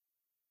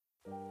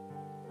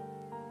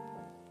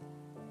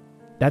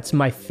That's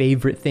my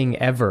favorite thing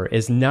ever,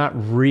 is not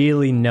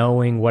really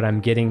knowing what I'm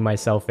getting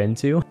myself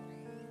into.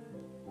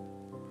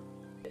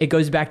 It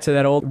goes back to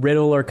that old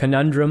riddle or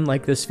conundrum,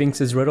 like the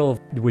Sphinx's riddle.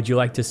 Would you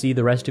like to see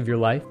the rest of your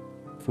life?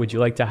 Would you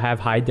like to have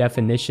high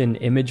definition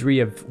imagery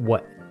of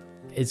what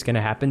is going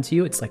to happen to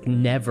you? It's like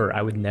never.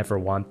 I would never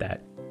want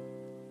that.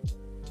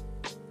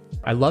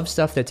 I love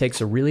stuff that takes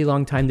a really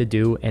long time to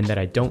do and that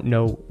I don't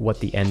know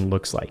what the end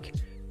looks like.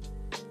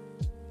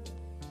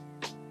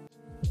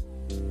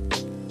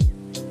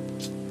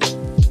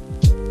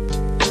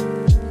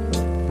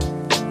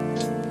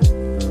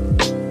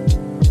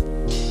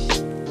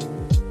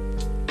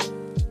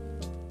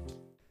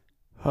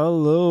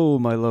 Hello,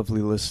 my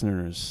lovely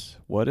listeners.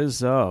 What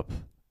is up?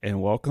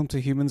 And welcome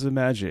to Humans of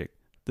Magic,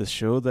 the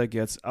show that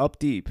gets up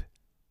deep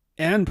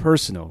and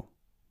personal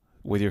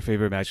with your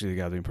favorite Magic the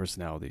Gathering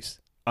personalities.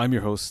 I'm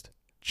your host,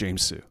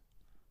 James Su.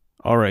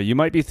 All right, you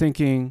might be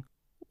thinking,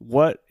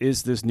 what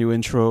is this new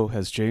intro?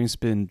 Has James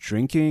been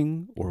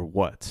drinking or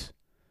what?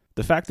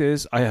 The fact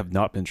is, I have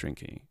not been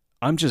drinking.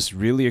 I'm just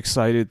really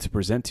excited to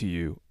present to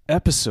you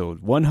episode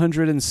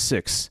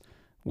 106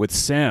 with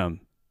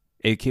Sam,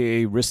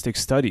 aka Ristic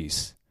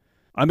Studies.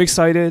 I'm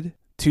excited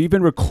to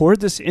even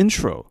record this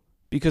intro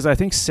because I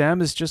think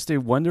Sam is just a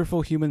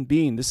wonderful human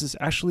being. This is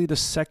actually the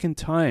second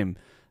time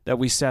that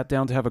we sat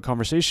down to have a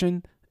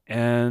conversation,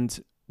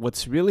 and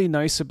what's really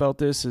nice about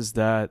this is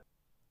that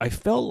I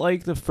felt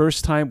like the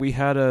first time we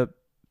had a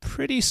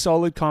pretty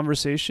solid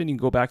conversation. You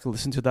can go back and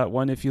listen to that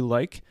one if you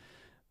like.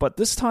 But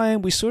this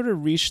time we sort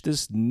of reached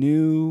this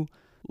new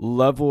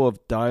level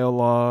of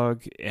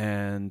dialogue,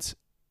 and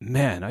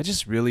man, I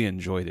just really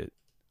enjoyed it.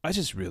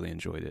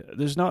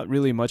 There's not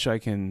really much I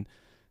can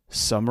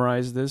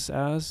summarize this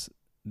as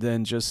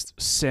than just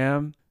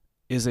Sam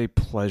is a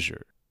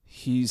pleasure.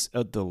 He's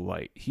a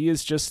delight. He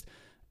is just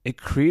a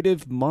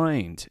creative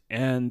mind,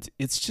 and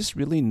it's just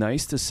really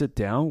nice to sit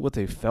down with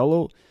a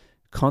fellow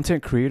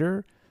content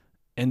creator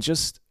and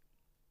just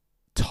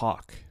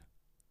talk.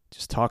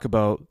 Just talk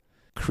about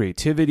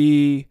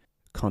creativity,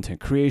 content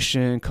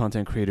creation,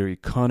 content creator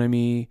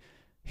economy,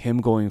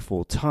 him going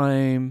full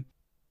time,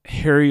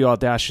 Harry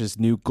Audash's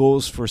new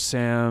goals for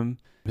Sam,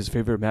 his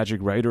favorite Magic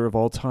writer of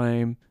all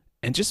time,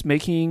 and just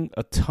making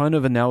a ton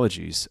of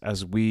analogies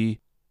as we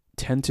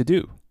tend to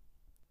do.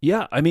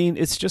 Yeah, I mean,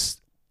 it's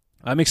just,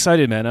 I'm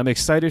excited, man. I'm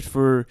excited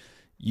for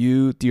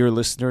you, dear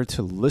listener,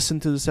 to listen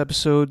to this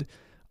episode.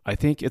 I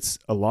think it's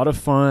a lot of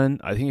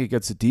fun. I think it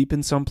gets deep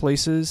in some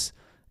places.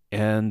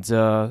 And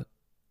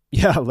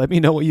yeah, let me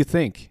know what you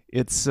think.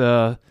 It's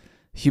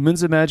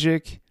Humans of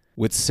Magic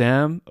with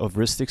Sam of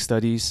Ristic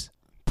Studies,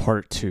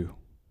 Part 2.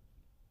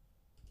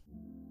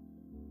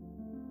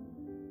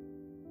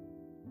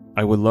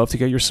 I would love to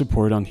get your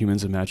support on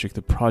Humans of Magic,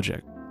 the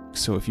project.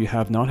 So if you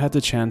have not had the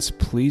chance,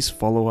 please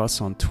follow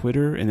us on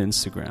Twitter and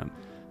Instagram.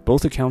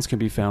 Both accounts can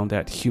be found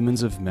at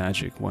Humans of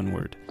Magic, one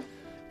word.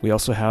 We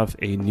also have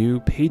a new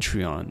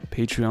Patreon,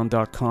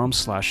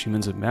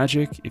 patreon.com/Humans of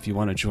Magic. If you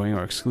want to join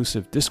our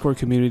exclusive Discord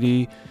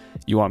community,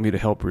 you want me to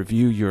help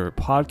review your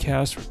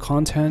podcast or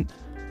content,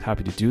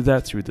 happy to do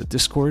that through the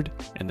Discord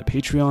and the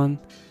Patreon.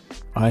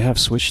 I have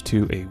switched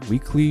to a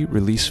weekly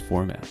release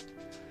format.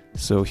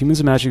 So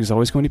Humans of Magic is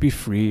always going to be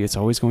free. It's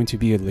always going to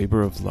be a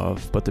labor of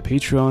love, but the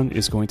Patreon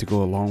is going to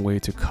go a long way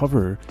to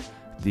cover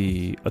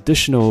the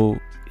additional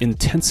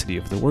intensity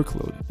of the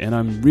workload. And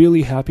I'm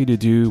really happy to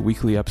do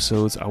weekly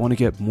episodes. I want to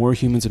get more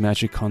Humans of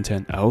Magic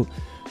content out,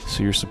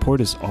 so your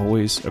support is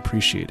always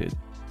appreciated.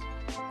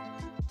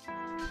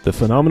 The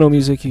phenomenal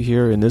music you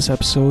hear in this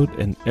episode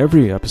and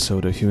every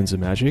episode of Humans of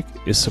Magic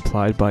is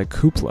supplied by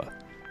Kupla.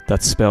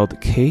 That's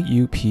spelled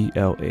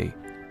Kupla.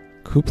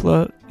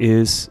 Kupla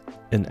is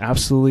an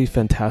absolutely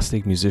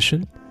fantastic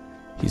musician.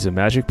 He's a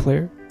Magic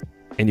player,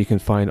 and you can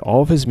find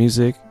all of his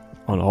music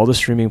on all the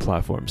streaming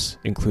platforms,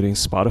 including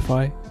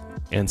Spotify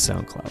and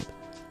SoundCloud.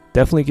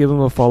 Definitely give him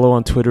a follow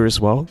on Twitter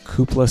as well,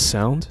 Kupla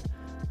Sound,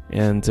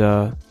 and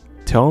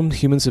tell him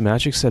Humans of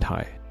Magic said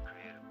hi.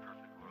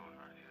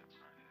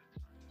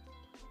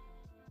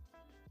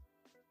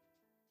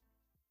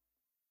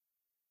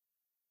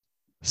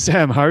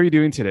 Sam, how are you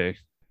doing today?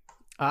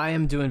 I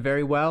am doing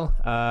very well.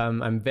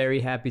 I'm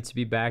very happy to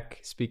be back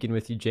speaking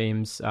with you,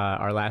 James.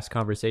 Our last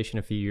conversation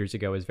a few years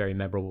ago was very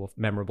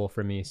memorable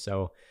for me.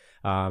 So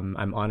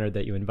I'm honored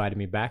that you invited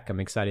me back. I'm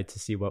excited to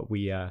see what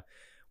we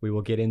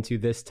will get into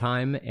this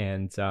time.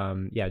 And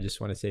yeah, I just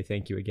want to say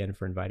thank you again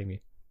for inviting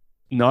me.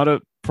 Not a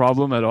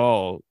problem at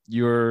all.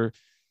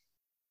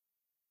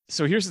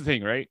 So here's the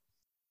thing, right?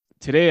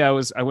 Today I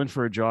went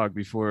for a jog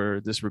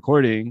before this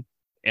recording,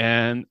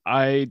 and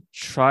I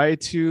tried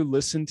to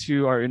listen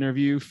to our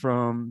interview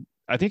from,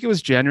 I think it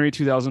was January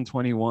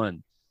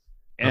 2021.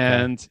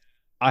 And okay,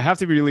 I have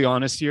to be really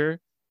honest here.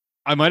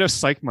 I might have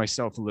psyched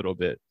myself a little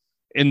bit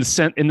in the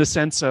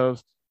sense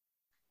of,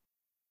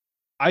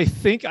 I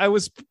think I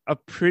was a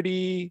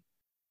pretty,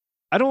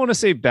 I don't want to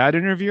say bad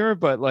interviewer,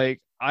 but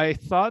like, I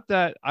thought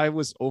that I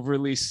was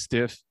overly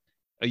stiff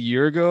a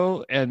year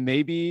ago, and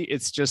maybe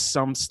it's just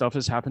some stuff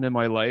has happened in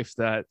my life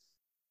that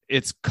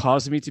it's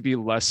caused me to be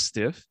less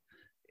stiff.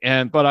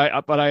 But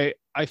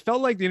I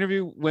felt like the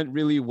interview went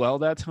really well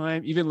that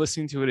time. Even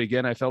listening to it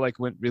again, I felt like it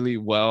went really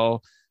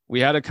well. We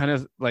had a kind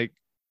of like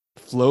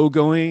flow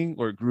going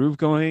or groove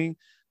going,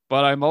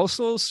 but I'm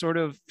also sort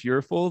of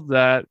fearful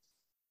that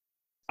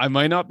I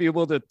might not be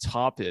able to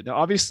top it. Now,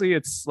 obviously,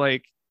 it's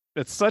like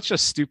it's such a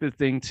stupid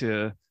thing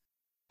to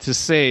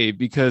say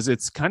because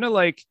it's kind of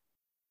like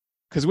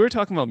because we were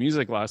talking about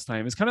music last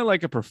time. It's kind of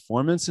like a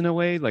performance in a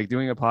way, like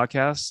doing a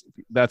podcast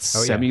that's Oh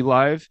yeah.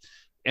 semi-live,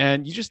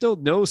 and you just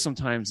don't know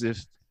sometimes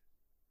if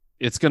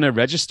it's going to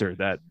register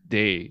that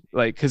day,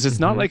 like because it's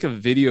not Hmm. like a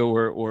video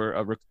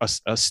or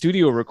a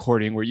studio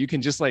recording where you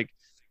can just like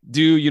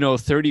do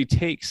 30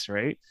 takes,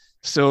 right?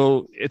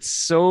 So it's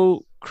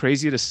so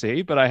crazy to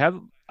say, but I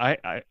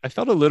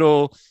felt a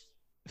little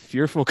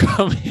fearful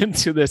coming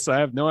into this. I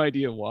have no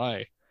idea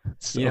why. You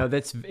So know,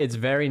 it's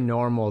very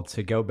normal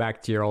to go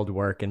back to your old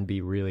work and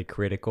be really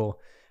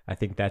critical. I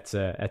think that's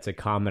a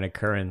common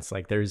occurrence.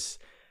 Like there's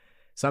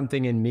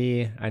something in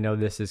me, I know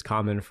this is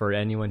common for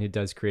anyone who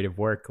does creative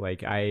work.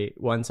 Like I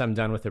once I'm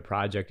done with a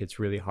project, it's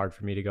really hard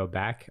for me to go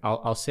back.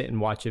 I'll sit and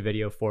watch a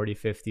video 40,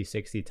 50,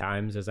 60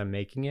 times as I'm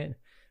making it.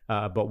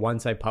 But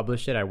once I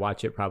publish it, I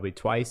watch it probably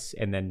twice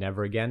and then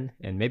never again.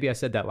 And maybe I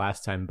said that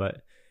last time,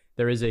 but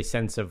there is a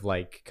sense of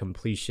like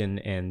completion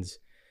and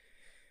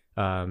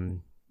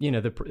um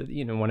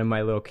one of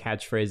my little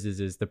catchphrases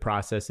is the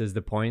process is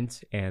the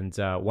point. And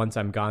once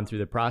I'm gone through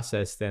the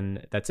process,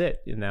 then that's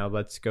it. Now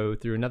let's go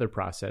through another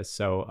process.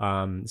 So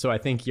I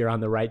think you're on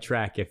the right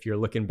track if you're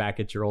looking back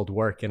at your old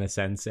work in a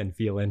sense and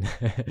feeling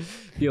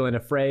feeling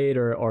afraid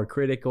or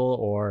critical,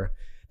 or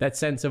that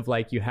sense of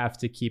like you have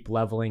to keep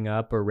leveling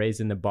up or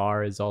raising the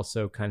bar is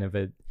also kind of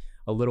a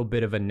little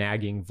bit of a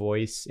nagging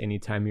voice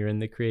anytime you're in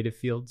the creative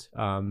field,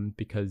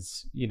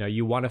 because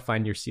you want to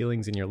find your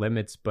ceilings and your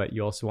limits, but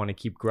you also want to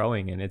keep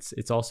growing. And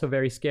it's also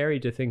very scary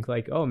to think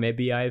like, oh,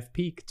 maybe I've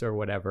peaked or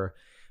whatever,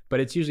 but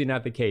it's usually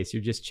not the case.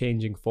 You're just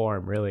changing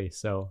form, really.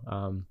 So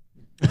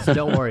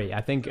don't worry. I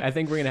think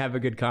we're gonna have a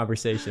good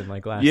conversation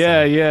like last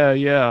yeah, time.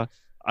 yeah.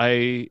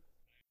 I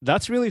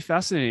That's really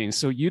fascinating.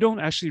 So you don't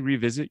actually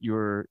revisit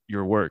your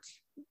work,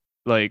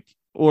 like,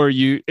 or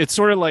you? It's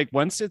sort of like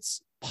once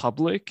it's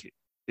public,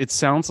 it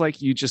sounds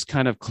like you just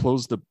kind of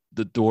close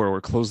the door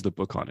or close the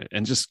book on it,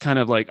 and just kind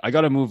of like I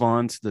got to move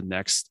on to the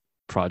next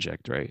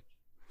project, right?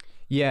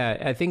 Yeah,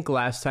 I think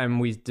last time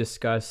we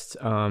discussed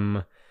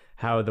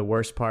how the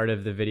worst part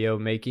of the video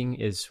making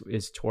is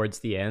towards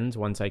the end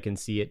once I can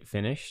see it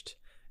finished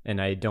and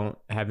I don't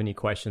have any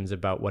questions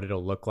about what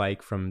it'll look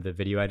like from the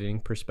video editing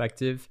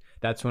perspective.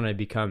 That's when I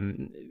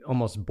become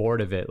almost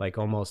bored of it, like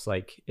almost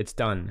like it's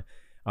done.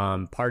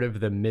 Part of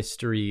the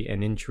mystery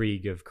and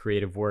intrigue of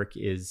creative work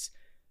is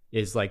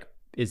like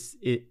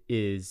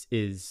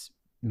is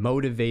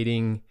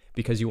motivating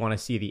because you want to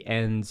see the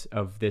end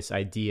of this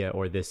idea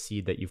or this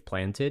seed that you've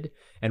planted.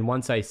 And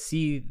once I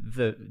see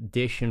the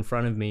dish in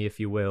front of me, if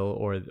you will,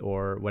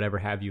 or whatever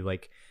have you,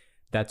 like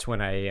that's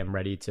when I am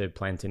ready to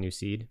plant a new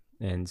seed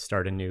and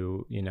start a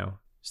new,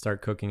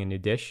 start cooking a new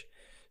dish.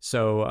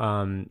 So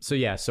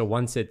yeah, so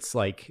once it's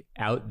like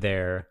out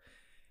there,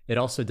 it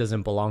also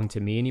doesn't belong to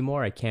me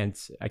anymore. I can't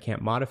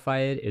modify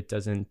it. It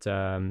doesn't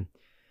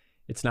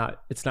it's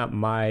not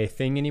my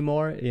thing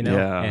anymore,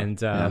 Yeah,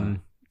 and yeah.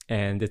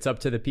 and it's up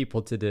to the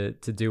people to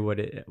do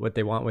what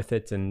they want with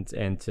it, and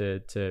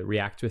to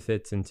react with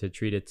it and to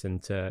treat it,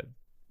 and to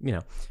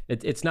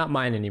it's not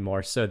mine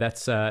anymore. So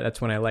that's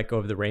when I let go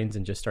of the reins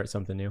and just start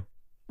something new.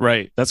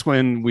 Right. That's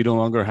when we no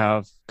longer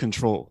have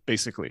control.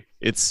 Basically,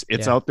 it's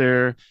Yeah. out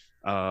there.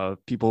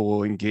 People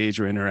will engage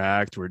or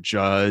interact or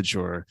judge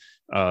or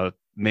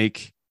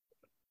make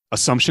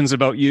assumptions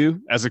about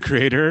you as a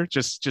creator.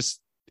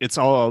 Just it's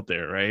all out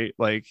there, right?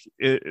 Like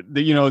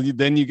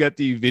then you get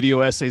the video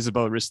essays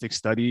about heuristic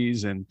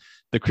studies and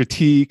the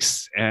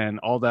critiques and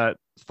all that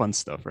fun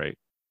stuff, right?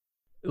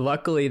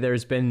 Luckily,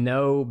 there's been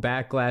no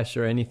backlash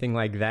or anything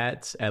like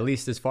that, at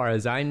least as far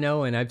as I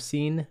know and I've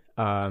seen.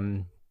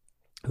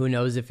 Who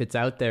knows if it's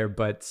out there,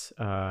 but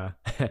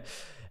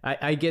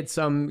I get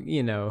some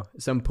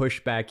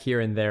pushback here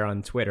and there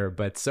on Twitter,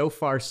 but so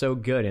far so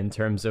good in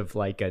terms of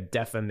like a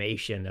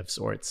defamation of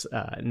sorts.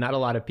 Not a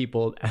lot of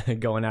people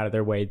going out of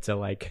their way to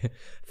like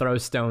throw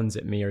stones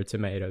at me or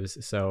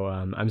tomatoes. So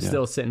I'm Yeah.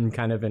 still sitting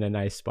kind of in a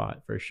nice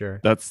spot for sure.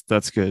 That's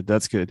good.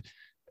 That's good.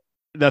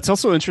 That's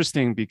also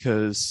interesting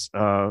because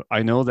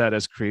I know that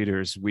as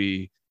creators,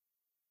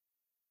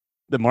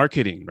 the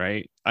marketing,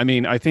 right? I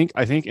mean, I think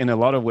in a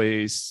lot of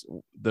ways,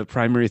 the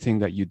primary thing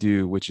that you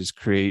do, which is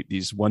create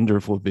these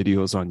wonderful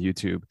videos on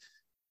YouTube,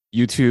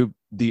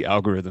 the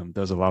algorithm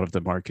does a lot of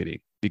the marketing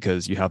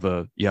because you have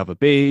a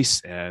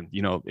base and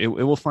it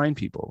will find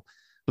people.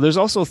 But there's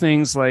also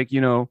things like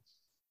you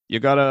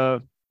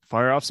gotta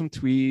fire off some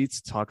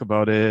tweets, talk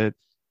about it,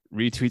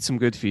 retweet some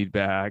good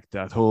feedback.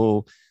 That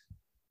whole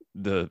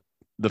the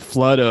the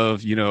flood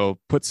of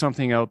put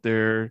something out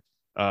there,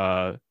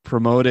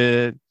 promote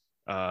it,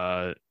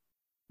 uh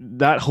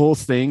that whole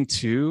thing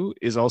too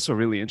is also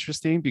really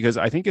interesting because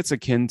I think it's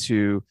akin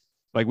to,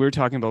 like we were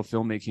talking about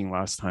filmmaking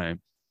last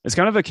time. It's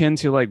kind of akin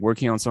to like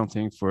working on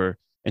something for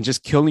and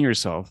just killing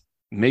yourself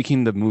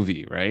making the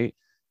movie, right?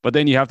 But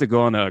then you have to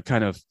go on a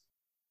kind of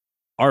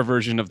our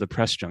version of the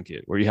press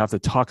junket where you have to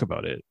talk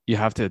about it, you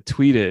have to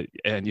tweet it,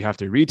 and you have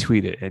to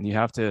retweet it, and you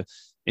have to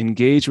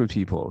engage with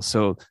people.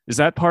 So is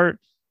that part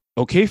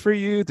okay for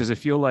you? Does it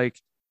feel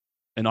like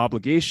an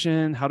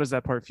obligation? How does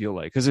that part feel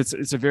like? Because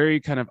it's a very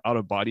kind of out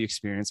of body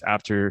experience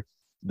after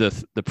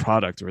the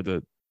product or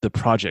the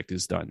project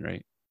is done,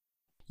 right?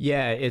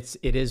 Yeah, it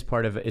is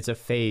part of it's a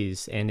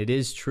phase, and it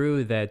is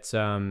true that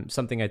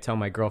something I tell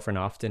my girlfriend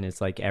often is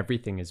like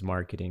everything is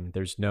marketing.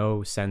 There's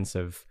no sense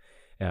of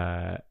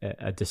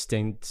a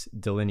distinct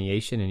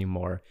delineation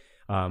anymore.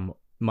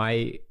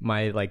 My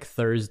like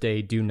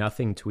Thursday do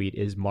nothing tweet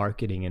is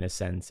marketing in a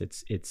sense.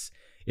 It's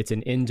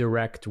an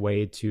indirect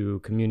way to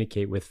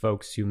communicate with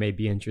folks who may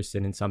be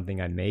interested in something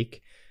I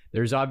make.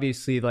 There's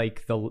obviously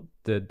like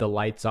the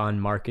lights on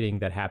marketing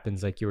that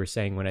happens, like you were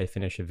saying, when I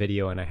finish a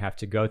video and I have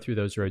to go through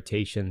those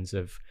rotations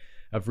of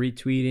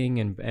retweeting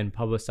and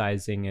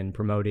publicizing and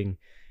promoting.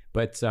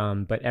 But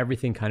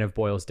everything kind of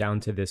boils down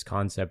to this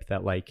concept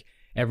that like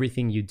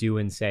everything you do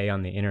and say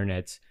on the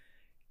internet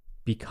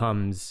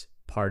becomes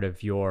part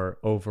of your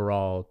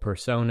overall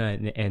persona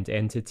and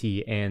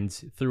entity, and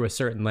through a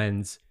certain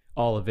lens,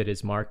 all of it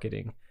is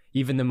marketing.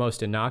 Even the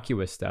most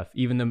innocuous stuff,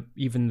 even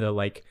the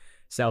like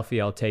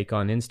selfie I'll take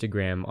on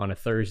Instagram on a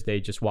Thursday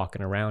just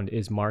walking around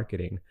is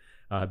marketing,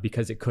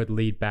 because it could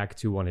lead back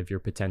to one of your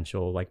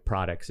potential like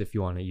products if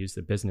you want to use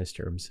the business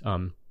terms.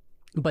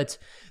 But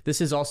this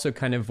is also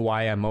kind of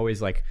why I'm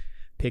always like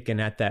picking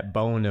at that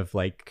bone of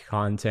like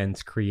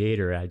content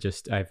creator.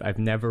 I've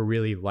never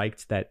really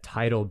liked that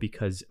title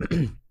because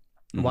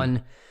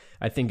one,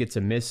 I think it's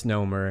a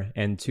misnomer,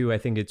 and two, I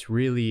think it's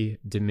really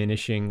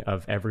diminishing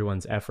of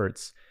everyone's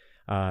efforts,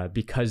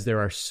 because there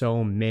are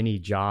so many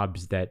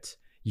jobs that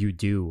you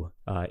do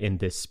in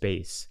this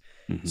space.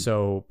 Mm-hmm.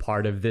 So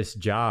part of this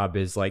job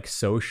is like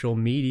social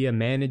media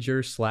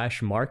manager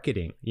 /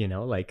 marketing,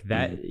 like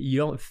that. Mm-hmm. You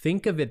don't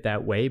think of it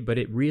that way, but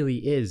it really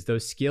is.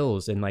 Those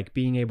skills and like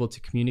being able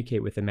to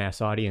communicate with a mass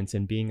audience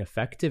and being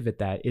effective at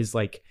that is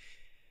like,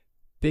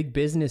 big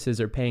businesses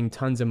are paying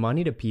tons of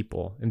money to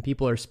people, and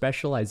people are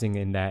specializing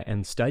in that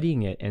and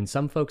studying it. And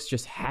some folks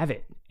just have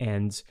it.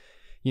 And,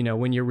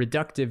 when you're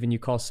reductive and you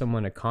call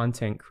someone a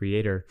content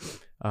creator,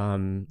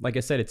 like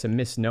I said, it's a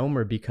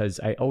misnomer, because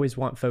I always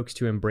want folks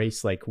to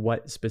embrace like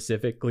what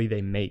specifically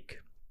they make.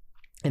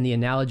 And the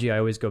analogy I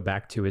always go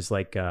back to is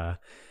like a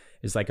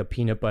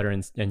peanut butter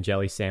and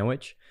jelly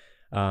sandwich.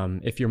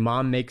 If your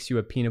mom makes you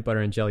a peanut butter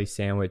and jelly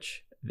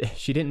sandwich,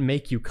 she didn't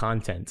make you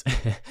content.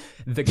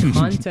 The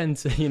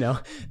content,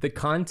 the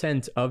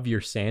content of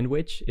your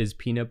sandwich is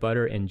peanut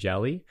butter and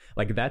jelly.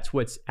 Like that's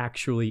what's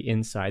actually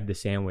inside the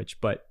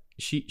sandwich. But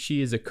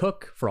she is a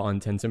cook for all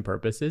intents and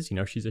purposes.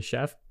 She's a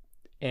chef,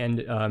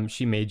 and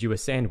she made you a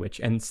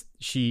sandwich, and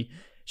the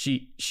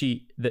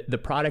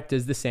product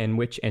is the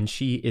sandwich, and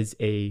she is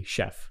a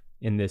chef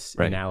in this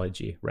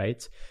analogy,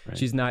 right?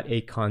 She's not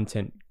a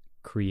content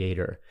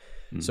creator.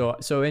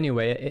 So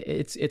anyway,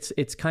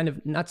 it's kind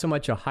of not so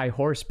much a high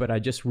horse, but I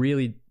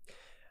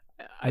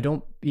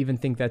don't even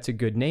think that's a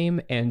good name.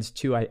 And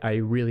two, I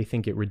really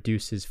think it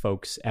reduces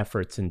folks'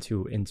 efforts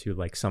into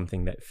like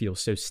something that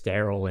feels so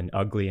sterile and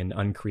ugly and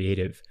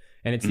uncreative.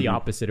 And it's the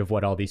opposite of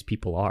what all these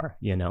people are,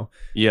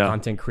 Yeah.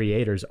 Content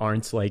creators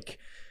aren't like,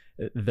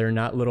 they're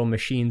not little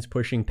machines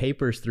pushing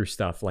papers through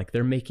stuff. Like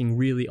they're making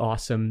really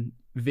awesome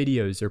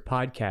videos or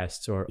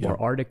podcasts or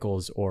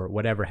articles or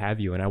whatever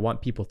have you. And I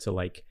want people to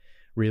like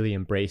really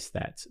embrace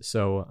that.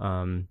 So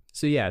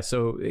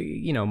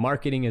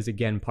marketing is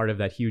again part of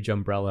that huge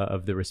umbrella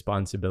of the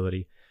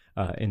responsibility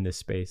in this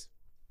space.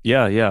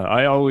 Yeah.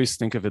 I always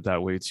think of it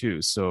that way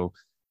too. So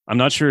I'm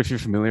not sure if you're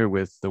familiar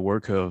with the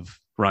work of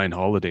Ryan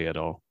Holiday at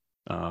all.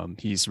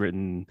 He's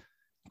written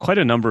quite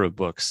a number of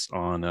books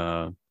on,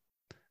 I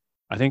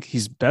think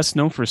he's best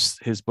known for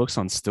his books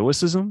on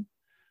Stoicism,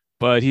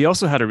 but he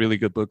also had a really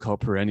good book called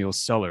Perennial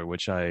Seller,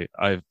 which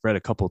I've read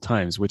a couple of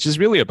times, which is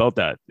really about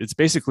that. It's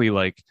basically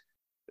like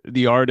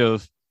the art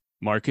of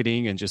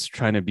marketing and just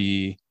trying to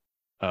be,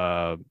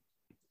 how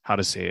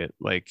to say it,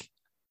 like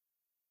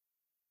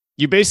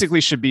you basically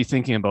should be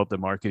thinking about the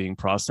marketing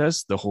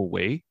process the whole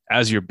way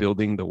as you're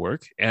building the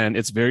work. And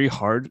it's very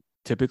hard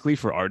typically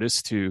for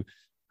artists to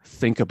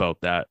think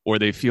about that, or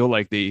they feel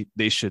like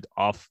they should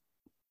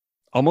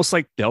almost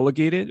like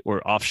delegate it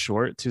or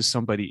offshore it to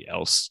somebody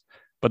else.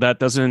 But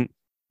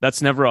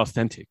that's never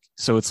authentic.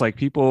 So it's like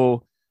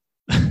people,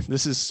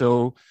 this is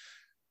so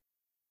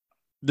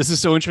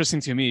interesting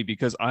to me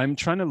because I'm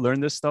trying to learn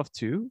this stuff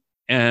too.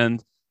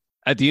 And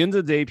at the end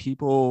of the day,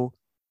 people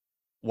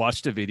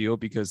watch the video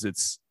because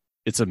it's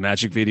a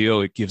magic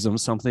video. It gives them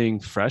something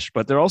fresh,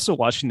 but they're also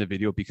watching the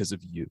video because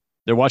of you.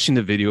 They're watching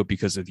the video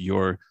because of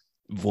your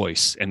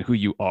voice and who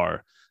you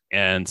are.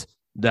 And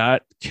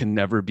that can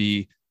never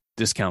be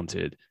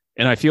discounted.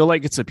 And I feel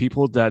like it's the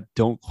people that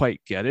don't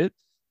quite get it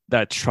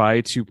that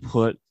try to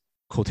put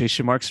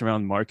quotation marks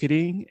around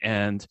marketing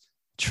and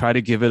try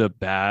to give it a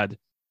bad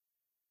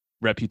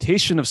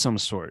reputation of some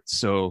sort.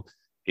 So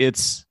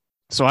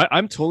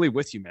I'm totally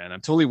with you, man.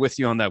 I'm totally with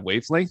you on that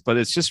wavelength, but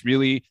it's just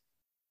really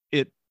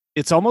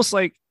it's almost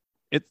like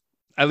it,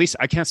 at least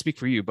I can't speak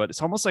for you, but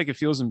it's almost like it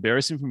feels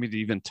embarrassing for me to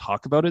even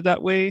talk about it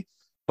that way.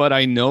 But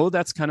I know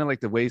that's kind of like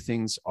the way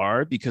things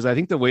are, because I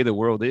think the way the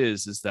world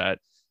is that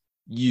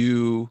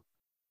you,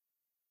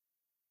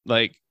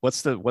 like,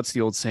 what's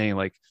the old saying,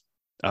 like,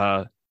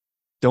 uh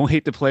don't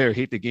hate the player,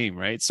 hate the game,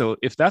 right? So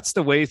if that's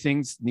the way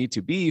things need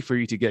to be for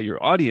you to get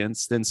your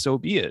audience, then so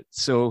be it.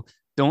 So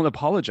don't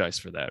apologize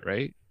for that,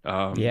 right?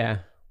 Yeah.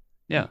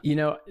 Yeah. You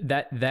know,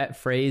 that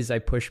phrase I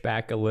push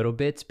back a little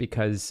bit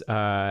because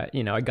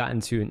you know, I got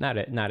into not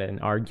an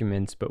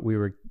argument, but we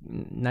were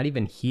not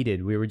even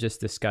heated. We were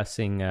just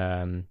discussing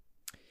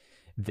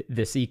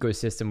this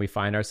ecosystem we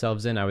find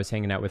ourselves in. I was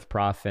hanging out with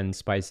Prof and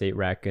Spice 8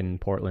 Rec in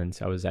Portland.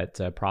 I was at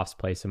Prof's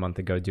place a month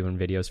ago doing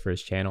videos for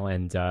his channel,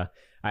 and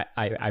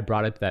I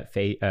brought up that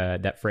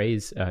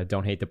phrase,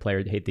 "Don't hate the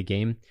player, hate the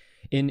game."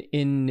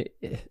 In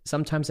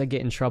sometimes I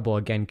get in trouble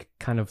again,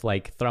 kind of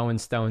like throwing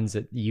stones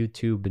at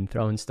YouTube and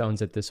throwing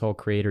stones at this whole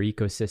creator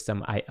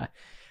ecosystem.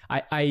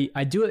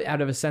 I do it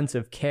out of a sense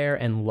of care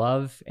and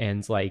love,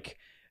 and like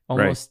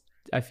almost. Right.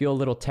 I feel a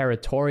little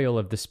territorial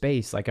of the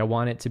space. Like I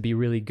want it to be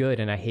really good.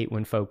 And I hate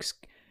when folks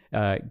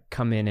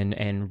come in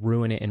and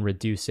ruin it and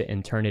reduce it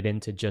and turn it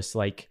into just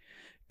like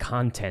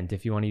content,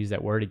 if you want to use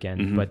that word again.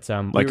 Mm-hmm. But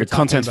like a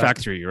content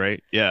factory,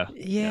 right?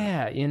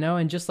 Yeah, you know,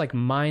 and just like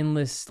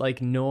mindless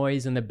like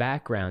noise in the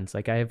backgrounds.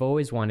 Like I have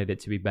always wanted it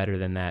to be better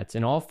than that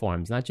in all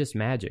forms, not just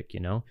Magic, you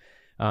know.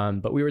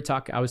 But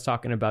I was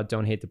talking about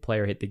don't hate the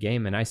player, hate the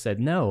game. And I said,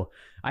 no,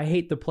 I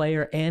hate the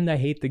player and I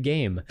hate the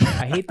game.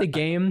 I hate the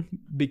game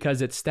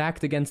because it's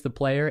stacked against the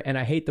player, and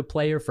I hate the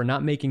player for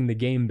not making the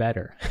game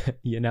better,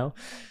 you know?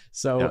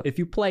 So if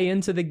you play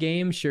into the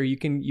game, sure, you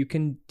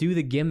can do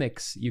the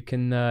gimmicks. You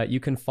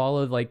can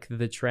follow like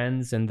the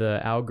trends and the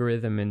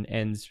algorithm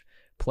and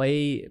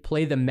play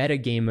the meta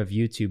game of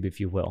YouTube, if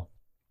you will.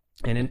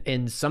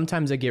 And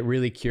sometimes I get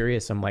really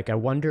curious. I'm like, I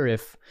wonder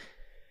if,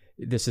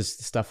 this is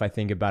stuff I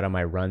think about on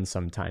my run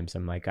sometimes.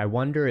 I'm like, I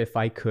wonder if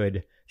I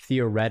could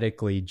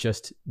theoretically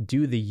just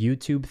do the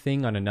YouTube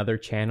thing on another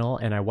channel,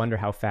 and I wonder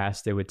how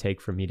fast it would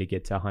take for me to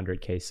get to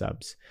 100K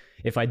subs.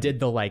 If I did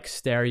the like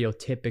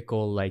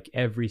stereotypical, like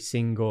every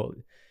single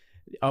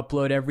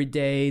upload every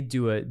day,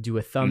 do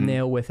a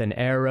thumbnail with an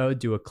arrow,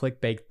 do a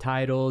clickbait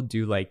title,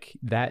 do like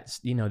that,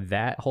 you know,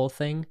 that whole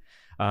thing.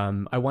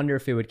 I wonder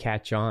if it would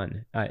catch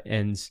on,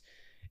 and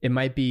it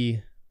might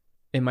be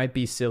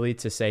silly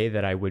to say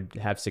that I would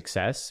have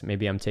success.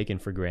 Maybe I'm taking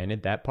for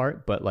granted that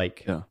part, but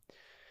like,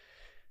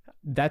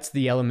 that's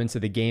the elements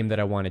of the game that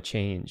I want to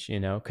change, you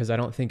know, because I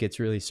don't think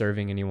it's really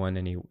serving anyone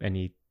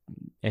I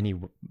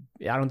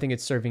don't think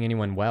it's serving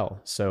anyone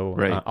well. So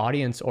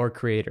audience or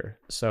creator.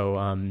 So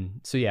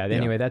yeah.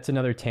 Anyway, that's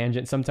another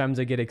tangent. Sometimes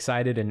I get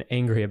excited and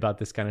angry about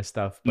this kind of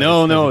stuff.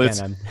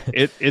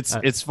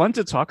 It's fun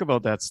to talk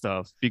about that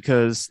stuff,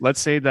 because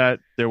let's say that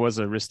there was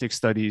a Ristic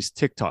Studies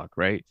TikTok,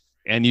 right?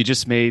 And you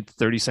just made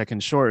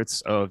 30-second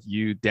shorts of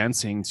you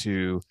dancing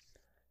to,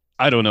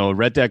 I don't know,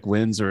 Red Deck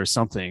Wins or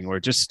something, or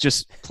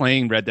just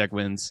playing Red Deck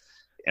Wins,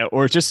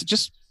 or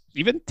just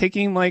even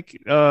taking like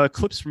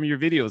clips from your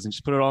videos and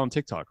just put it all on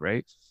TikTok,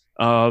 right?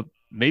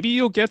 Maybe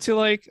you'll get to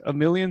like 1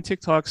 million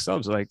TikTok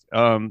subs. Like,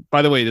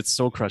 by the way, it's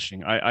so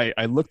crushing.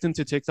 I looked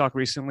into TikTok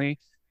recently.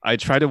 I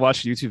tried to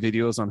watch YouTube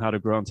videos on how to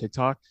grow on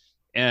TikTok,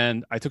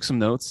 and I took some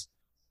notes,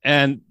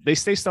 and they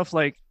say stuff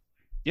like,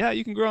 yeah,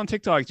 you can grow on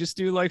TikTok. Just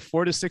do like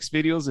 4 to 6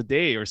 videos a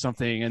day or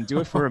something, and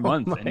do it for a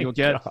month, and you'll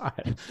get.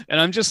 God. And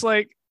I'm just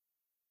like,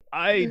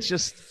 I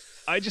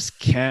just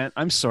can't.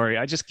 I'm sorry,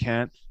 I just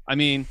can't. I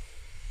mean,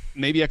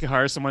 maybe I could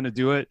hire someone to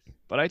do it,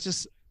 but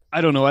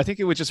I don't know. I think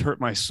it would just hurt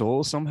my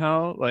soul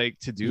somehow, like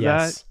to do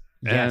that.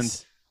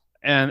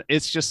 And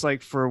it's just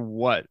like, for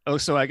what? Oh,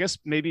 so I guess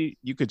maybe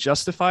you could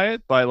justify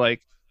it by like,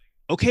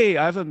 okay,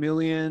 I have 1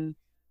 million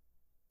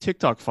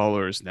TikTok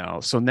followers now,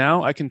 so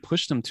now I can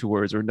push them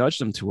towards or nudge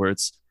them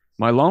towards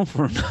my long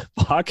form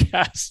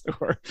podcast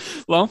or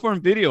long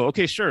form video.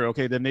 Okay, sure.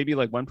 Okay, then maybe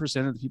like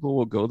 1% of the people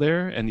will go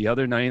there, and the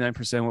other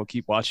 99% will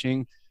keep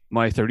watching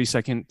my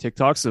 30-second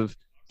TikToks of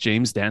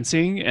James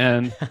dancing.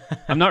 And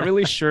I'm not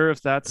really sure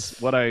if that's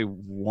what I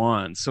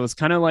want. So it's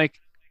kind of like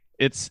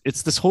it's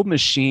this whole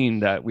machine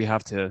that we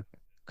have to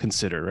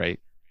consider, right?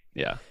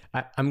 Yeah.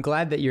 I'm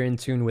glad that you're in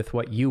tune with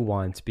what you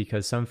want,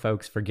 because some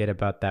folks forget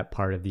about that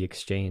part of the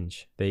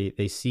exchange.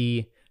 They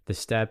see the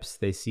steps,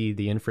 they see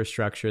the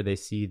infrastructure, they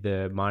see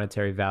the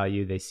monetary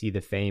value, they see the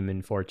fame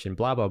and fortune,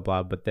 blah, blah,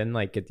 blah. But then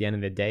like at the end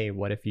of the day,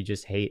 what if you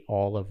just hate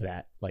all of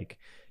that? Like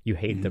you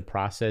hate the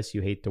process,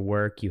 you hate the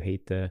work, you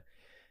hate the...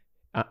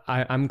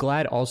 I'm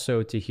glad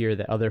also to hear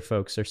that other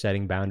folks are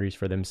setting boundaries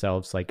for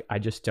themselves. Like, I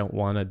just don't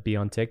want to be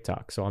on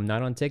TikTok, so I'm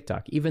not on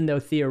TikTok, even though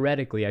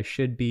theoretically I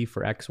should be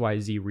for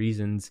XYZ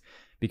reasons,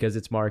 because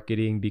it's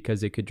marketing,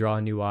 because it could draw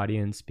a new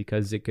audience,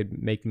 because it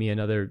could make me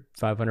another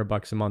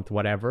 $500 a month,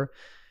 whatever.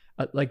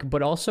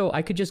 But also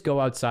I could just go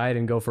outside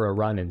and go for a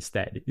run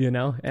instead, you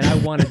know? And I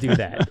want to do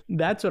that.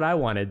 That's what I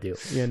want to do,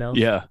 you know?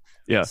 Yeah.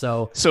 Yeah.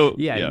 So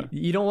yeah.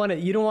 You don't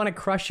want to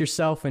crush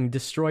yourself and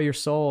destroy your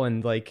soul,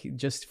 and like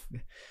just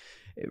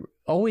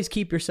always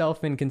keep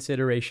yourself in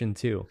consideration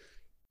too.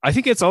 I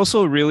think it's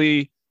also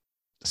really,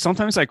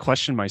 sometimes I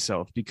question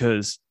myself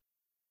because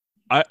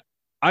I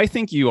I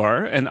think you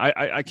are, and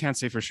I can't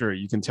say for sure.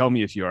 You can tell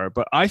me if you are,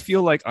 but I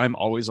feel like I'm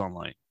always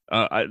online.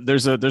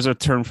 There's a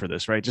term for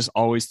this, right? Just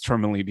always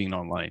terminally being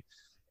online.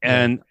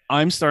 Yeah. And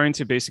I'm starting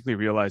to basically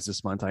realize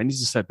this month I need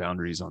to set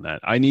boundaries on that.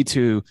 I need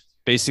to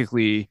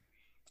basically,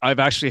 I've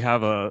actually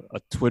have a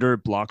Twitter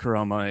blocker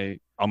on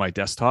my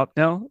desktop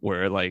now,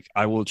 where like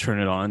I will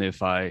turn it on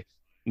if I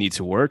need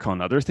to work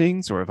on other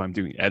things or if I'm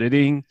doing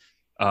editing.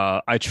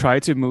 I try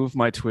to move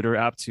my Twitter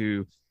app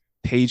to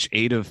page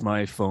 8 of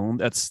my phone.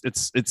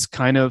 It's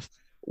kind of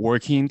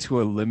working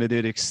to a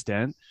limited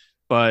extent,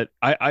 but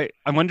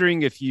I'm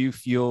wondering if you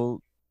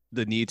feel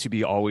the need to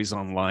be always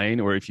online,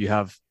 or if you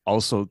have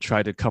also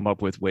tried to come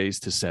up with ways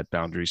to set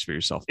boundaries for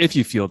yourself if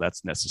you feel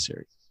that's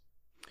necessary.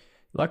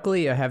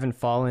 Luckily, I haven't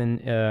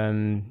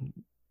fallen.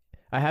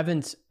 I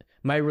haven't.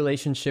 My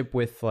relationship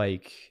with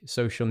like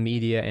social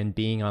media and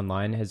being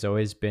online has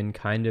always been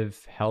kind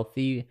of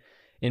healthy,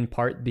 in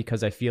part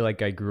because I feel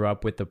like I grew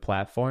up with the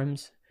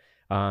platforms.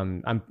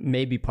 I'm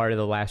maybe part of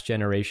the last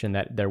generation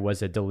that there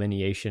was a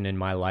delineation in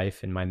my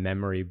life and my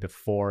memory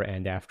before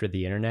and after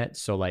the internet.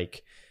 So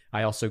like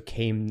I also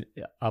came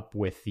up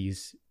with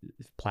these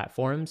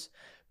platforms,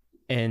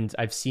 and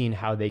I've seen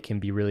how they can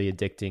be really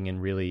addicting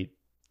and really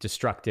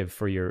destructive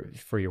for your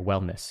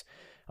wellness.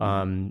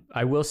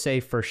 I will say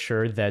for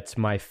sure that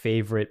my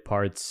favorite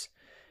parts,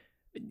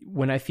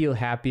 when I feel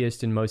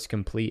happiest and most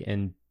complete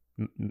and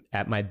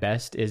at my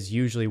best, is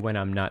usually when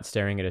I'm not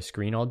staring at a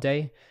screen all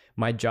day.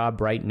 My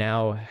job right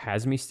now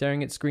has me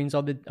staring at screens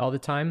all the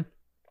time,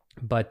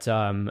 but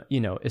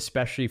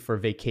especially for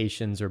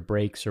vacations or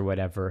breaks or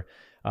whatever,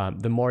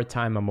 the more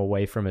time I'm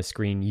away from a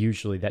screen,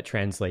 usually that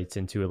translates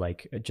into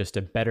like just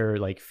a better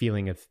like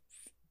feeling of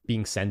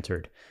being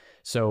centered.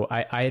 So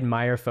I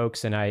admire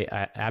folks, and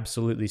I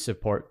absolutely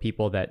support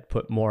people that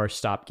put more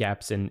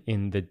stopgaps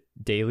in the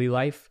daily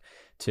life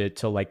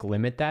to like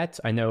limit that.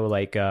 I know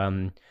like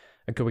a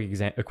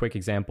quick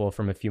example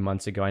from a few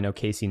months ago. I know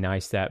Casey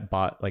Neistat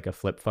bought like a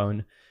flip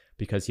phone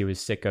because he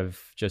was sick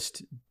of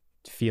just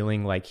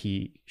feeling like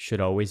he should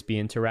always be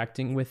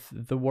interacting with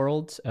the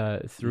world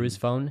through his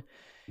phone.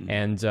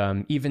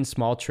 And even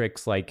small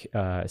tricks like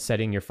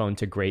setting your phone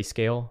to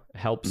grayscale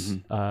helps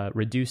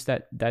reduce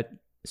that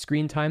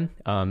screen time.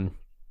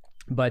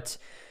 But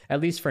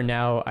at least for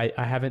now, I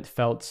haven't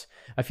felt,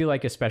 I feel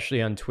like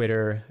especially on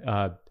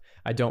Twitter,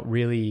 I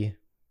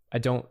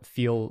don't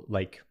feel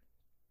like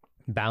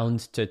bound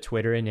to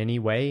Twitter in any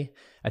way.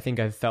 I think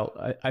I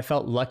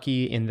felt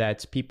lucky in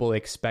that people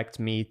expect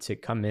me to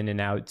come in and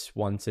out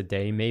once a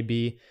day.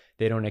 Maybe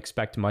they don't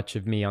expect much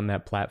of me on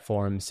that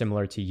platform,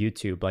 similar to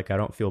YouTube. Like I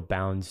don't feel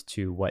bound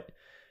to what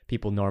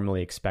people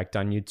normally expect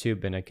on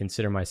YouTube, and I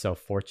consider myself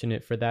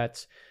fortunate for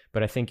that.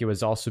 But I think it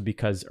was also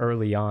because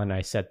early on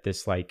I set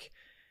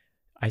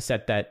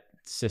that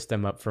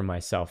system up for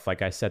myself.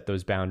 Like I set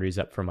those boundaries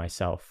up for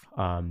myself.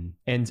 And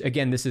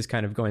again, this is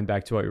kind of going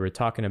back to what we were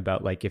talking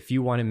about. Like if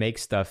you want to make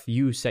stuff,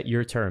 you set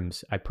your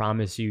terms. I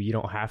promise you, you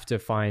don't have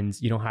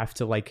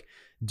to like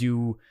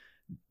do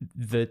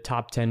the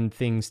top 10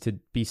 things to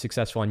be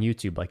successful on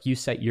YouTube. Like you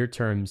set your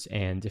terms,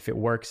 and if it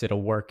works,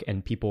 it'll work,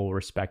 and people will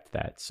respect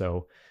that.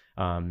 So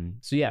I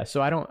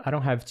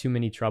don't have too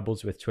many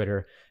troubles with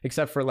Twitter,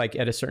 except for like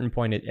at a certain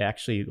point, it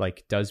actually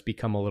like does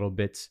become a little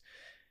bit,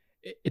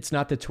 it's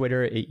not the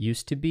Twitter it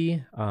used to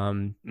be,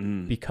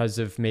 because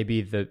of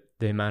maybe the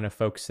amount of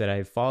folks that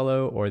I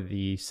follow or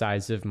the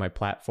size of my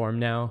platform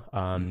now.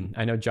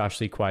 I know Josh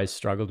Lee Kwai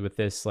struggled with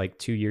this like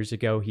 2 years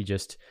ago.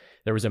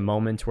 There was a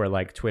moment where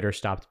like Twitter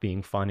stopped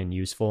being fun and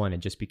useful, and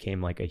it just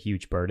became like a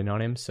huge burden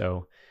on him.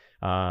 So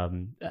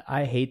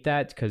I hate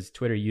that, because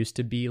Twitter used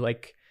to be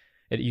like,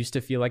 it used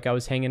to feel like I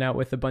was hanging out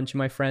with a bunch of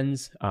my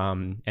friends,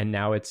 and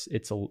now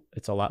it's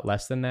a lot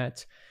less than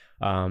that.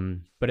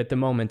 But at the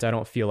moment, I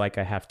don't feel like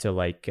I have to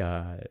like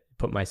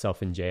put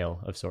myself in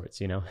jail of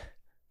sorts, you know?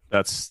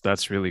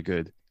 That's really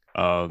good.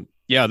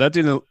 Yeah,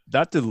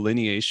 that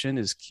delineation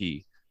is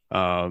key.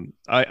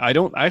 I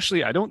don't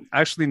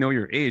actually know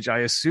your age. I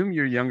assume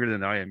you're younger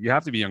than I am. You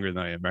have to be younger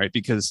than I am, right?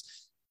 Because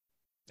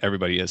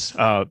everybody is.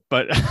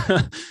 But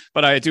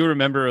but I do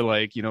remember,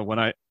 like,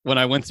 when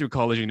I went through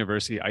college,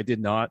 university, I did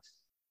not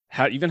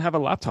even have a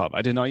laptop.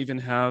 I did not even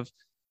have.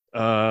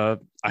 I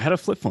had a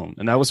flip phone,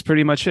 and that was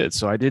pretty much it.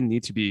 So I didn't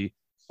need to be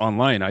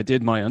online. I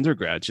did my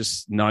undergrad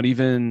just not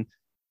even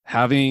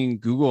having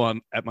Google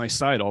at my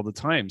side all the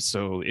time.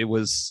 So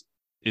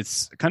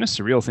it's kind of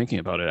surreal thinking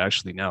about it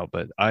actually now.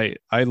 But I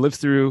lived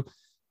through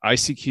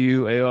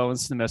ICQ, AOL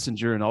Instant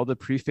Messenger, and all the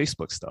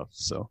pre-Facebook stuff.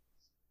 So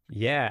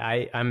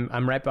yeah,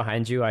 I'm right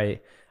behind you.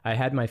 I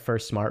had my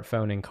first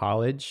smartphone in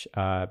college,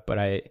 but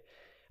I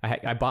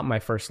bought my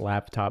first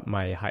laptop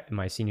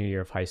my senior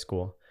year of high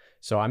school.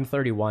 So I'm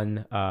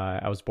 31.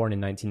 I was born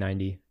in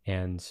 1990,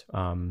 and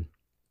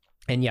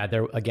yeah,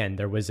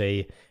 there was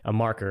a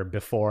marker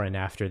before and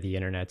after the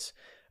internet.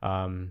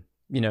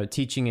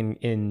 Teaching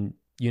in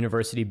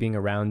university, being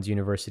around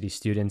university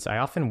students, I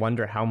often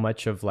wonder how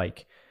much of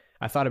like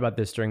I thought about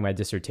this during my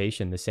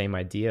dissertation, the same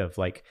idea of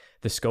like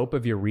the scope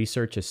of your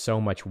research is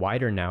so much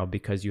wider now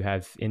because you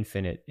have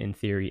infinite, in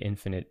theory,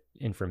 infinite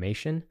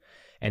information.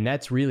 And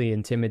that's really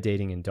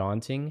intimidating and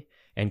daunting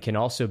and can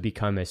also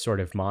become a sort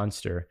of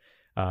monster.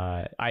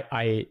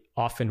 I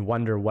often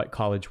wonder what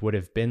college would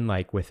have been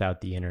like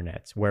without the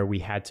internet, where we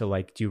had to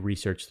like do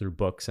research through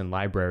books and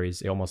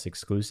libraries almost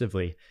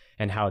exclusively,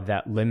 and how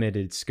that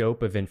limited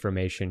scope of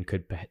information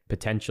could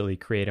potentially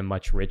create a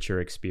much richer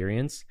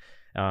experience.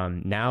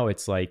 Now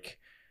it's like,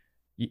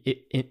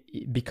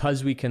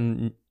 because we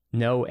can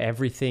know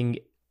everything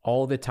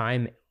all the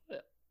time,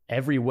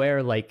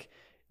 everywhere, like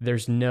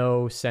there's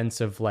no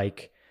sense of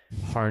like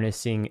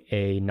harnessing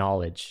a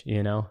knowledge,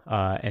 and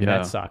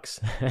that sucks.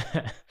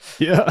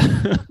 Yeah.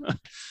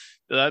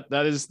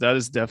 that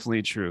is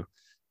definitely true.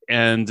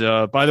 And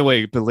by the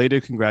way,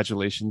 belated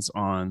congratulations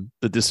on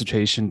the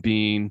dissertation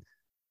being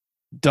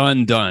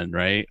done,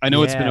 right? I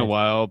know it's been a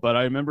while, but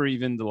I remember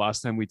even the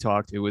last time we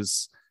talked,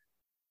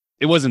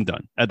 it wasn't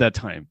done at that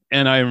time.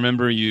 And I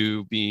remember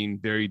you being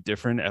very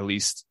different, at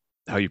least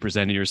how you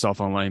presented yourself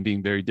online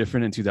being very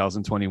different in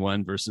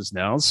 2021 versus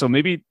now. So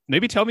maybe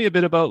tell me a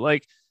bit about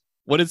like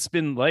what it's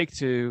been like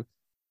to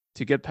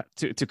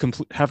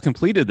have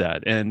completed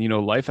that, and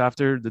life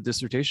after the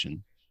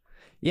dissertation.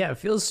 Yeah, it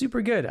feels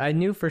super good. I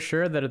knew for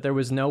sure that there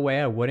was no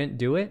way I wouldn't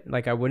do it,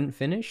 like I wouldn't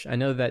finish. I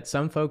know that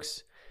some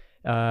folks,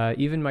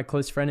 even my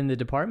close friend in the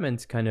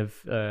department, kind of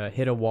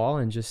hit a wall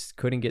and just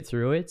couldn't get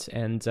through it.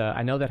 And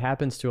I know that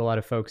happens to a lot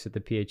of folks at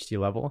the PhD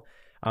level.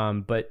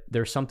 But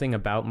there's something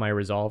about my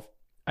resolve.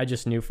 I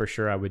just knew for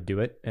sure I would do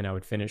it and I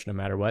would finish no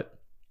matter what.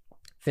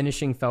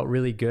 Finishing felt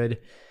really good.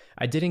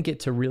 I didn't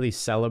get to really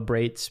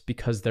celebrate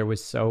because there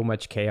was so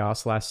much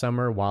chaos last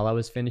summer while I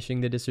was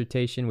finishing the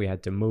dissertation. We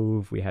had to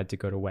move, we had to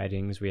go to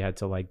weddings, we had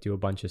to like do a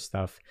bunch of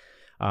stuff.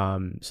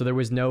 So there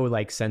was no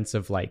like sense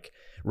of like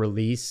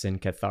release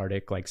and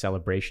cathartic like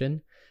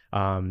celebration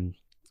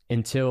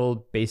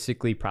until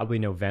basically probably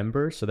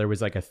November. So there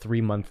was like a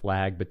 3-month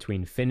lag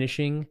between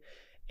finishing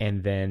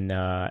and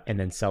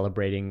then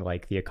celebrating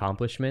like the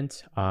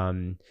accomplishment.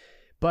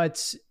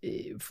 But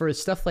for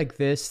stuff like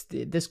this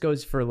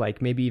goes for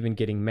like maybe even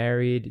getting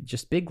married,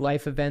 just big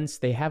life events.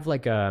 They have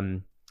like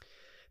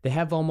they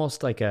have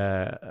almost like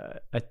a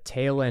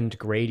tail end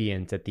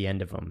gradient at the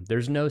end of them.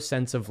 There's no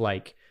sense of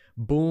like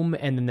boom,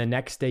 and then the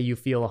next day you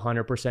feel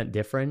 100%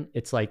 different.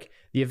 It's like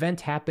the event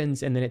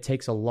happens and then it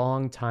takes a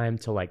long time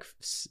to like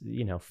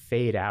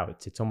fade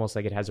out. It's almost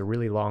like it has a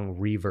really long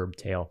reverb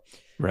tail.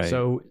 Right.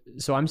 So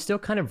I'm still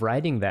kind of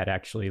riding that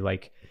actually.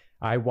 Like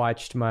I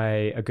watched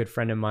a good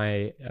friend of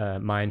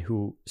mine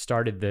who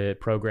started the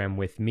program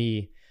with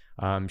me.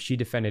 She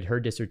defended her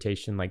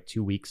dissertation like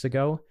 2 weeks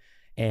ago,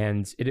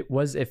 and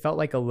it felt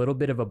like a little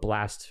bit of a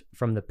blast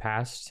from the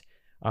past.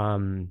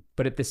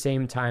 But at the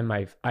same time,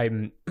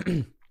 I'm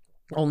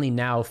only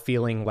now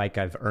feeling like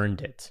I've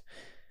earned it.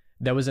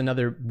 That was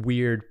another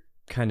weird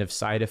kind of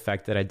side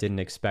effect that I didn't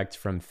expect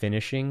from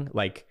finishing.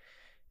 Like,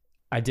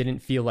 I didn't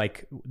feel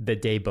like the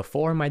day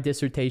before my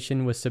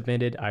dissertation was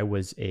submitted, I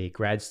was a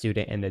grad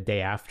student, and the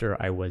day after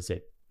I was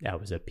a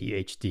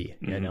PhD,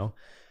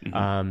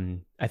 Mm-hmm.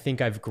 I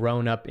think I've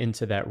grown up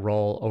into that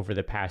role over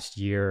the past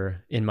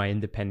year in my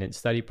independent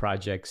study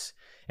projects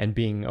and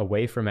being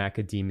away from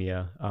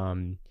academia.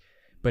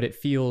 But it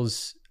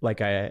feels like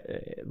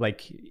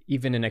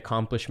even an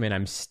accomplishment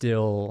I'm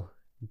still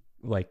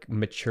like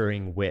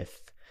maturing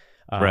with.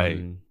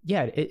 Right.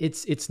 Yeah,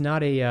 it's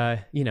not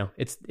a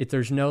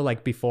there's no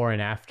like before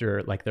and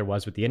after like there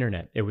was with the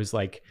internet. It was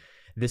like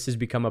this has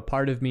become a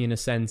part of me in a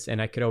sense,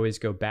 and I could always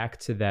go back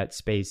to that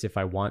space if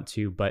I want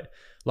to. But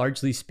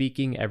largely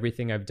speaking,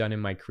 everything I've done in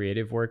my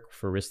creative work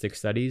for Ristic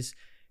Studies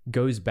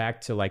goes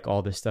back to like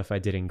all the stuff I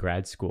did in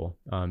grad school.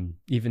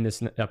 Even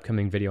this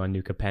upcoming video on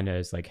New Capenna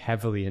is like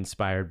heavily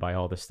inspired by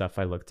all the stuff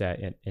I looked at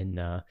in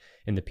the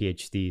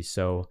PhD.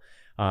 So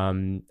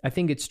I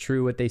think it's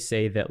true what they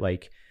say that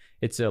like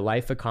it's a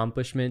life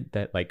accomplishment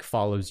that like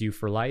follows you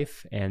for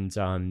life. And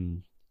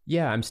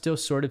I'm still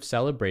sort of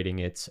celebrating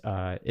it.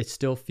 It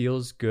still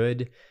feels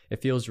good.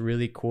 It feels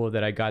really cool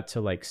that I got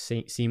to like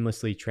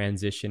seamlessly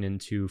transition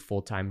into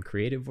full-time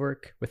creative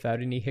work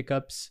without any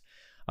hiccups.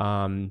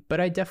 But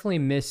I definitely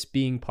miss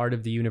being part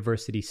of the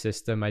university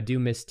system. I do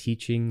miss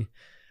teaching.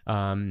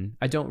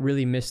 I don't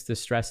really miss the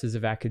stresses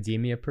of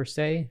academia per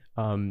se.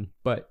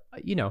 But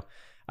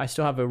I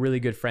still have a really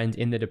good friend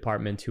in the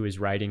department who is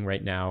writing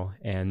right now,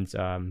 and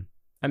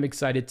I'm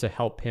excited to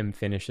help him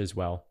finish as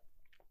well.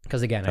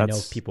 Because again, I know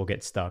people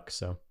get stuck.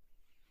 So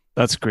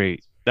that's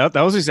great. That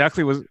was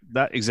exactly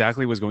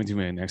was going to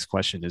be my next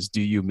question is, do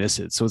you miss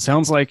it? So it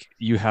sounds like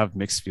you have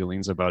mixed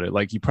feelings about it.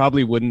 Like you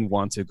probably wouldn't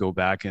want to go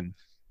back and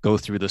go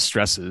through the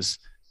stresses,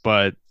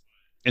 but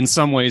in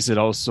some ways that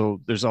was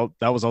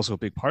also a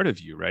big part of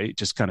you, right?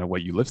 Just kind of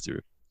what you lived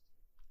through.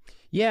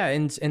 Yeah,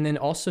 and then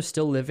also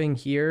still living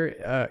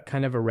here,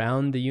 kind of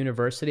around the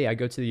university. I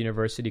go to the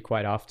university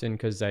quite often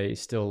because I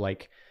still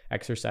like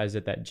exercise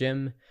at that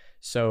gym.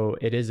 So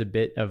it is a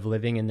bit of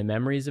living in the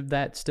memories of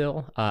that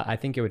still. I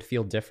think it would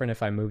feel different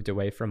if I moved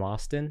away from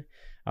Austin.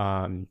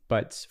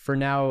 But for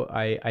now,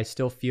 I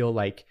still feel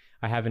like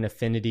I have an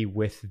affinity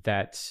with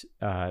that,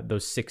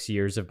 those 6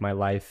 years of my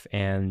life.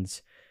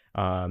 And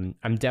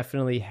I'm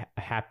definitely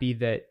happy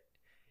that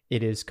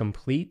it is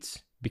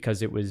complete,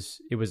 because it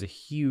was a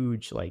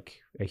huge,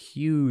 like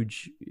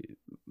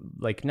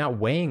not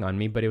weighing on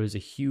me, but it was a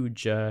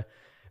huge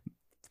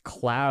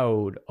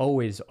cloud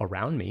always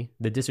around me,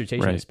 the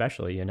dissertation, Right.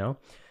 especially, you know.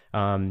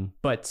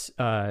 But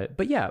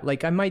yeah,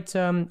 like I might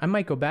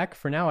go back.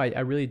 For now, I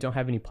really don't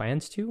have any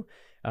plans to.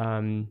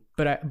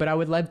 But I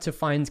would love to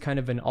find kind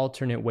of an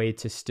alternate way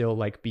to still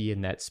like be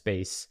in that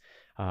space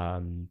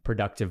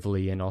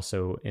productively and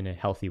also in a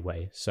healthy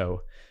way.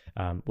 So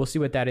we'll see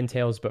what that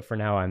entails. But for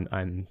now,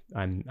 I'm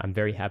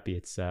very happy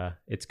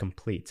it's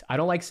complete. I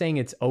don't like saying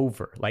it's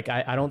over. Like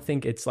I don't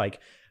think it's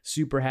like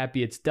super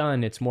happy it's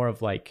done. It's more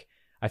of like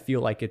I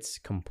feel like it's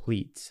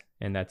complete,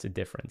 and that's a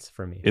difference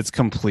for me. It's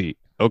complete.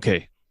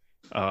 Okay.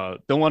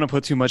 Don't want to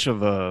put too much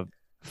of a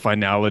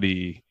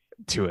finality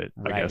to it,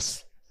 I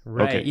guess.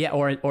 Right. Okay. Yeah.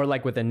 Or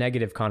like with a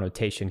negative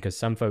connotation, because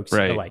some folks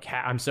are like,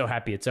 I'm so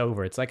happy it's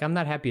over. It's like, I'm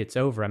not happy it's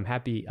over. I'm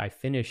happy I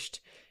finished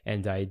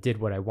and I did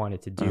what I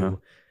wanted to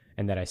do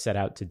and that I set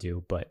out to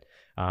do. But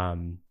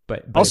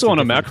also on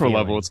a macro feeling.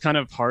 level, it's kind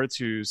of hard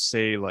to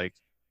say like,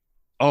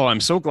 oh, I'm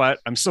so glad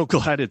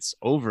it's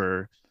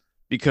over,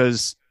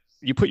 because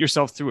you put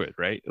yourself through it,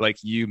 right? Like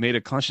you made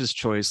a conscious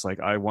choice, like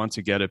I want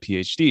to get a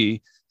PhD.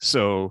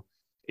 So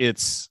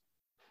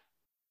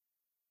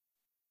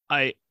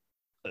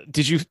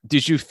did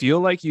you feel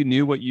like you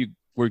knew what you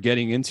were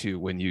getting into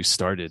when you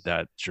started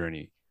that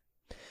journey?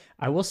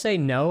 I will say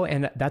no,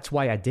 and that's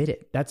why I did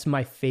it. That's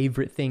my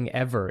favorite thing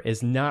ever,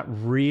 is not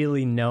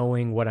really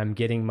knowing what I'm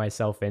getting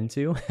myself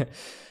into.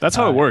 That's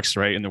how it works,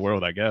 right? In the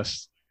world, I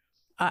guess.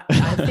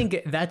 I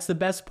think that's the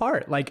best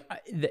part. Like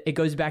it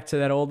goes back to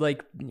that old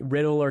like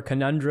riddle or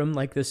conundrum,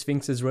 like the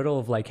Sphinx's riddle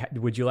of like,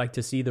 would you like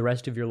to see the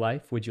rest of your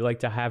life? Would you like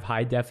to have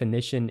high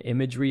definition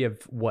imagery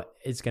of what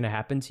is going to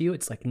happen to you?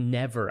 It's like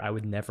never. I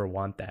would never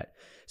want that.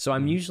 So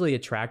I'm usually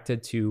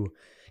attracted to,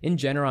 in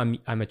general,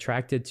 I'm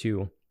attracted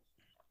to.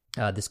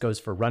 This goes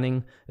for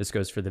running. This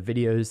goes for the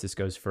videos. This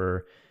goes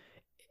for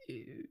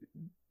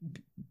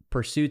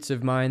pursuits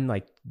of mine.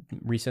 Like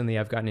recently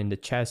I've gotten into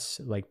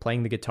chess, like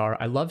playing the guitar.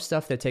 I love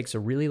stuff that takes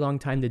a really long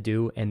time to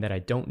do and that I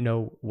don't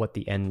know what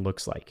the end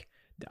looks like.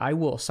 I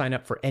will sign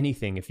up for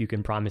anything if you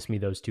can promise me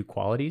those two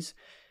qualities.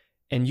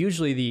 And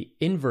usually the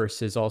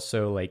inverse is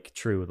also like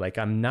true. Like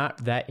I'm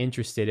not that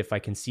interested if I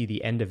can see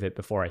the end of it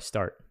before I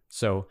start.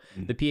 So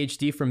the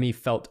PhD for me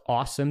felt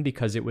awesome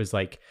because it was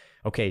like,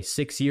 okay,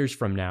 6 years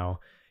from now,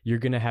 you're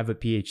going to have a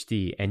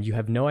PhD and you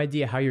have no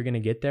idea how you're going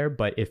to get there.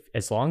 But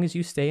as long as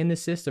you stay in the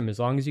system, as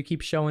long as you keep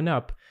showing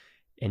up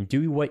and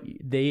do what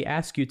they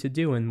ask you to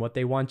do and what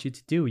they want you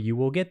to do, you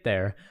will get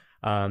there.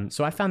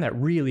 So I found that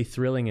really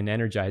thrilling and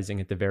energizing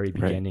at the very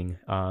beginning.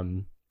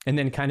 Right. And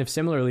then kind of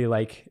similarly,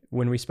 like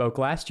when we spoke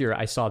last year,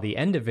 I saw the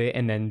end of it.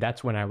 And then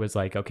that's when I was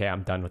like, okay,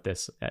 I'm done with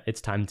this. It's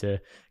time to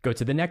go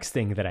to the next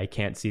thing that I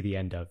can't see the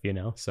end of, you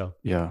know? So,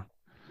 yeah.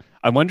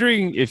 I'm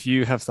wondering if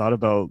you have thought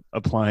about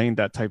applying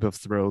that type of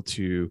thrill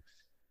to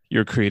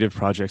your creative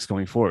projects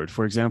going forward.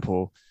 For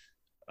example,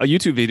 a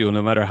YouTube video,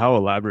 no matter how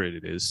elaborate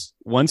it is,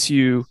 once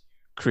you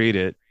create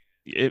it,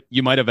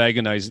 you might have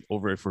agonized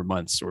over it for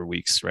months or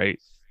weeks, right?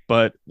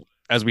 But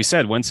as we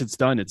said, once it's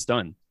done, it's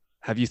done.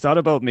 Have you thought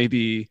about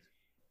maybe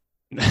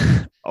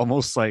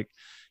almost like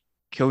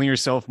killing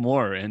yourself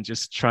more and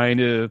just trying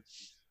to,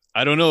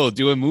 I don't know,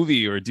 do a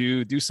movie or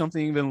do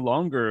something even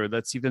longer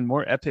that's even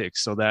more epic,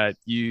 so that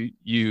you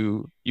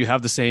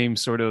have the same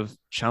sort of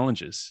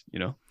challenges, you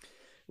know?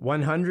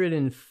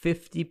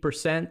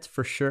 150%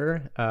 for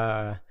sure.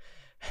 I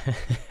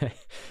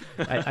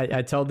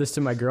told this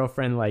to my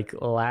girlfriend like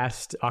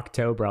last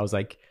October. I was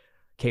like,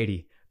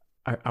 Katie,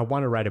 I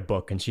want to write a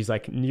book. And she's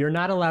like, you're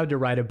not allowed to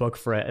write a book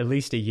for at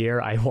least a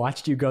year. I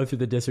watched you go through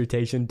the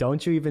dissertation.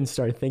 Don't you even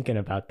start thinking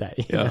about that.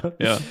 You know?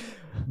 Yeah.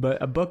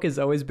 But a book has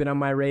always been on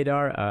my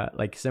radar,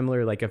 like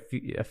similar, like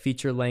a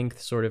feature length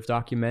sort of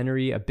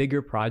documentary, a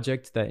bigger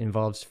project that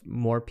involves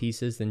more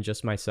pieces than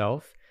just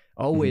myself.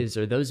 Always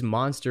are those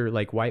monster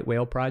like white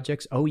whale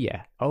projects. Oh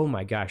yeah. Oh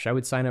my gosh. I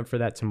would sign up for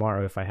that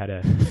tomorrow if I had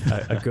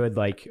a good,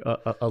 like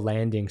a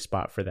landing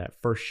spot for that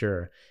for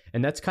sure.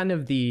 And that's kind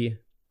of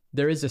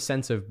there is a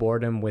sense of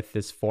boredom with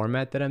this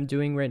format that I'm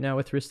doing right now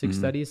with heuristic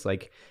studies.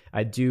 Like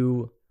I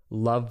do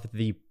love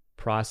the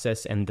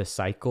process and the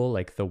cycle,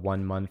 like the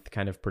 1 month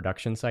kind of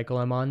production cycle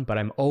I'm on, but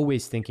I'm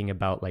always thinking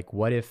about like,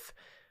 what if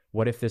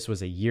this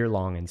was a year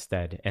long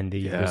instead? And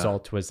the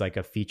result was like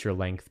a feature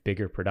length,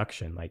 bigger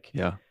production. Like,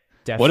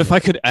 definitely. What if I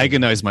could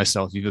agonize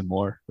myself even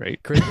more, right?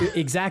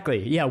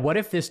 Exactly. Yeah. What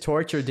if this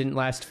torture didn't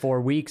last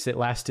 4 weeks? It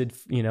lasted,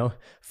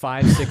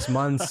 5-6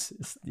 months,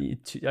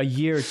 a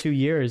year, 2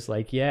 years.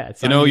 Like, yeah.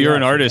 You're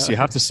an artist. You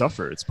have to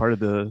suffer. It's part of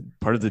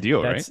the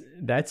deal, right?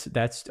 That's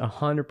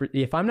 100%.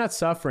 If I'm not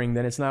suffering,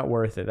 then it's not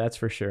worth it. That's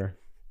for sure.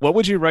 What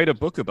would you write a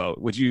book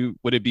about? Would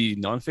it be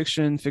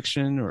nonfiction,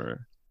 fiction,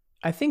 or?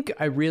 I think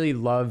I really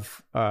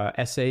love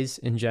essays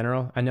in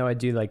general. I know I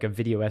do like a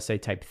video essay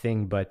type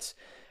thing, but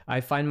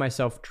I find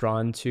myself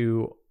drawn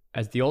to,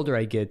 as the older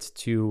I get,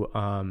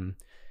 to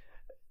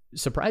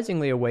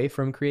surprisingly away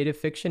from creative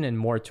fiction and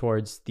more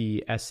towards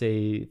the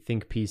essay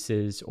think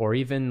pieces, or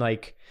even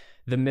like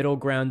the middle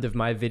ground of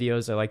my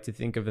videos. I like to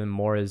think of them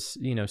more as,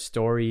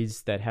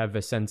 stories that have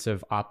a sense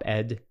of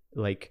op-ed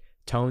like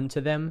tone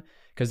to them,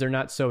 because they're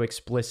not so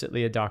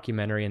explicitly a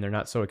documentary and they're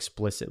not so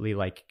explicitly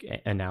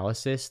like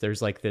analysis.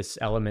 There's like this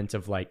element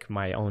of like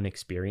my own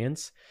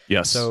experience.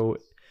 Yes. So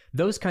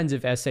those kinds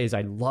of essays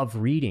I love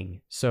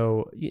reading.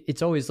 So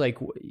it's always like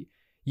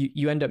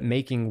you end up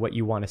making what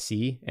you want to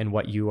see and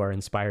what you are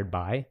inspired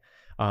by.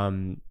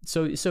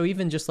 So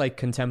even just like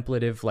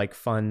contemplative, like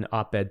fun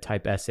op-ed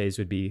type essays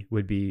would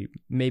be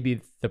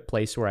maybe the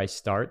place where I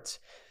start.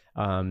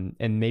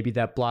 And maybe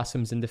that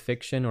blossoms into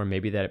fiction, or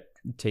maybe that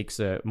takes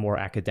a more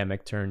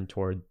academic turn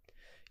toward,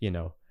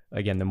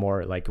 again, the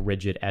more like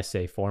rigid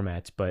essay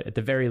formats. But at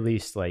the very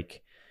least,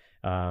 like,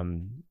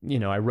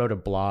 I wrote a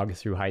blog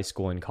through high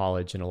school and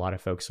college, and a lot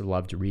of folks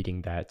loved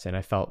reading that. And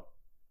I felt,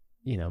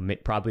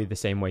 probably the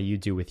same way you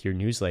do with your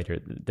newsletter.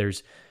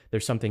 There's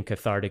something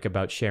cathartic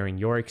about sharing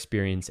your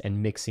experience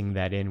and mixing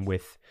that in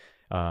with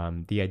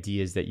the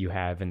ideas that you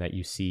have and that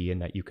you see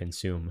and that you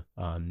consume.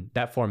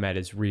 That format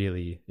is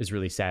really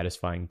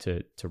satisfying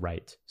to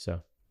write.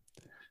 So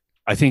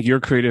I think your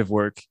creative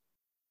work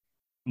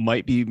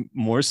might be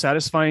more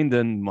satisfying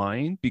than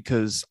mine,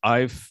 because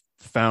I've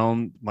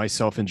found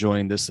myself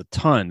enjoying this a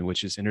ton,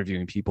 which is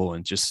interviewing people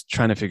and just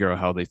trying to figure out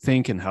how they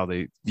think and how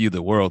they view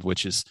the world,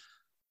 which is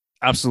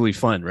absolutely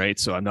fun, right?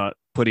 So I'm not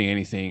putting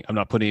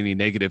any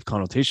negative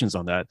connotations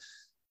on that.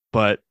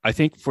 But I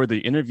think for the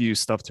interview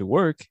stuff to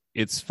work,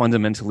 it's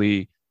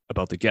fundamentally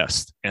about the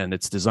guest, and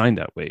it's designed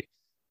that way.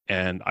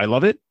 And I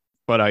love it,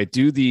 but I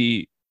do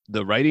the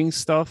writing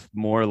stuff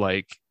more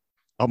like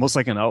almost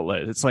like an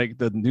outlet. It's like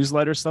the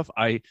newsletter stuff.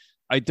 I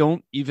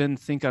don't even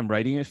think I'm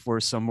writing it for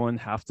someone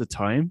half the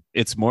time.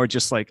 It's more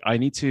just like, I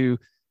need to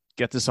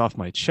get this off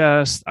my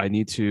chest. I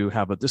need to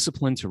have a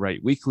discipline to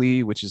write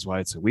weekly, which is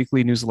why it's a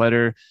weekly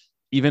newsletter.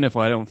 Even if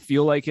I don't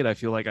feel like it, I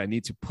feel like I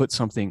need to put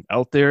something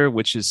out there,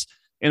 which is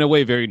in a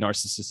way very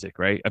narcissistic,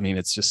 right? I mean,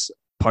 it's just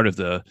part of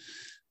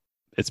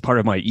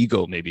my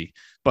ego maybe.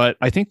 But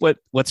I think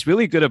what's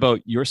really good about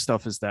your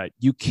stuff is that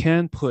you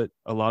can put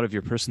a lot of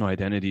your personal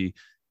identity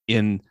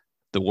in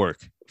the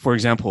work. For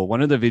example,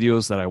 one of the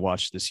videos that I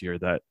watched this year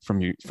that from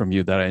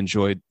you that I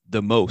enjoyed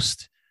the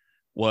most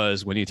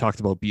was when you talked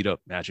about beat up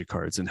Magic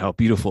cards and how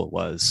beautiful it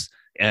was,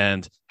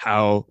 and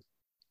how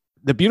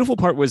the beautiful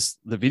part was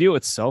the video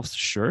itself,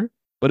 sure,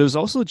 but it was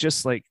also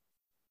just like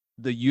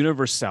the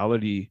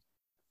universality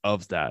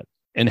of that,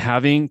 and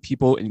having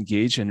people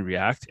engage and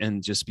react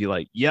and just be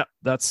like, yeah,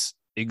 that's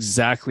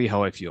exactly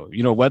how I feel.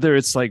 Whether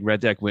it's like red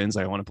deck wins,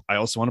 I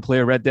also want to play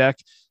a red deck,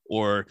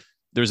 or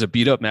there's a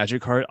beat up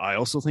Magic card, I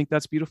also think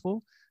that's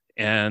beautiful.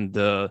 And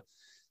the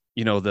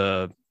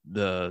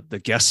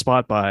guest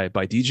spot by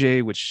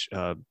DJ, which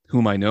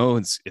whom I know,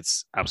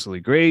 it's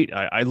absolutely great.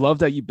 I love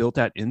that you built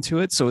that into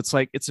it. So it's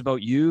like, it's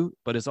about you,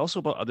 but it's also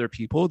about other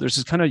people. There's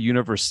this kind of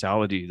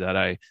universality that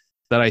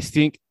I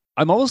think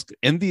I'm almost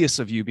envious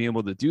of you being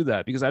able to do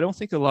that, because I don't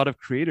think a lot of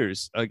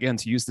creators, again,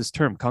 to use this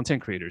term,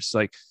 content creators,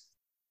 like,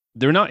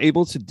 they're not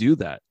able to do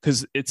that,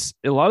 because it's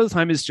a lot of the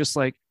time it's just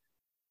like,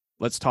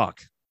 let's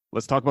talk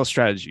about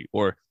strategy,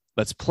 or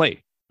let's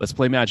play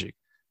Magic.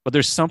 But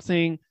there's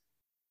something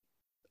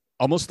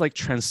almost like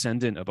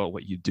transcendent about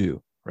what you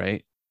do,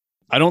 right?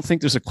 I don't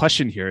think there's a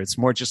question here. It's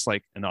more just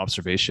like an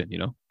observation,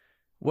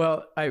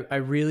 Well,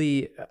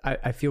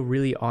 I feel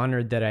really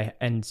honored that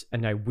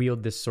I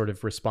wield this sort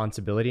of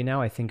responsibility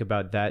now. I think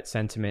about that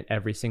sentiment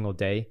every single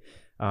day.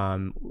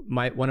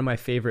 One of my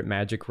favorite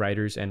Magic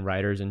writers and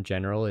writers in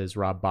general is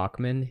Rob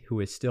Bachman, who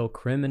is still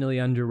criminally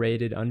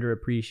underrated,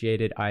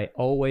 underappreciated.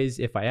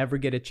 If I ever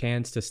get a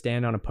chance to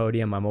stand on a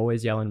podium, I'm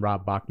always yelling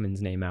Rob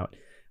Bachman's name out.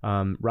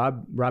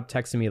 Rob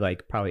texted me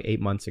like probably 8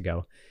 months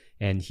ago,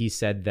 and he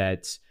said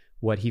that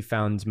what he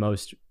found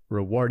most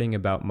rewarding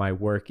about my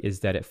work is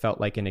that it felt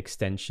like an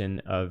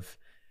extension of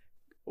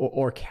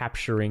or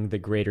capturing the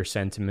greater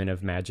sentiment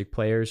of Magic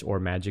players or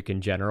Magic in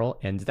general.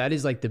 And that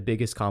is like the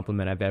biggest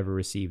compliment I've ever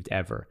received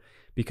ever,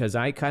 because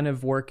I kind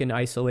of work in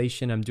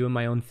isolation. I'm doing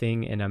my own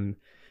thing and I'm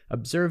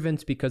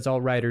observant, because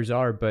all writers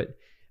are, but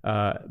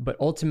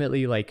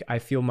ultimately, like, I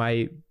feel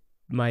I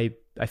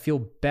feel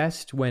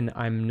best when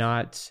I'm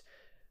not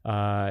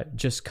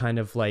just kind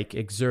of like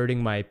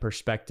exerting my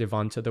perspective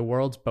onto the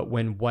world, but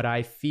when what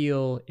I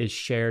feel is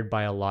shared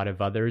by a lot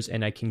of others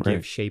and I can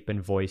give shape and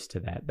voice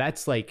to that.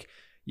 That's like,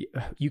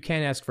 you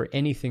can't ask for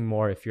anything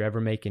more if you're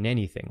ever making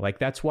anything. Like,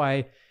 that's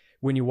why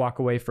when you walk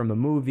away from a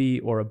movie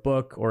or a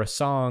book or a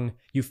song,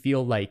 you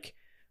feel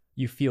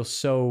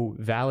so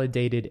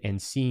validated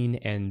and seen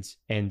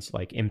and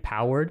like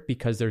empowered,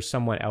 because there's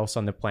someone else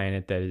on the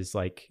planet that is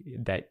like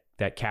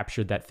that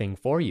captured that thing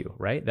for you,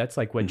 right? That's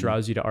like what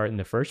draws you to art in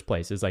the first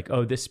place, is like,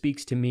 oh, this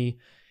speaks to me.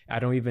 I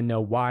don't even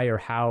know why or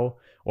how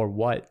or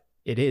what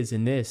it is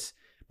in this,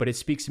 but it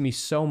speaks to me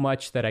so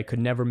much that I could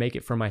never make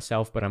it for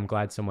myself, but I'm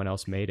glad someone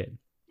else made it.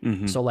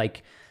 So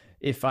like,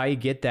 if I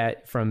get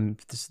that from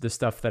the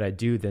stuff that I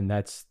do, then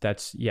that's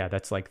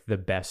like the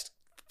best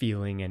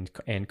feeling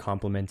and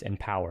compliment and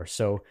power.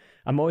 So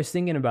I'm always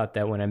thinking about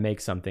that when I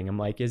make something. I'm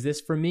like, is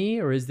this for me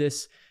or is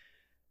this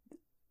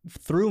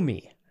through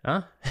me?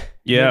 Huh?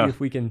 Yeah. Maybe if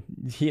we can,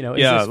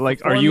 yeah,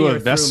 like, are you a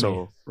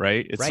vessel,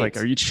 right? It's right. like,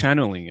 are you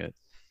channeling it?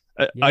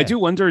 Yeah. I do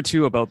wonder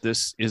too about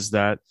this, is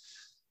that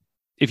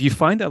if you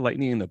find that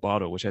lightning in the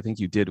bottle, which I think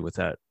you did with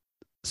that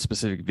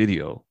specific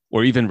video,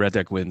 or even Red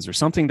Deck Wins, or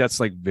something that's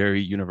like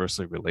very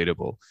universally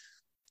relatable,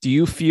 do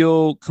you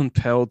feel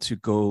compelled to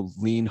go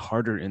lean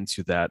harder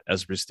into that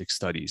as Ristic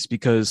studies?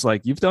 Because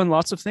like, you've done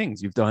lots of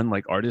things. You've done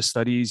like artist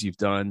studies, you've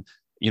done,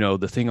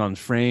 the thing on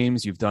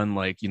frames, you've done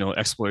like,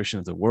 exploration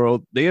of the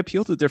world. They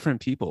appeal to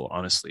different people,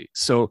 honestly.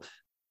 So,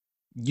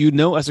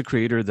 as a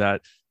creator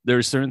that there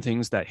are certain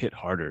things that hit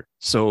harder.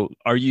 So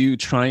are you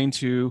trying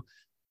to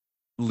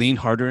lean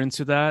harder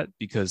into that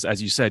because,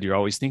 as you said, you're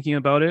always thinking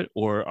about it?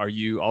 Or are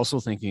you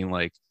also thinking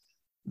like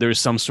there's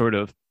some sort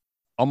of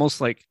almost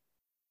like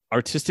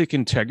artistic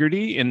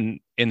integrity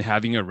in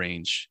having a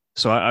range?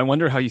 So I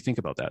wonder how you think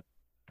about that.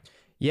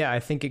 Yeah, I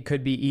think it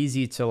could be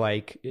easy to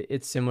like,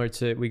 it's similar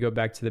to, we go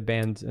back to the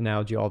band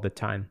analogy all the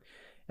time.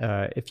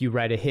 If you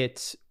write a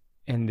hit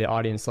and the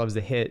audience loves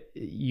the hit,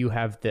 you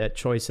have the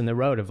choice in the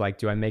road of like,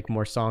 do I make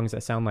more songs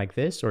that sound like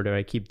this, or do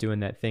I keep doing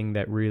that thing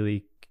that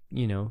really,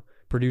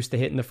 produced the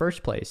hit in the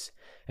first place?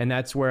 And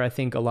that's where I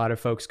think a lot of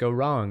folks go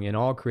wrong in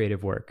all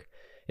creative work,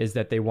 is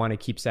that they want to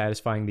keep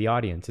satisfying the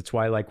audience. It's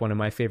why like one of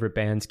my favorite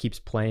bands keeps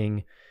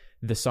playing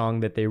the song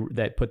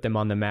that put them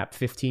on the map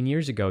 15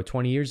 years ago,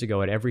 20 years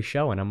ago at every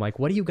show. And I'm like,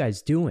 what are you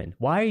guys doing?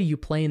 Why are you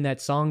playing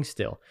that song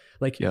still?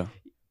 Like,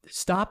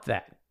 stop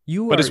that.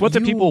 But it's what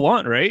the people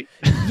want, right?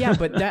 Yeah,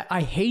 but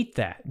I hate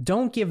that.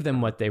 Don't give them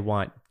what they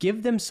want.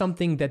 Give them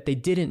something that they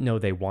didn't know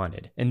they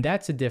wanted. And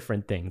that's a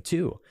different thing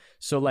too.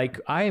 So like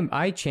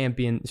I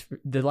champion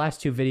the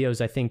last two videos.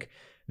 I think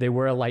they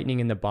were a lightning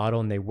in the bottle,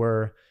 and they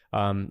were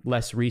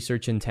less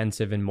research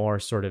intensive and more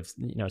sort of,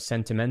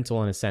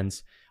 sentimental in a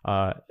sense.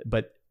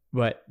 But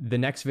the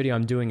next video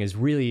I'm doing is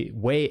really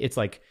it's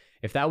like,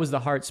 if that was the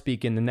heart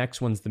speaking, the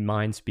next one's the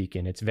mind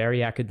speaking. It's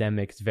very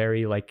academic. It's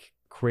very like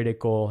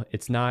critical.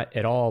 It's not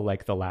at all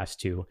like the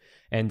last two.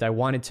 And I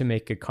wanted to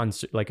make a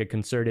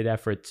concerted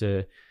effort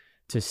to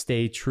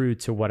stay true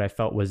to what I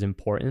felt was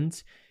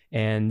important.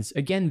 And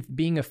again,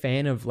 being a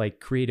fan of like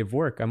creative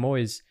work, I'm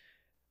always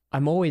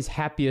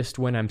happiest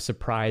when I'm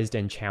surprised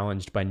and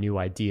challenged by new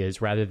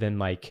ideas, rather than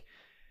like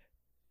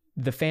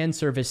the fan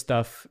service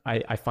stuff.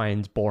 I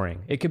find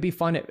boring. It could be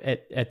fun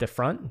at the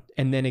front,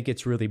 and then it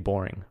gets really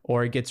boring,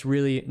 or it gets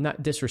really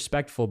not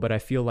disrespectful, but I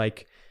feel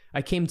like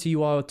I came to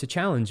you all to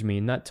challenge me,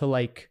 not to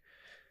like,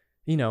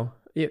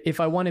 if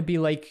I want to be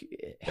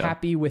like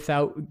happy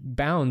without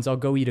bounds, I'll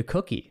go eat a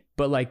cookie.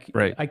 But like,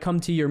 right. I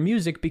come to your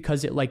music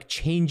because it like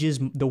changes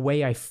the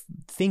way I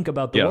think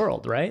about the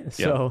world, right? Yeah.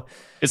 So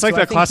it's like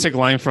that classic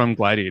line from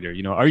Gladiator,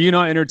 are you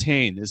not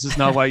entertained? This is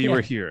not why you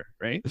were here,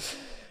 right?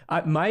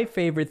 My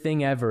favorite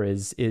thing ever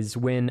is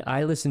when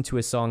I listen to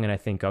a song and I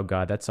think, oh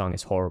God, that song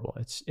is horrible.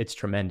 It's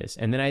tremendous.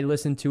 And then I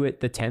listen to it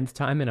the 10th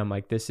time and I'm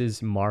like, this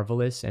is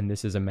marvelous and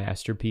this is a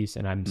masterpiece,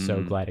 and I'm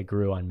so glad it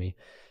grew on me.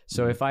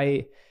 So if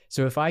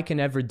I can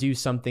ever do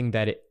something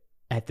that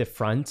at the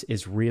front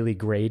is really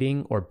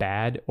grating or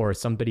bad, or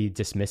somebody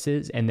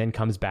dismisses and then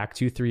comes back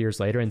 2-3 years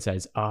later and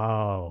says,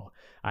 oh,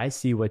 I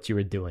see what you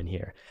were doing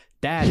here,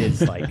 that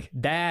is like,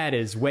 that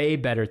is way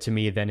better to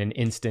me than an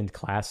instant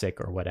classic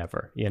or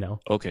whatever,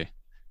 Okay.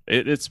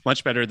 It's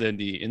much better than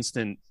the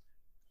instant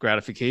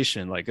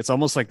gratification. Like, it's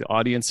almost like the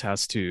audience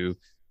has to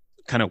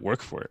kind of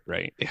work for it,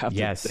 right? They have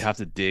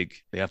to dig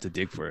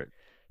for it.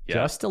 Yeah.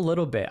 Just a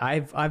little bit.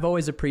 I've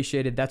always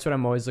appreciated, that's what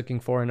I'm always looking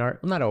for in art.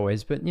 Well, not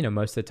always, but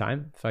most of the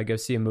time, if I go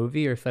see a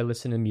movie, or if I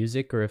listen to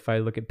music, or if I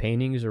look at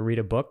paintings or read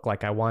a book,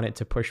 like I want it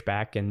to push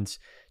back and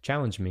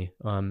challenge me.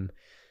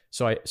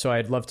 So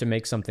I'd love to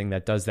make something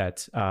that does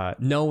that,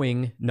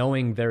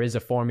 knowing there is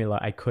a formula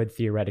I could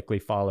theoretically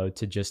follow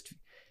to just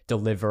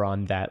deliver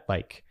on that,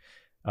 like,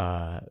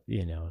 that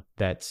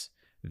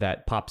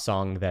pop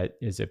song that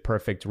is a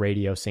perfect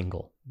radio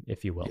single,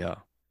 if you will. Yeah.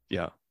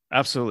 Yeah.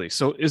 Absolutely.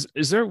 So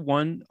is there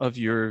one of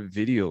your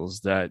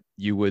videos that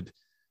you would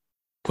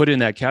put in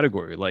that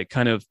category, like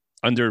kind of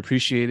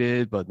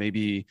underappreciated, but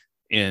maybe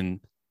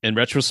in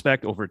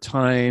retrospect over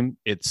time,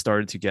 it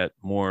started to get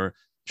more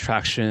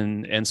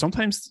traction? And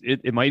sometimes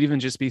it might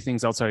even just be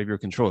things outside of your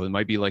control. It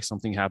might be like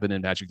something happened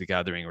in Magic the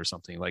Gathering or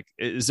something. Like,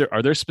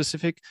 are there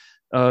specific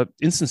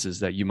instances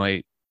that you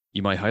might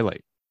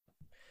highlight?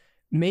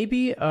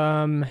 Maybe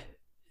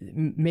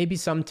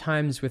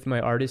sometimes with my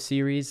artist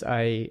series,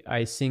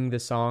 I sing the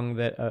song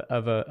that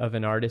of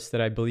an artist that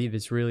I believe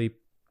is really,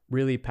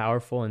 really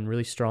powerful and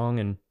really strong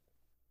and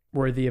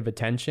worthy of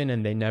attention,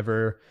 and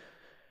either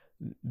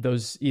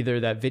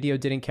that video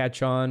didn't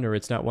catch on, or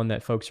it's not one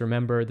that folks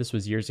remember. This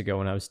was years ago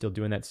when I was still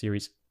doing that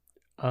series.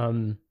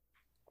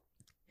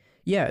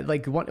 Yeah,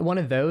 like one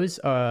of those.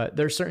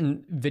 There are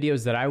certain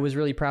videos that I was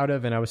really proud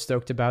of and I was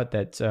stoked about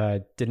that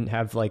didn't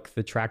have like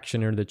the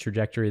traction or the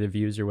trajectory of the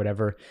views or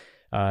whatever.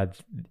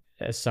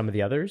 as some of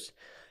the others.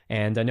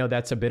 And I know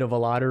that's a bit of a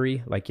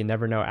lottery. Like you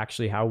never know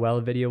actually how well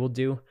a video will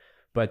do.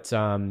 But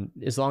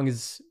as long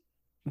as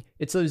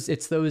it's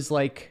those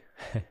like,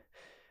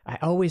 I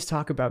always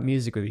talk about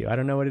music with you. I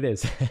don't know what it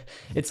is.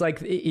 It's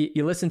like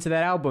you listen to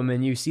that album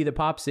and you see the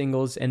pop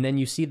singles, and then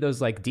you see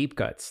those like deep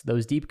cuts,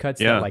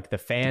 that like the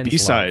fans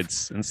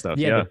B-sides love. and stuff.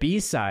 Yeah, the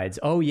B-sides.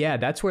 Oh yeah,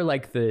 that's where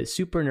like the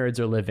super nerds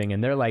are living,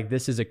 and they're like,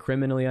 this is a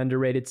criminally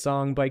underrated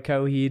song by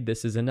Coheed.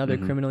 This is another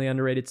criminally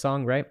underrated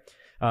song, right?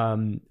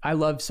 I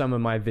love some of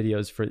my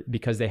videos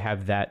because they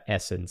have that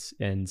essence,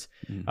 and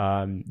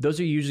those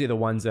are usually the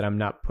ones that I'm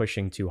not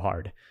pushing too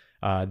hard.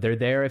 They're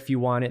there if you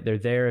want it. They're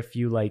there if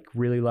you like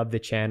really love the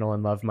channel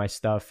and love my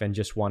stuff and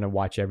just want to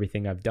watch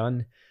everything I've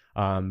done.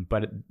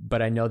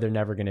 But I know they're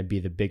never going to be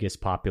the biggest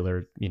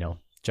popular,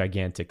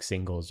 gigantic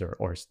singles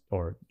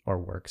or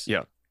works.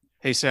 Yeah.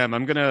 Hey Sam,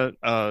 I'm gonna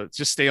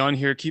just stay on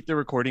here, keep the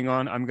recording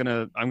on. I'm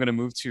gonna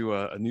move to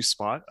a new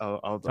spot.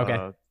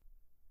 Okay.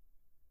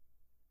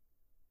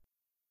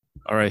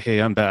 All right. Hey,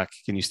 I'm back.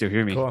 Can you still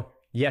hear me? Cool.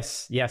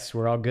 Yes,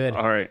 we're all good.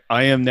 All right.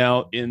 I am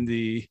now in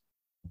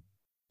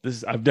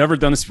I've never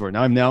done this before.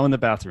 Now I'm now in the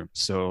bathroom.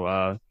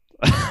 So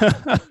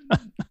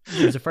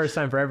there's a first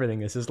time for everything.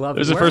 This is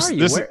lovely. There's a where first. are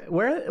you?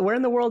 Where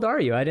in the world are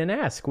you? I didn't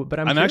ask, but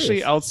I'm curious.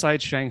 Actually outside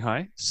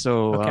Shanghai.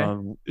 So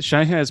Okay.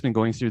 Shanghai has been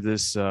going through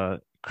this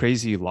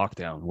crazy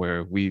lockdown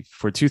where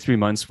for 2-3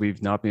 months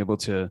we've not been able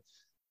to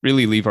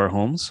really leave our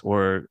homes,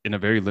 or in a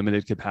very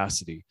limited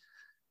capacity.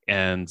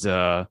 And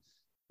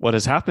what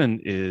has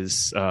happened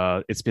is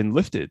it's been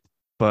lifted,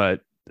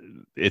 but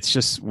it's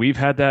just we've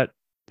had that.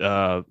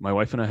 My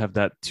wife and I have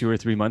that 2 or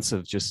 3 months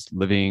of just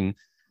living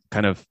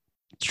kind of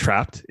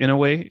trapped in a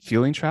way,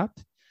 feeling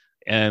trapped.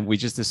 And we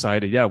just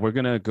decided, we're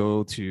going to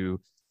go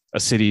to a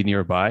city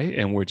nearby,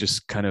 and we're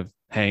just kind of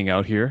hanging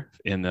out here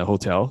in the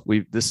hotel.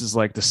 This is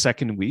like the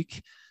second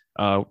week.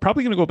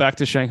 Probably going to go back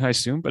to Shanghai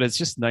soon, but it's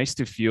just nice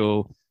to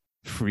feel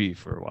free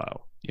for a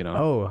while,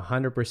 Oh,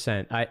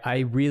 100%.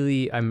 I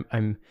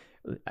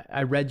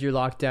read your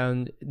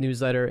lockdown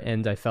newsletter,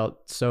 and I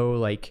felt so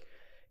like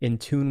in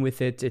tune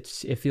with it.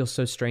 It feels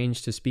so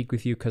strange to speak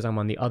with you because I'm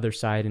on the other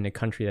side in a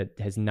country that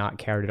has not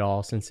cared at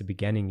all since the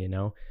beginning,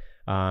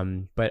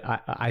 But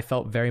I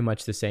felt very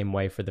much the same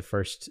way for the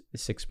first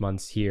 6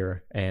 months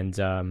here, and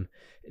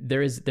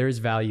there is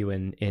value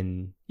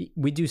in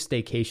we do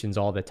staycations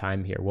all the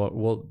time here.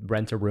 We'll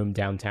rent a room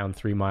downtown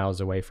 3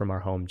 miles away from our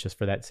home just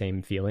for that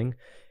same feeling,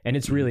 and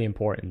it's really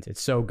important.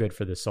 It's so good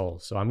for the soul.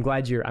 So I'm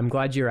glad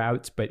you're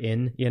out, but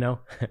in.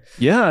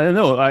 Yeah, I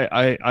know.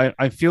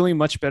 I'm feeling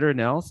much better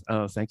now.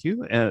 Thank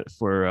you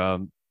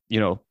for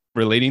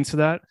relating to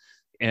that,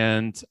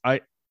 and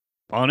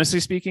honestly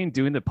speaking,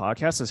 doing the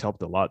podcast has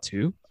helped a lot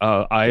too.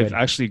 I've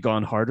actually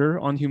gone harder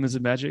on Humans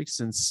of Magic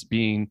since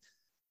being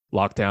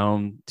locked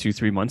down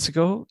 2-3 months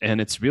ago, and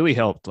it's really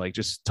helped. Like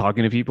just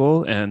talking to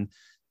people and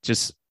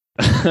just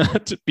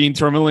being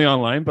terminally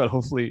online, but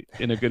hopefully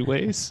in a good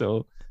way.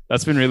 So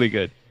that's been really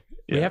good.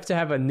 We have to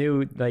have a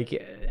new like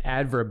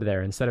adverb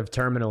there. Instead of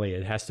terminally,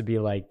 it has to be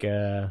like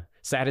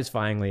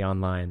satisfyingly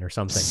online or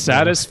something.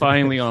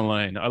 Satisfyingly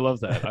online. I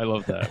love that.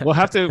 We'll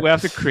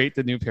have to create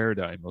the new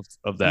paradigm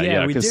of that.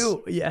 Yeah, we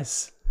do.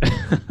 Yes.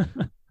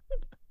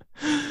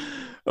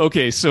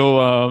 Okay,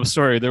 so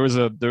sorry, there was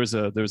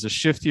a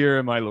shift here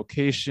in my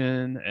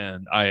location,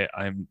 and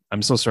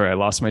I'm so sorry. I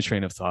lost my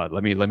train of thought.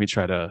 Let me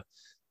try to.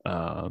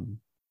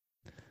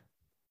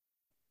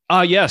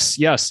 Yes,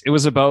 it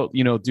was about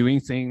doing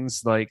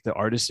things like the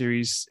artist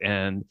series,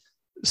 and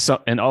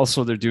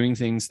also they're doing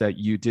things that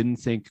you didn't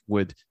think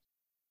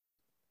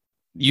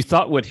you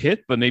thought would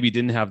hit, but maybe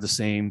didn't have the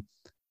same,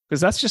 because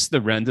that's just the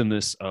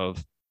randomness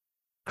of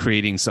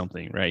creating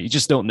something, right? You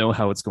just don't know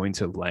how it's going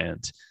to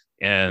land.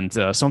 And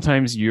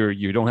sometimes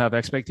you don't have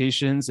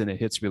expectations and it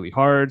hits really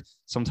hard.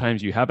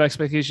 Sometimes you have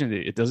expectations,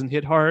 it doesn't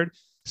hit hard.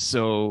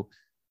 So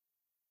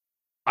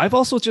I've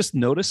also just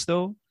noticed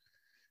though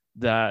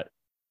that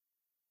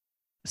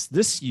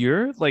this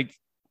year, like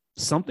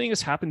something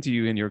has happened to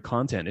you in your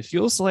content. It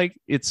feels like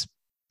it's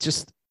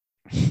just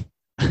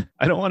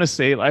I don't want to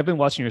say I've been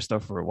watching your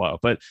stuff for a while,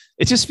 but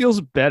it just feels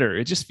better.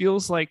 It just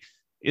feels like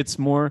it's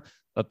more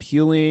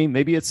appealing.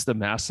 Maybe it's the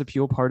mass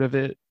appeal part of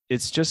it.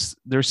 It's just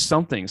there's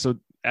something. So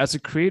as a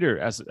creator,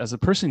 as a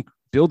person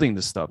building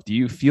this stuff, do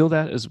you feel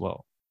that as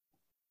well?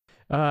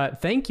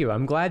 Thank you.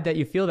 I'm glad that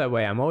you feel that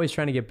way. I'm always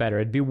trying to get better.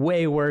 It'd be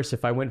way worse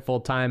if I went full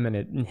time and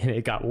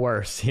it got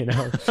worse,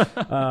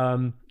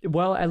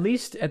 Well,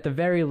 at the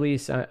very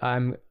least,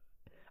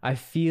 I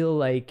feel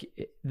like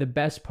the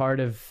best part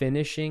of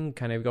finishing,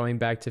 kind of going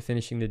back to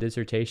finishing the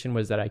dissertation,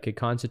 was that I could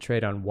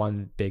concentrate on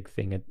one big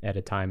thing at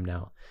a time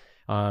now.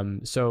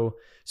 So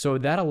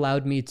that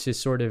allowed me to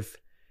sort of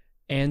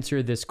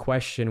answer this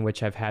question,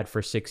 which I've had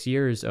for 6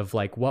 years, of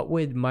like, what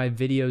would my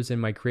videos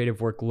and my creative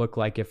work look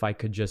like if I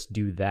could just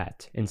do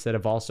that instead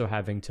of also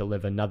having to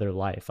live another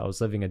life? I was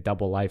living a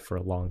double life for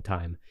a long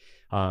time.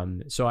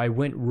 So I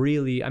went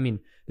really,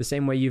 the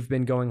same way you've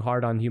been going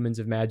hard on Humans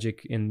of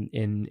Magic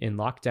in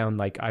lockdown,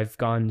 like I've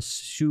gone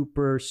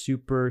super,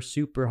 super,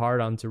 super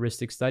hard on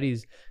touristic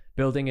studies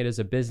building it as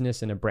a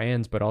business and a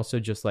brand, but also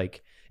just like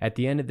at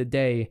the end of the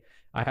day,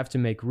 I have to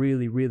make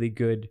really, really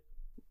good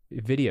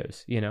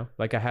videos, you know,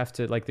 like I have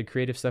to, like the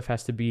creative stuff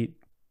has to be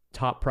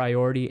top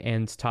priority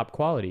and top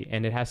quality,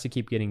 and it has to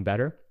keep getting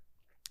better.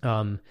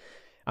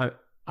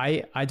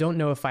 I don't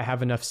know if I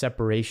have enough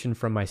separation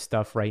from my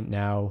stuff right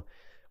now,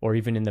 or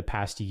even in the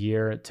past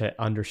year, to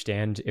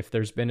understand if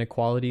there's been a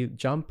quality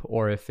jump,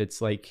 or if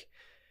it's like,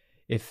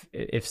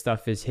 if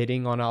stuff is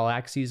hitting on all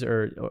axes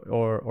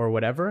or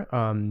whatever.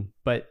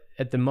 But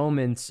at the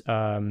moment,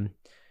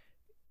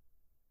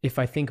 if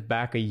I think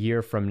back a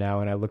year from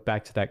now and I look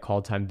back to that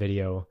call time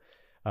video,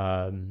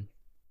 and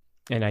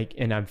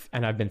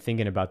I've been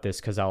thinking about this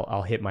because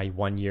I'll hit my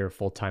 1 year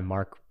full-time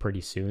mark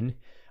pretty soon.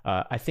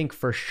 I think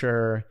for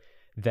sure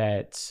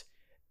that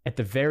at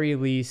the very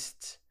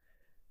least,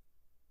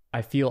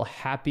 I feel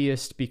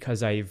happiest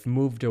because I've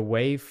moved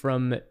away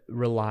from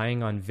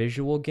relying on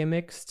visual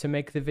gimmicks to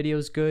make the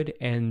videos good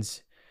and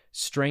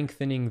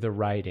strengthening the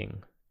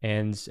writing.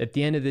 And at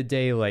the end of the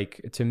day,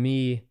 like to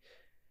me,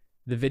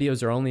 the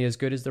videos are only as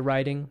good as the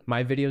writing,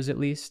 my videos at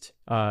least.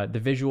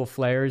 The visual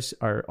flares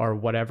are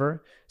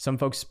whatever. Some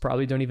folks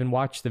probably don't even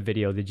watch the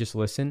video, they just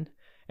listen.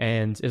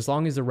 And as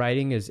long as the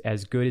writing is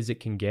as good as it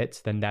can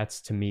get, then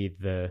that's to me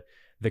the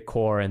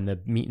core and the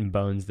meat and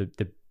bones,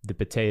 the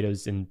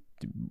potatoes and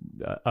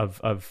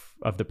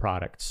of the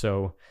product.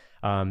 So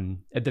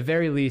at the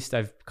very least,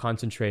 I've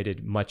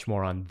concentrated much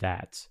more on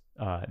that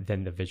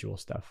than the visual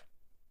stuff.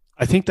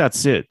 I think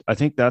that's it. I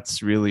think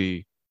that's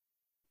really,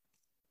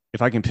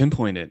 if I can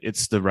pinpoint it,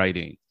 it's the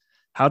writing.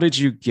 How did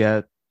you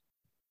get,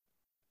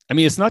 I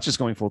mean, it's not just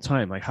going full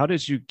time. Like, how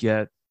did you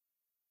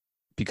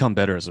become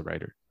better as a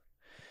writer?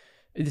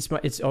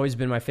 It's always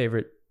been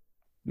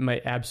my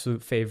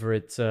absolute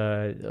favorite,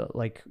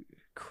 like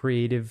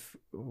creative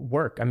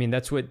work. I mean,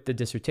 that's what the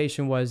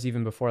dissertation was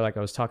even before, like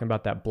I was talking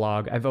about that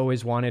blog. I've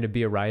always wanted to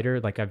be a writer.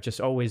 Like I've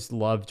just always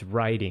loved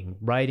writing.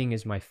 Writing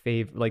is my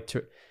favorite, like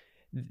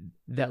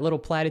that little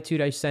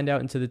platitude I send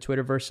out into the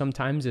Twitterverse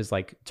sometimes is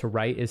like, to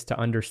write is to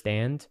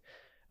understand.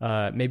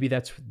 Maybe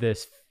that's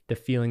the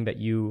feeling that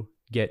you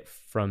get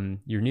from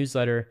your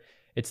newsletter.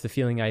 It's the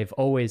feeling I've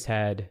always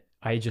had.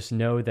 I just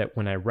know that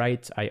when I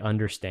write, I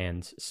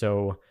understand.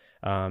 So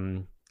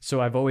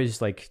I've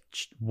always like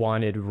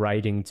wanted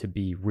writing to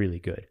be really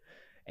good.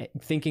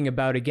 Thinking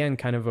about, again,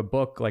 kind of a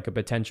book, like a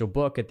potential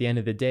book at the end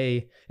of the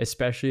day,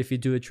 especially if you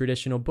do a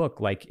traditional book,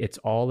 like it's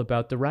all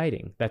about the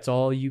writing. That's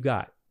all you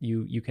got.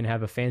 You can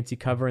have a fancy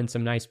cover and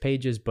some nice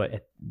pages,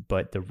 but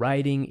the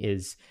writing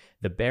is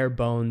the bare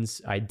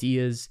bones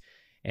ideas,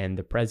 and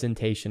the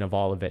presentation of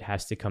all of it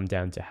has to come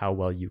down to how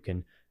well you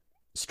can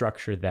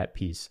structure that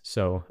piece.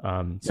 So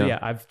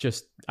yeah,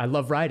 I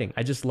love writing.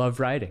 I just love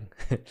writing.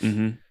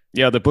 Mm-hmm.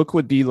 Yeah, the book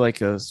would be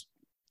like it's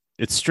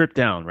stripped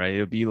down, right? It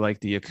would be like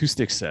the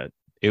acoustic set.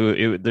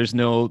 There's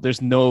no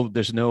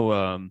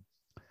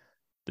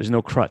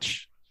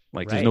crutch.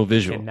 Like right. There's no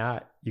visual.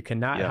 You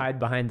cannot hide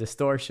behind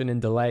distortion and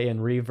delay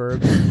and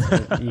reverb.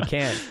 You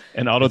can't.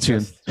 And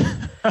auto-tune.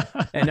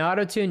 And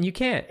auto-tune, you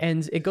can't.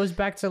 And it goes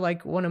back to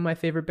like one of my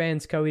favorite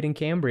bands, Coheed and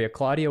Cambria.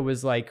 Claudia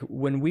was like,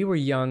 when we were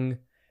young,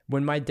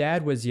 when my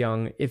dad was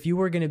young, if you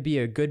were going to be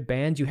a good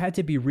band, you had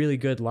to be really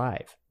good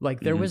live. Like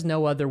there was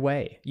no other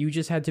way. You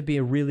just had to be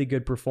a really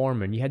good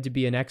performer, and you had to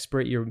be an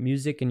expert at your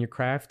music and your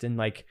craft. And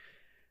like,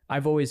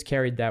 I've always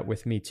carried that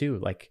with me too.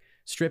 Like,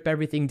 strip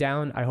everything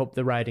down. I hope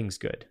the writing's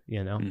good.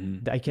 You know,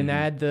 I can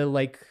add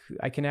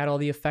I can add all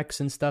the effects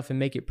and stuff and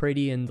make it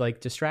pretty and like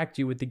distract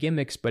you with the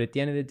gimmicks. But at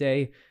the end of the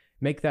day,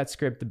 make that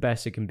script the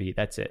best it can be.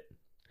 That's it.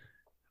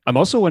 I'm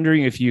also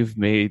wondering if you've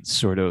made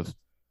sort of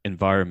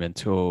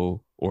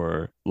environmental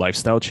or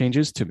lifestyle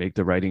changes to make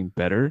the writing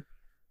better.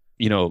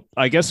 You know,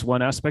 I guess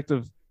one aspect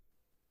of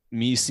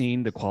me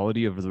seeing the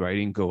quality of the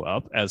writing go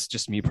up, as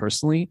just me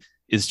personally,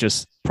 is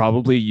just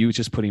probably you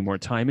just putting more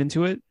time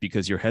into it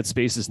because your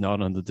headspace is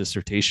not on the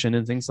dissertation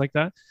and things like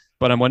that.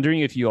 But I'm wondering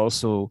if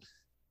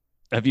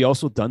have you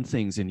also done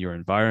things in your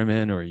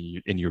environment or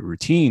in your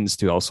routines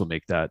to also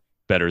make that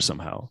better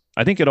somehow?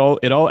 I think it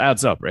all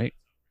adds up, right?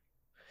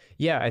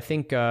 Yeah, I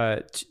think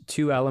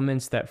two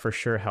elements that for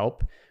sure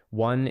help.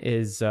 One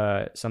is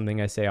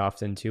something I say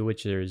often too,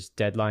 which is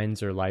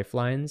deadlines or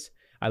lifelines.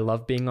 I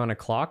love being on a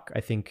clock.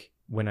 I think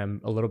when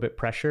I'm a little bit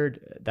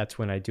pressured, that's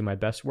when I do my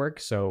best work.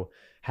 So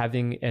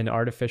having an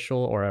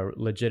artificial or a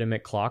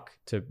legitimate clock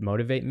to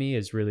motivate me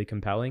is really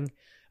compelling.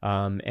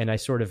 And I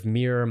sort of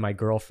mirror my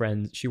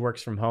girlfriend. She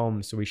works from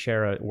home, so we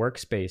share a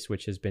workspace,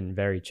 which has been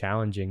very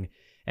challenging.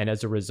 And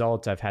as a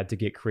result, I've had to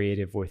get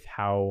creative with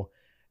how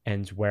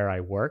and where I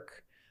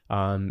work.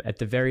 At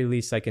the very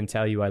least, I can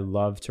tell you I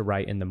love to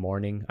write in the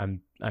morning.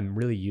 I'm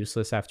really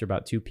useless after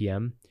about 2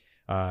 p.m.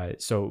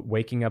 So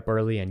waking up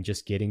early and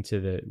just getting to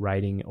the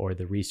writing or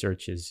the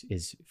research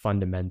is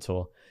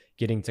fundamental.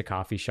 Getting to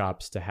coffee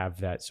shops to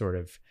have that sort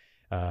of,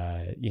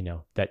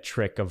 that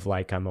trick of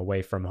like I'm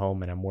away from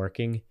home and I'm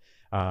working.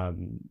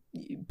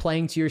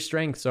 Playing to your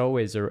strengths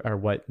always are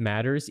what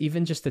matters.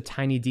 Even just the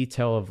tiny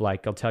detail of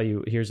like, I'll tell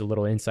you, here's a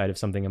little insight of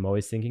something I'm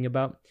always thinking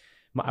about.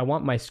 I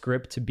want my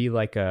script to be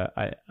like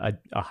a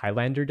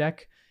Highlander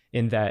deck,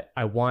 in that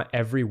I want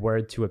every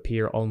word to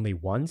appear only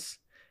once.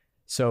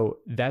 So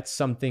that's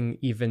something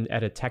even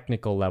at a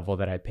technical level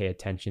that I pay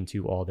attention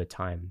to all the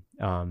time.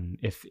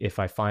 If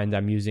I find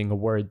I'm using a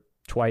word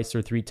twice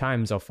or three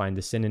times, I'll find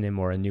a synonym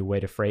or a new way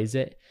to phrase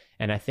it.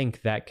 And I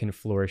think that can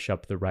flourish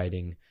up the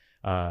writing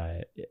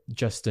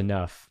just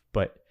enough.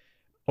 But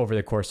over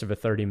the course of a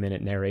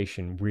 30-minute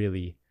narration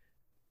really,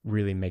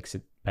 really makes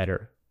it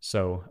better.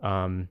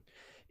 So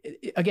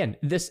again,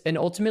 this, and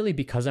ultimately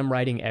because I'm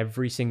writing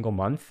every single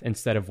month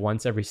instead of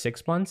once every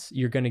 6 months,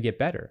 you're going to get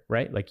better,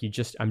 right? Like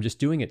I'm just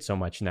doing it so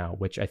much now,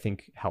 which I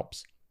think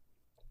helps.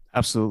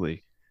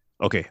 Absolutely.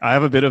 Okay. I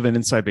have a bit of an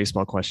inside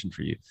baseball question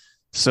for you.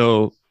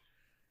 So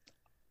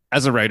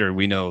as a writer,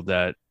 we know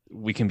that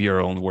we can be our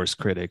own worst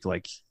critic.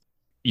 Like,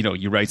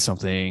 you write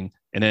something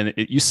and then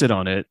you sit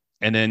on it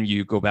and then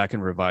you go back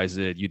and revise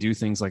it. You do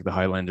things like the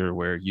Highlander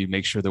where you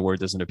make sure the word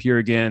doesn't appear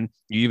again.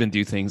 You even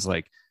do things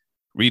like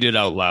read it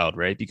out loud,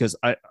 right? Because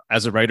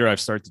as a writer, I've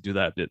started to do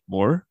that a bit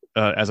more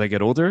as I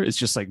get older. It's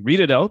just like read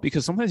it out,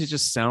 because sometimes it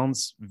just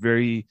sounds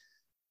very,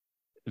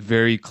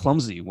 very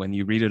clumsy when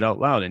you read it out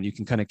loud, and you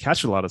can kind of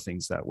catch a lot of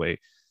things that way.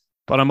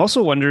 But I'm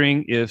also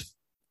wondering if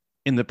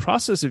in the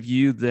process of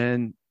you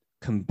then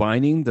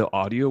combining the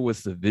audio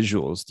with the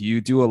visuals, do you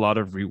do a lot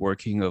of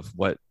reworking of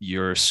what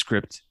your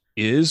script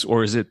is,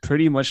 or is it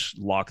pretty much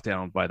locked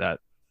down by that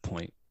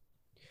point?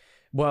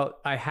 Well,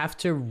 I have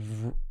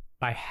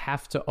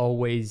to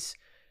always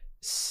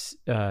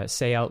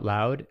say out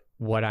loud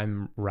what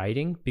I'm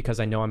writing,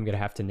 because I know I'm going to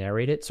have to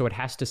narrate it. So it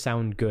has to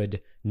sound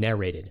good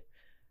narrated.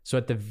 So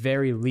at the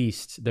very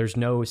least, there's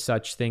no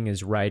such thing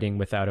as writing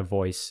without a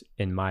voice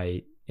in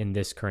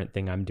this current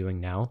thing I'm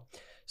doing now.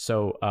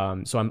 So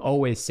I'm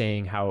always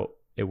saying how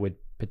it would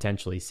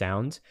potentially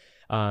sound.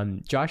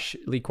 Josh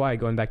Lee Kwai,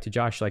 going back to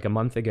Josh, like a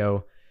month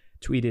ago,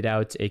 tweeted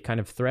out a kind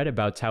of thread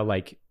about how,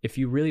 like, if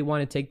you really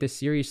want to take this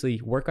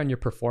seriously, work on your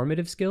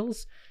performative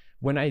skills.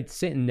 When I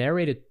sit and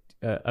narrate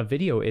a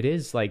video, it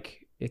is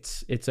like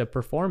it's a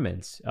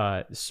performance.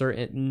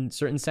 Certain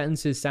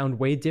sentences sound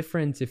way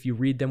different if you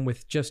read them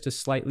with just a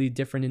slightly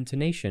different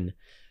intonation.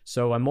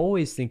 So I'm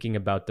always thinking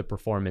about the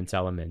performance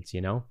elements,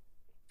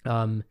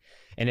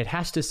 and it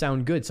has to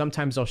sound good.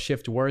 Sometimes I'll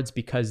shift words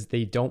because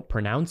they don't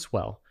pronounce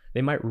well.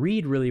 They might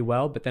read really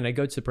well, but then I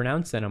go to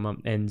pronounce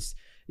them and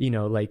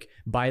like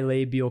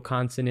bilabial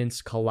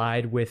consonants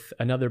collide with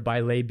another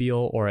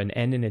bilabial, or an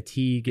N and a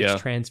T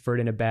gets transferred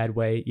in a bad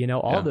way.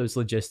 All those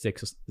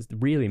logistics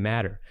really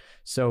matter.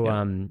 So,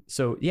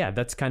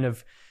 that's kind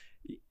of,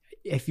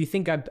 if you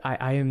think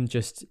I am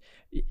just,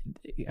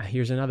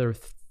 here's another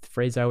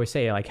phrase I always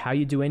say, like, how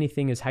you do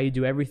anything is how you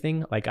do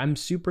everything. Like, I'm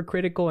super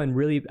critical and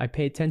really, I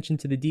pay attention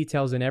to the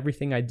details in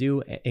everything I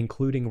do,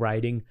 including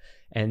writing,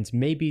 and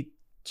maybe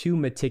too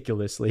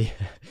meticulously.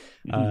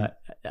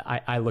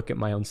 I look at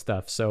my own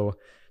stuff. So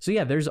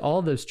yeah, there's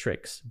all those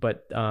tricks,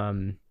 but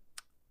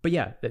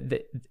yeah,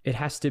 it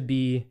has to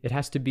be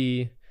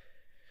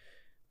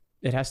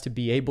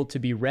able to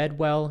be read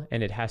well,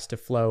 and it has to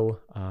flow.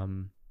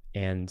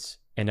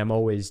 And I'm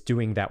always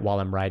doing that while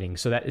I'm writing.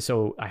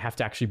 So I have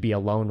to actually be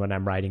alone when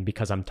I'm writing,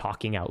 because I'm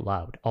talking out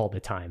loud all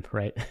the time,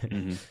 right?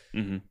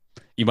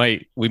 We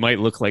might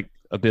look like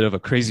a bit of a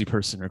crazy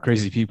person or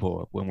crazy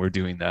people when we're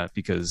doing that,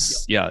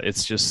 because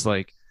it's just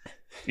like,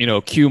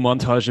 cue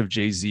montage of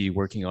Jay-Z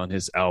working on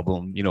his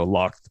album,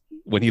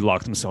 when he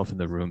locked himself in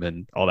the room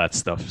and all that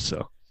stuff.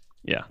 So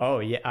yeah. Oh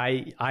yeah.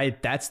 I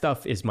that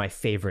stuff is my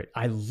favorite.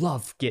 I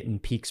love getting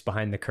peeks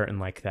behind the curtain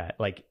like that.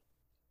 Like,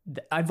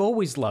 I've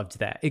always loved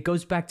that. It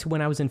goes back to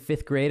when I was in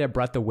 5th grade. I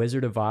brought The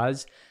Wizard of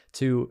Oz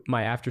to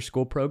my after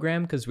school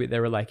program, because they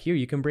were like, here,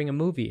 you can bring a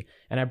movie.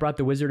 And I brought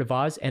The Wizard of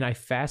Oz, and I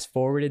fast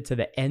forwarded to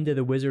the end of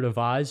The Wizard of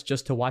Oz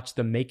just to watch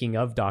the making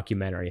of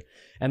documentary.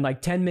 And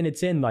like 10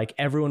 minutes in, like,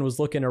 everyone was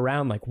looking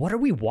around like, what are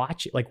we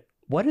watching? Like,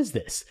 what is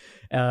this?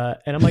 And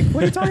I'm like,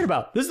 what are you talking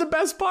about? This is the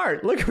best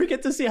part. Look, we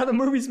get to see how the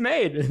movie's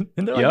made.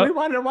 And they're like, we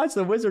wanted to watch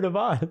The Wizard of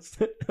Oz.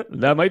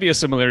 That might be a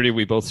similarity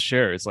we both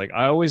share. It's like,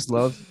 I always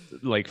love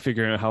like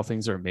figuring out how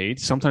things are made.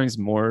 Sometimes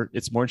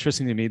it's more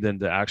interesting to me than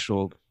the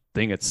actual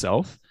thing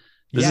itself.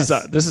 This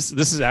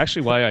is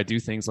actually why I do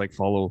things like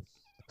follow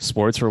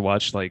sports or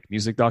watch like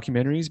music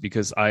documentaries,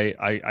 because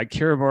I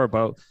care more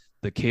about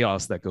the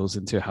chaos that goes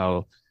into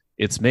how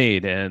it's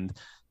made. And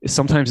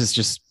sometimes it's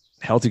just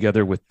held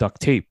together with duct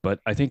tape,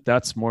 but I think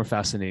that's more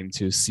fascinating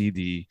to see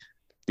the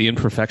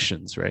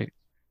imperfections, right?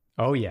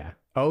 Oh yeah.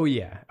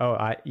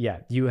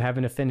 You have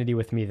an affinity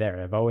with me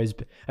there.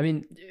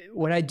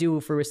 What I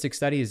do for Ristic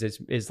Studies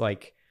is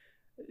like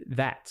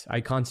that. I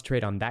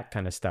concentrate on that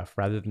kind of stuff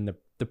rather than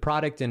the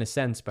product in a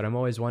sense, but I'm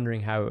always wondering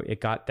how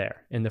it got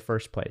there in the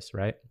first place,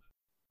 right?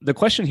 The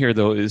question here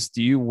though is,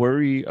 do you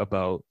worry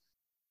about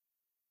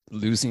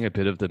losing a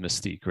bit of the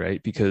mystique,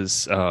 right?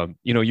 Because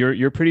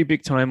you're pretty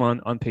big time on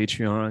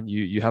Patreon.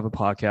 You have a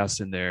podcast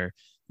in there.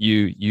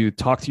 You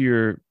talk to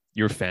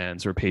your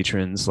fans or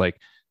patrons, like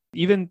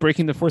even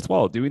breaking the fourth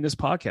wall, doing this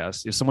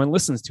podcast. If someone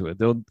listens to it,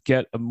 they'll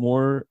get a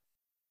more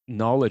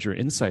knowledge or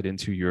insight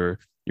into your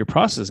your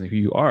process and who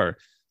you are.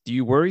 Do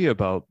you worry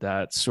about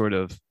that sort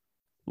of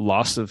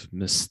loss of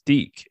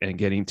mystique and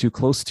getting too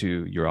close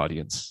to your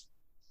audience?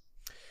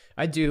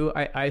 I do.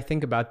 I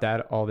think about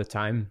that all the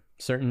time.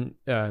 Certain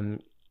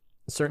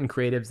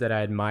creatives that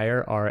I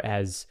admire are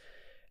as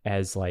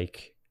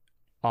like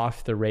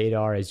off the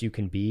radar as you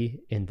can be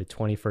in the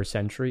 21st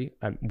century.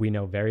 We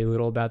know very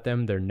little about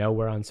them. They're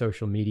nowhere on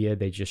social media.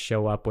 They just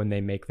show up when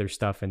they make their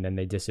stuff and then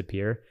they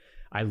disappear.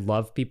 I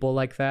love people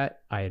like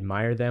that. I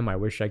admire them. I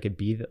wish I could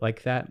be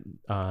like that.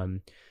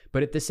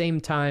 But at the same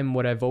time,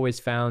 what I've always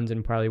found,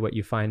 and probably what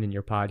you find in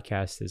your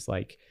podcast, is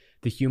like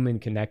the human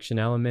connection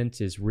element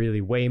is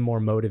really way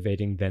more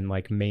motivating than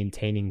like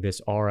maintaining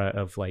this aura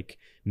of like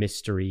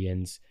mystery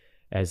and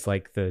as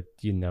like the,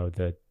 you know,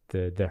 the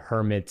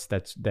hermit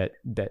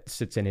that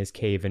sits in his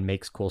cave and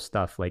makes cool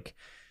stuff. Like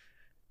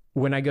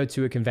when I go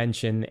to a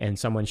convention and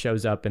someone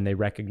shows up and they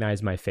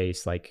recognize my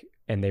face, like,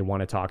 and they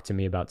want to talk to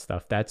me about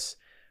stuff,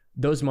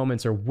 those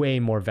moments are way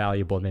more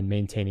valuable than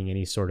maintaining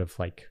any sort of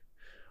like,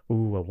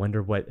 ooh, I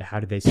wonder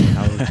how did they see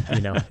how, you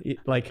know,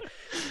 like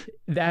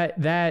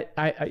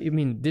I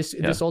mean,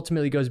 this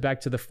ultimately goes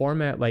back to the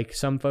format. Like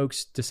some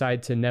folks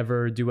decide to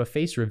never do a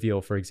face reveal,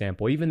 for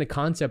example. Even the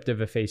concept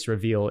of a face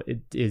reveal,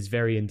 it is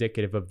very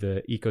indicative of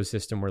the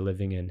ecosystem we're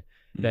living in,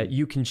 that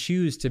you can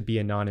choose to be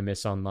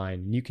anonymous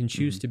online. You can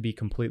choose to be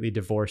completely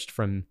divorced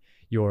from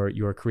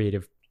your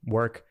creative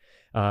work.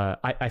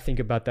 I think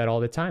about that all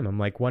the time. I'm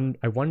like,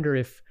 I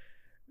wonder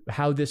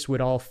how this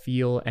would all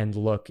feel and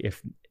look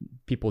if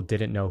people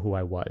didn't know who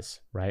I was,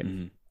 right?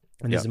 And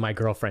this is my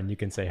girlfriend. You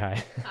can say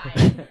hi.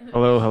 Hi.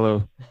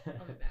 Hello.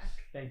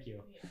 Thank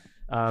you.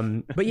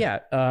 But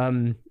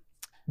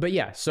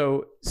yeah.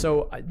 So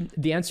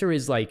the answer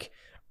is like,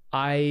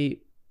 I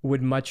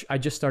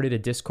just started a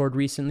Discord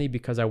recently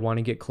because I want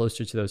to get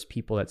closer to those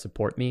people that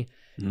support me.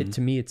 To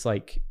me, it's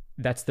like,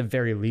 that's the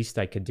very least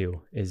I could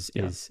do is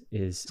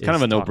kind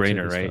of a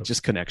no-brainer, right? Folks.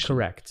 Just connection.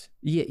 Correct.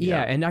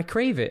 Yeah. And I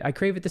crave it. I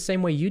crave it the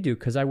same way you do,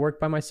 because I work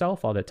by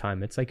myself all the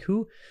time. It's like,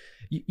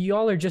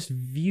 y'all are just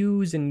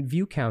views and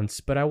view counts,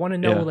 but I want to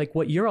know like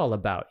what you're all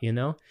about, you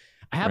know?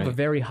 I have a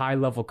very high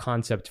level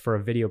concept for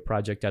a video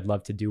project I'd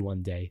love to do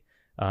one day,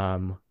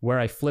 where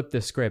I flip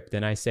the script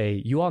and I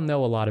say, you all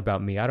know a lot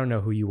about me. I don't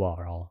know who you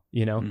are all,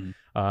 you know?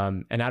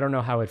 And I don't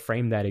know how I'd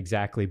frame that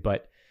exactly,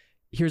 but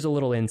here's a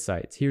little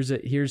insight.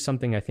 Here's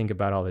something I think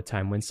about all the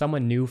time. When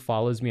someone new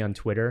follows me on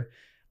Twitter,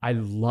 I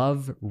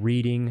love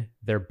reading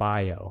their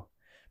bio,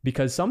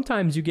 because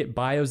sometimes you get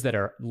bios that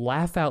are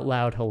laugh out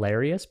loud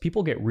hilarious.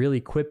 People get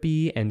really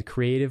quippy and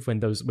creative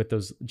with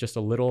those just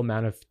a little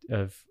amount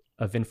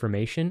of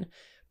information,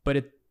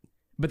 but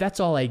that's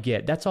all I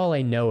get. That's all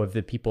I know of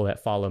the people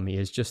that follow me,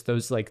 is just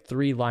those like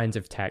 3 lines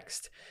of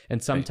text.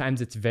 And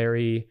sometimes it's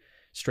very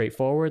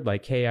straightforward,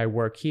 like, hey, I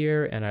work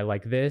here and I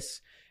like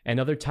this. And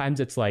other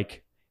times it's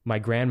like, my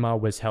grandma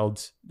was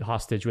held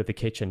hostage with a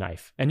kitchen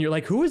knife. And you're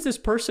like, who is this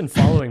person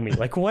following me?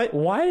 Like,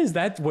 why is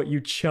that what you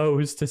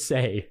chose to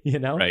say? You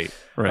know? Right.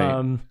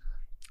 And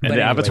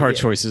the avatar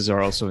choices are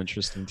also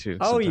interesting too.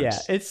 Oh yeah.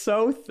 It's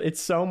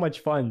so much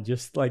fun.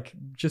 Just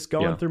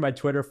going through my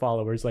Twitter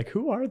followers, like,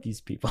 who are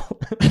these people?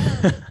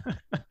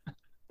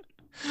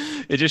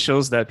 It just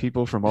shows that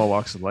people from all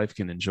walks of life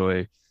can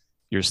enjoy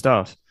your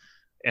stuff.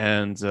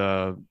 And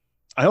I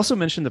also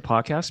mentioned the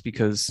podcast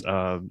because,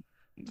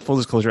 full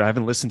disclosure, I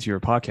haven't listened to your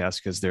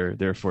podcast because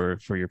they're for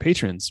your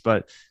patrons.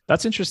 But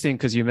that's interesting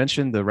because you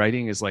mentioned the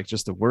writing is like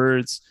just the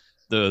words,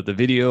 the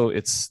video,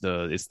 it's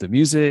the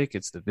music,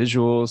 it's the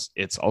visuals,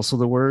 it's also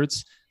the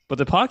words. But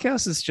the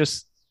podcast is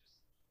just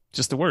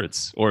the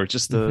words, or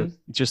just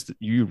just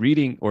you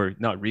reading, or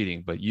not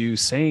reading, but you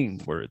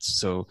saying words.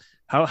 So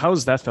how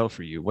has that felt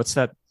for you? What's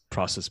that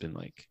process been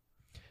like?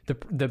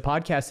 The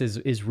podcast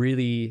is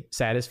really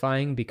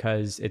satisfying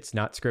because it's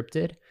not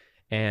scripted,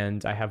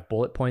 and I have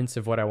bullet points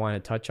of what I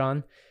want to touch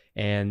on,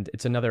 and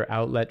it's another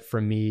outlet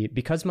for me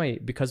because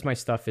my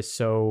stuff is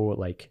so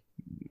like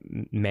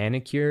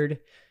manicured.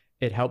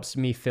 It helps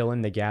me fill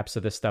in the gaps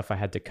of the stuff I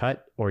had to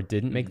cut or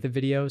didn't make the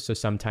video. So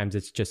sometimes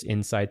it's just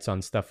insights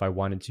on stuff I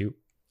wanted to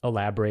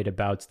elaborate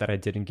about that I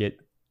didn't get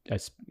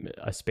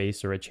a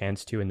space or a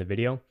chance to in the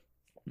video.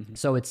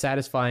 So it's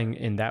satisfying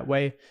in that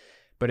way,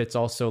 but it's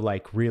also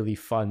like really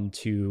fun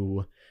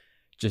to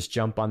just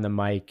jump on the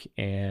mic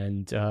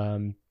and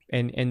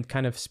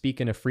kind of speak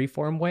in a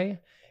freeform way.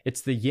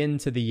 It's the yin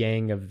to the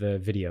yang of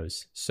the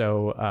videos.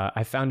 So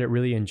I found it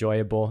really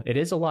enjoyable. It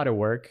is a lot of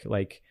work.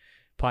 Like,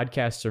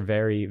 podcasts are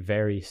very,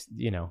 very,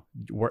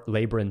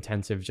 labor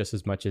intensive just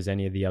as much as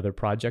any of the other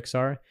projects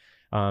are.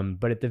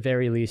 But at the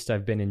very least,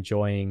 I've been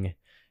enjoying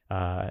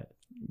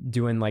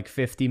doing like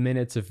 50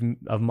 minutes of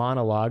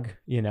monologue,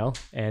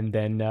 and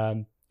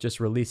then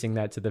just releasing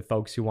that to the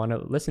folks who want to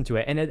listen to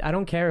it. And I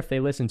don't care if they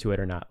listen to it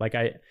or not. Like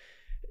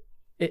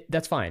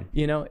that's fine.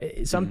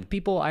 Some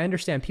people, I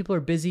understand, people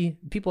are busy.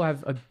 People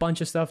have a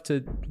bunch of stuff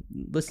to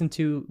listen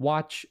to,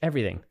 watch,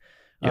 everything.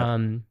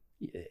 Yeah.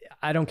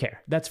 I don't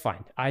care. That's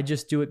fine. I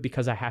just do it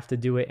because I have to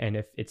do it. And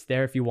if it's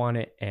there, if you want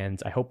it, and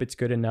I hope it's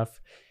good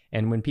enough.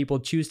 And when people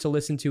choose to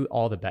listen to,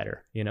 all the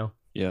better,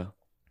 Yeah.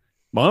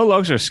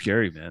 Monologues are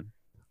scary, man.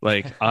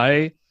 Like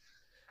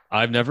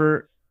I've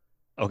never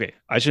okay,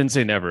 I shouldn't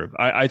say never.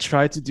 I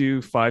tried to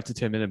do 5 to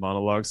 10 minute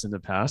monologues in the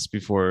past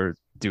before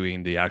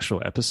doing the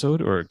actual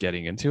episode or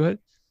getting into it.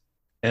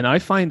 And I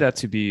find that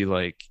to be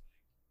like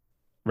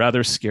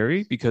rather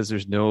scary because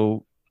there's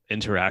no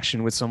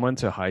interaction with someone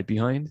to hide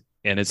behind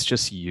and it's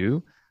just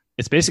you.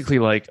 It's basically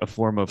like a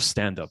form of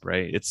stand up,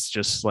 right? It's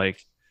just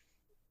like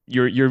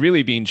you're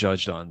really being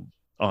judged on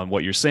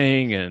what you're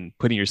saying and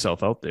putting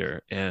yourself out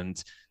there.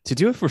 And to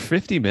do it for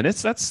 50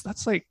 minutes,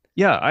 that's like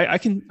yeah, I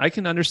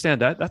can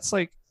understand that.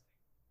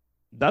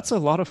 That's a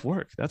lot of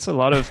work. That's a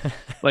lot of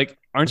like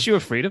aren't you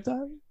afraid of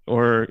that?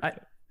 Or I,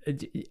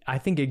 I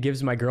think it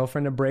gives my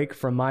girlfriend a break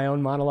from my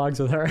own monologues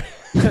with her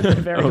at the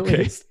very okay.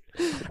 least.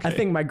 I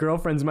think my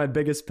girlfriend's my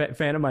biggest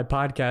fan of my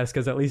podcast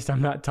because at least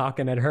I'm not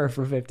talking at her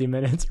for 50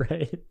 minutes,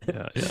 right?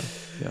 Yeah.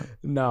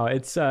 No,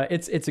 it's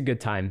a good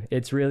time.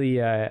 It's really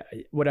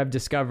what I've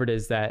discovered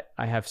is that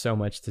I have so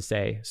much to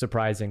say.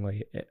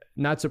 Surprisingly,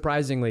 not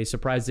surprisingly,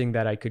 surprising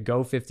that I could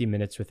go 50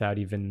 minutes without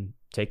even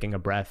taking a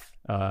breath.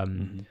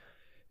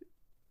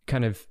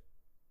 Kind of,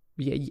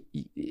 yeah,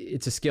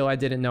 it's a skill I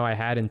didn't know I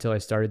had until I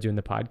started doing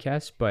the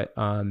podcast. But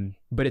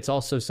it's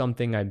also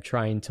something I'm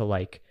trying to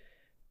like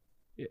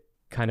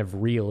kind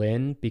of reel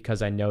in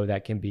because I know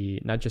that can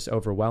be not just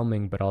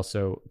overwhelming, but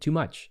also too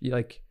much. You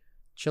like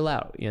chill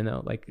out,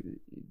 like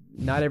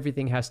not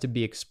everything has to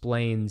be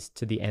explained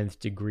to the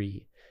nth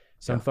degree.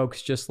 Some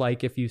folks just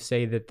like if you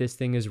say that this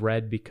thing is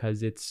red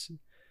because it's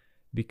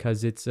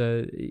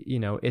a,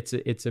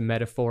 it's a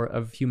metaphor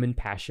of human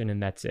passion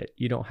and that's it.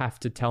 You don't have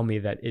to tell me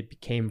that it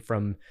came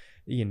from,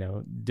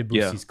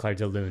 Debussy's Clair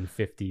de Lune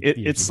 50 years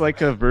it's ago.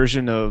 like a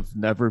version of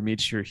never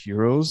meet your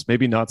heroes.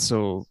 Maybe not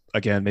so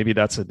again, maybe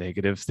that's a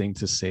negative thing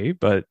to say,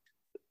 but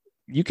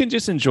you can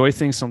just enjoy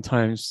things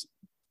sometimes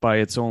by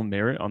its own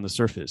merit on the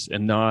surface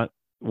and not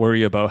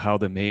worry about how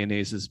the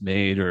mayonnaise is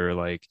made or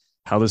like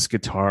how this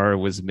guitar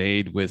was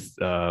made with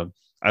I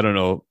don't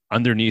know,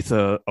 underneath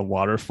a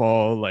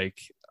waterfall, like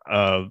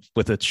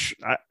with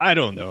I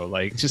don't know,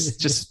 like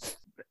just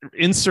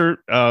insert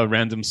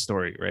random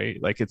story, right?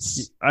 Like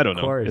it's I don't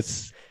know.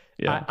 It's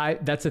yeah. I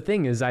that's the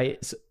thing is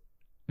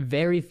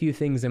very few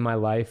things in my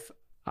life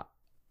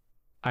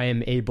I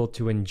am able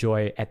to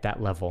enjoy at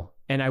that level.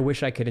 And I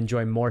wish I could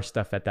enjoy more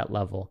stuff at that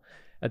level.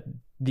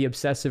 The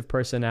obsessive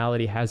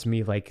personality has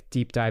me like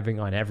deep diving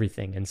on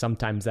everything. And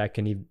sometimes that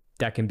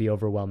can be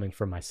overwhelming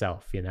for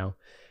myself,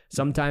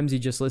 Sometimes you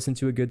just listen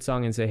to a good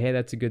song and say, hey,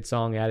 that's a good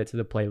song. Add it to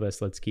the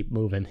playlist. Let's keep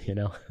moving,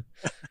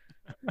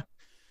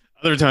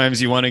 Other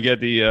times you want to get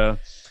the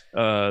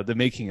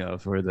making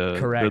of or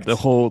the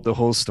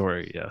whole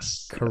story.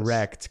 Yes.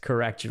 Correct.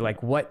 You're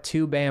like, what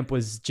tube amp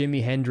was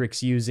Jimi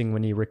Hendrix using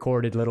when he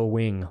recorded Little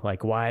Wing?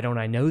 Like, why don't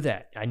I know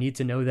that? I need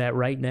to know that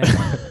right now.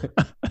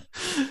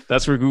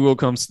 That's where Google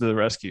comes to the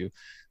rescue.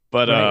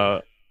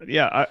 But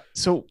right.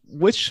 So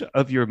which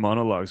of your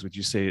monologues would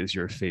you say is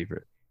your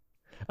favorite?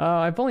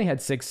 I've only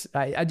had 6.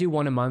 I do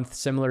one a month,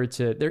 similar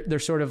to they're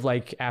sort of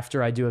like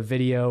after I do a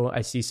video, I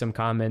see some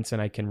comments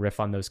and I can riff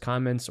on those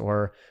comments.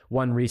 Or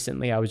one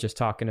recently, I was just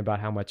talking about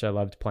how much I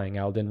loved playing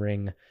Elden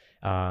Ring.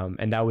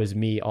 And that was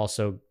me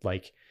also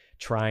like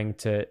trying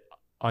to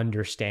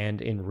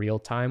understand in real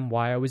time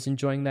why I was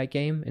enjoying that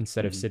game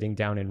instead of sitting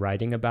down and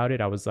writing about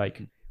it. I was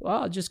like,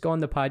 well, I'll just go on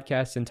the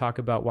podcast and talk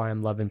about why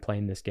I'm loving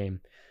playing this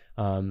game.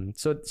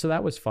 So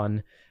that was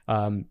fun.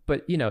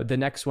 But the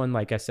next one,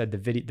 like I said,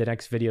 the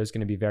next video is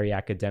going to be very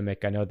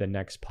academic. I know the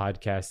next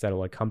podcast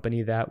that'll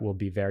accompany that will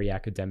be very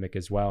academic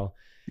as well.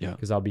 Yeah.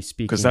 Because I'll be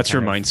speaking. Because that's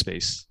your mind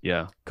space.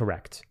 Yeah.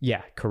 Correct.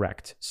 Yeah,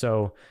 correct.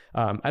 So,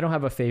 I don't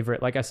have a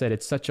favorite. Like I said,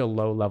 it's such a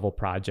low level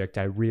project.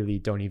 I really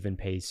don't even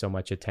pay so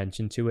much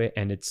attention to it.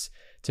 And it's,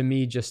 to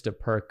me, just a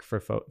perk for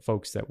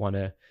folks that want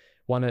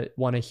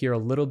to hear a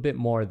little bit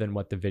more than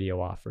what the video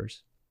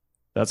offers.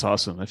 That's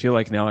awesome. I feel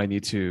like now I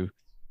need to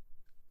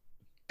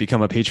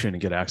become a patron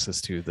and get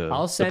access to the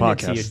I'll send the it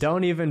to you.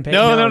 Don't even pay.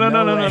 No.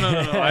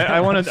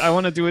 I want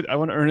to do it. I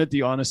want to earn it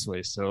the honest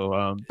way.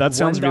 So that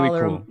sounds really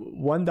cool.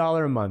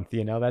 $1 a month.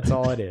 That's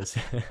all it is.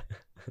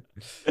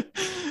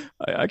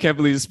 I can't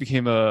believe this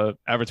became a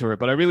avatar,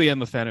 but I really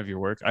am a fan of your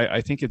work.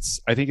 I think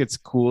it's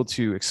cool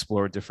to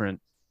explore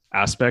different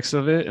aspects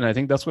of it, and I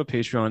think that's what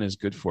Patreon is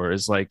good for.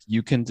 Is like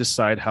you can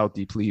decide how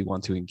deeply you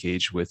want to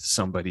engage with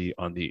somebody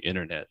on the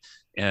internet.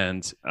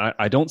 And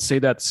I don't say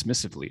that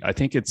dismissively. I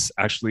think it's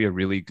actually a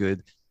really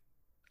good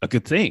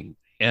thing.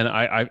 And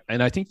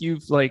I think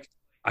you've like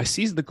I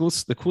see the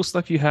cool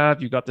stuff you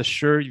have. You got the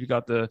shirt, you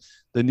got the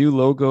new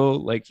logo.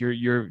 Like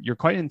you're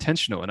quite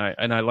intentional, and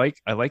I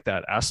like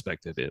that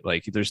aspect of it.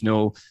 Like there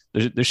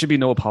should be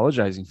no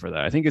apologizing for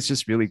that. I think it's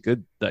just really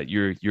good that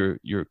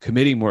you're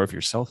committing more of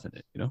yourself in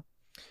it.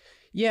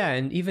 Yeah,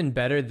 and even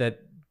better that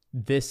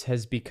this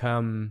has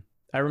become.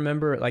 I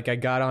remember like I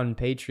got on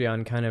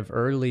Patreon kind of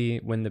early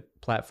when the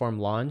platform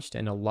launched,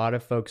 and a lot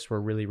of folks were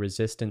really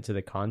resistant to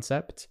the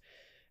concept.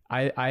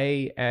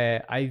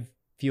 I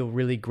feel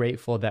really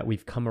grateful that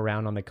we've come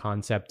around on the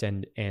concept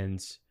and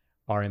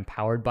are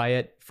empowered by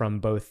it from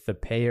both the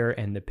payer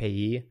and the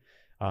payee.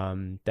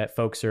 that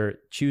folks are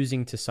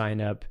choosing to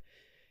sign up.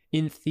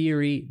 In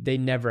theory, they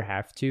never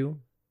have to.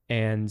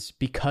 And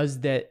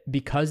because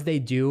they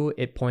do,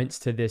 it points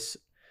to this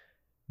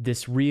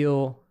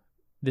real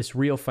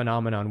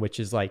phenomenon, which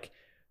is like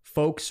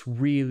folks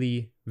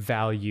really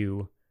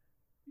value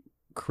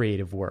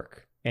creative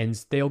work,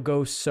 and they'll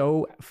go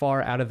so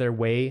far out of their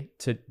way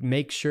to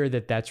make sure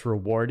that that's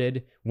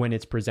rewarded when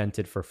it's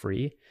presented for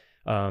free.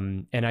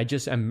 And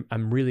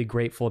I'm really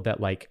grateful that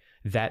like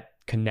that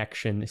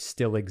connection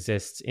still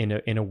exists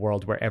in a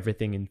world where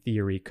everything in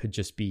theory could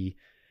just be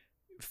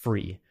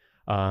free.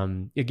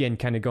 Again,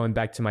 kind of going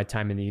back to my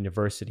time in the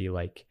university,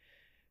 like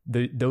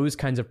those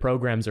kinds of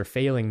programs are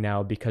failing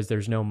now because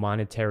there's no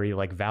monetary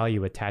like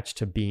value attached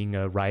to being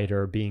a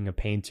writer, being a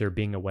painter,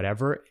 being a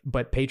whatever.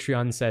 But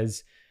Patreon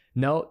says,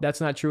 no, that's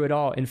not true at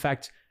all. In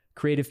fact,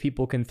 creative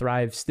people can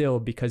thrive still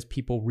because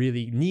people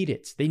really need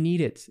it. They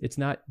need it. It's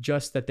not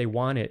just that they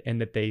want it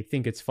and that they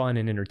think it's fun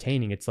and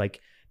entertaining. It's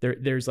like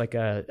there's like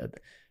a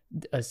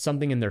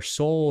something in their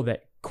soul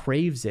that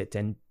craves it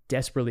and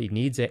desperately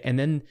needs it.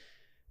 And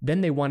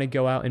then they want to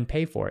go out and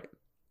pay for it.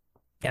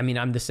 I mean,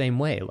 I'm the same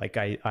way. Like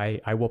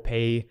I will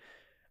pay.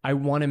 I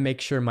want to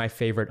make sure my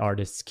favorite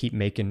artists keep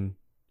making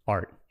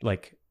art.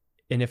 Like,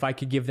 and if I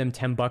could give them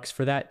 $10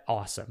 for that,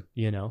 awesome.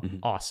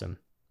 Awesome.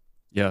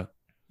 Yeah.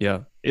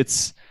 Yeah.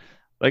 It's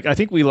like, I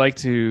think we like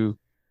to,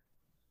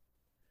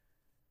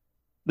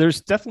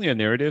 there's definitely a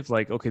narrative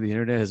like, okay, the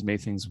internet has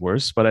made things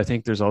worse, but I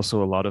think there's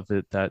also a lot of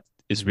it that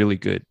is really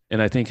good.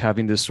 And I think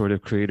having this sort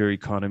of creator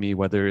economy,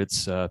 whether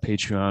it's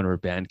Patreon or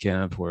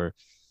Bandcamp or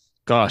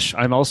gosh,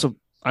 I'm also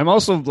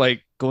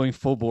like going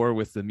full bore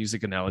with the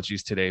music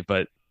analogies today,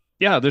 but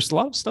yeah, there's a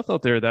lot of stuff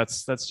out there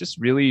that's just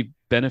really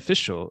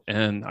beneficial.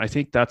 And I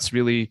think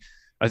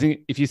I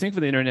think if you think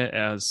of the internet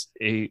as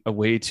a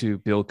way to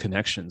build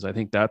connections, I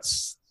think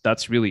that's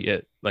really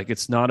it. Like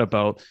it's not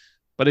about,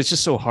 but it's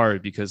just so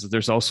hard because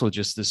there's also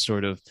just this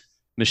sort of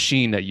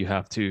machine that you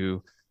have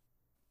to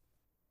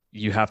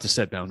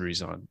set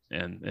boundaries on.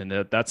 And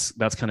that's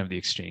kind of the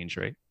exchange,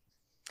 right?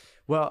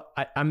 Well,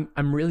 I'm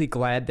really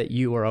glad that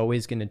you are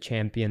always going to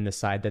champion the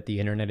side that the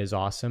internet is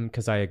awesome,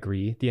 because I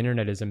agree. The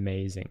internet is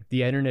amazing.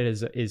 The internet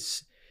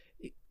is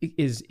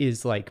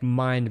like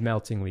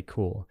mind-meltingly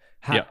cool.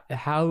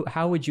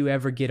 How would you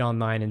ever get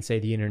online and say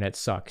the internet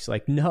sucks?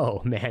 Like,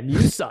 no, man,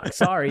 you suck.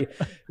 Sorry.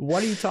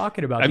 What are you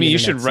talking about? I mean, you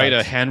should write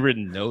a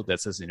handwritten note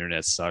that says the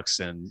internet sucks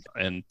and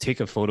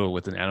take a photo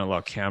with an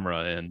analog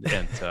camera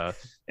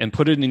and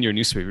put it in your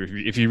newspaper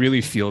if you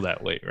really feel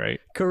that way, right?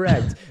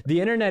 Correct. The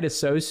internet is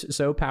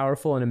so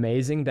powerful and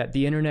amazing that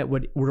the internet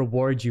would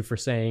reward you for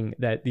saying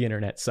that the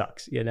internet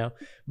sucks,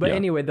 But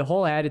anyway, the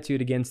whole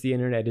attitude against the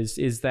internet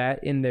is that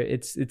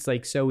it's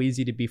like so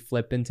easy to be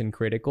flippant and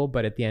critical,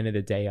 but at the end of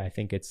the day, I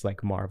think it's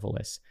like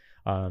marvelous.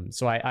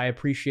 So I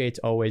appreciate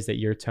always that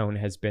your tone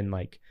has been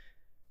like,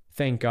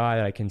 thank God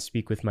I can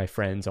speak with my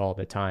friends all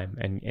the time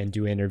and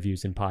do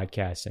interviews and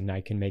podcasts, and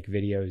I can make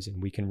videos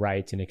and we can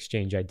write and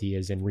exchange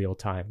ideas in real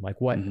time. Like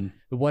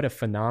what a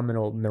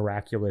phenomenal,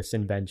 miraculous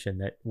invention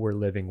that we're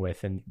living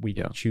with, and we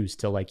choose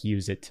to like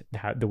use it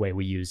the way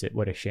we use it.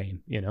 What a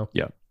shame, Yeah.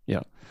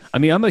 Yeah. I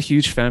mean, I'm a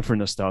huge fan for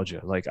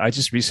nostalgia. Like I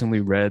just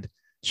recently read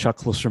Chuck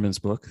Klosterman's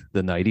book,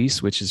 The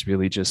 90s, which is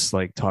really just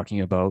like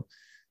talking about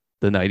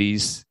the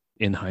 90s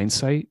in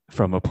hindsight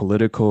from a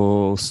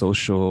political,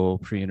 social,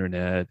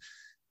 pre-internet.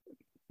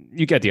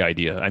 You get the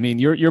idea. I mean,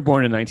 you're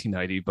born in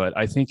 1990, but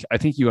I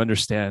think you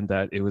understand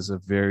that it was a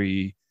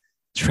very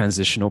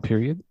transitional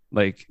period.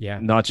 Like,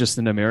 not just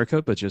in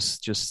America, but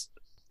just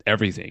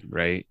everything,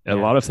 right? A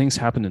lot of things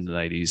happened in the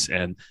 90s,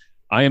 and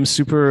I am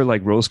super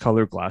like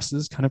rose-colored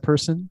glasses kind of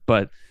person.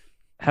 But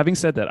having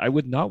said that, I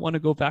would not want to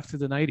go back to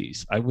the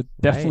 90s. I would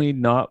definitely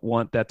not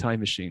want that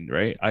time machine,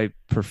 right? I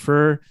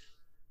prefer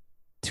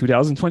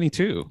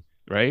 2022.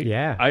 Right.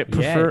 Yeah. I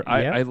prefer,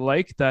 I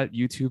like that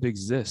YouTube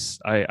exists.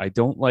 I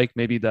don't like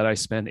maybe that I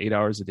spend 8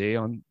 hours a day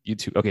on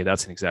YouTube. Okay.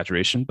 That's an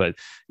exaggeration, but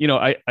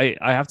I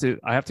have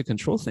to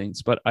control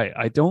things, but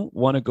I don't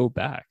want to go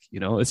back.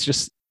 It's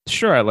just,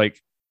 sure.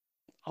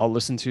 I'll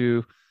listen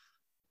to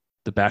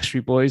the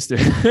Backstreet Boys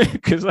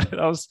because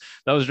that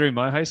was during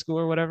my high school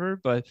or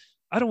whatever, but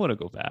I don't want to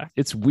go back.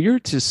 It's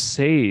weird to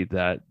say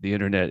that the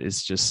internet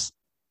is just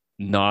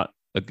not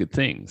a good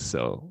thing.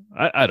 So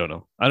I don't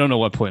know. I don't know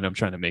what point I'm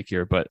trying to make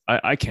here, but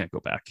I can't go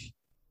back.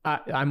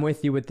 I'm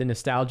with you with the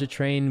nostalgia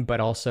train, but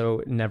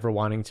also never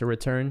wanting to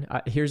return.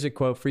 Here's a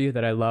quote for you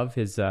that I love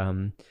is,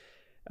 I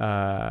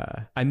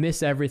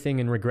miss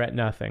everything and regret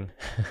nothing.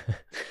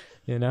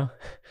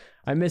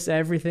 I miss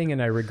everything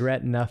and I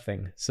regret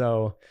nothing.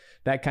 So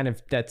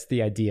that's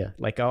the idea.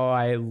 Like, oh,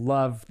 I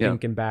love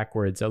thinking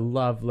backwards. I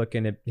love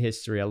looking at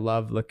history. I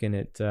love looking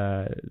at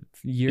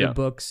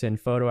yearbooks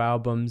and photo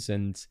albums,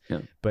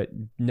 but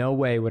no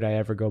way would I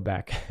ever go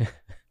back.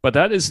 But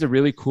that is the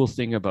really cool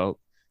thing about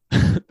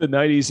the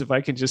 90s. If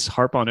I can just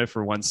harp on it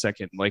for 1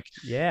 second, like,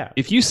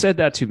 if you said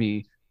that to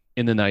me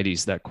in the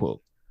 90s, that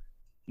quote,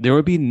 there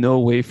would be no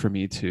way for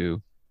me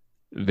to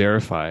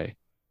verify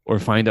or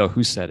find out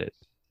who said it.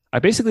 I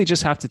basically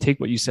just have to take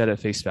what you said at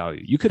face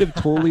value. You could have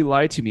totally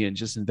lied to me and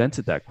just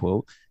invented that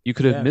quote. You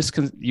could have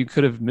Yeah. you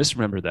could have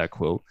misremembered that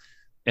quote.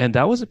 And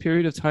that was a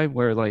period of time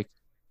where like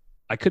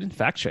I couldn't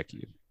fact check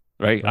you,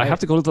 right? I have Right.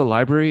 to go to the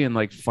library and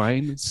like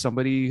find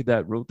somebody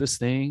that wrote this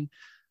thing.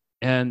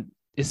 And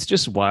it's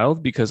just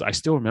wild because I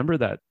still remember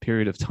that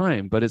period of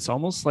time, but it's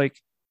almost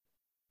like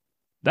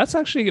that's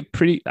actually a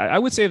pretty, I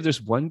would say if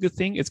there's one good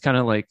thing, it's kind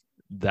of like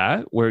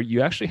that, where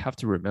you actually have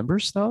to remember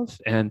stuff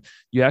and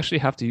you actually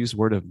have to use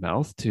word of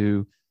mouth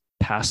to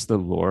pass the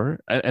lore.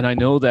 And I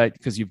know that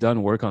because you've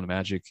done work on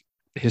Magic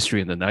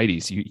history in the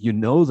 90s, you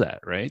know that,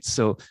 right?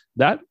 So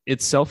that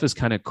itself is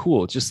kind of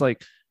cool. Just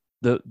like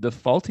the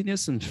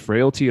faultiness and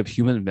frailty of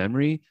human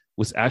memory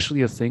was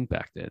actually a thing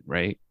back then,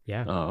 right?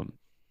 Yeah. Um,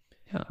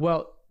 yeah.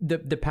 Well,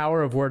 the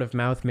power of word of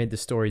mouth made the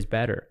stories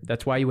better.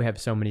 That's why you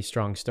have so many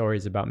strong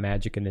stories about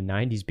magic in the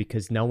 90s,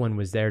 because no one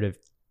was there to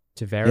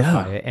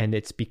verify Yeah. it, and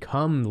it's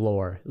become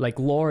lore. Like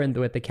lore and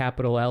with the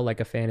capital L, like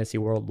a fantasy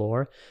world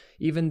lore.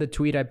 Even the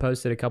tweet I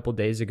posted a couple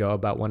days ago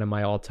about one of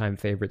my all-time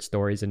favorite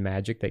stories in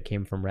Magic that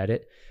came from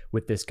Reddit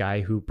with this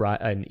guy who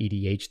brought an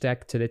EDH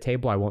deck to the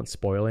table. I won't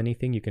spoil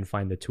anything. You can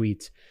find the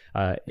tweets.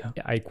 Yeah.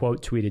 I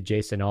quote tweeted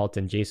Jason Alt,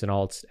 and Jason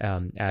Alt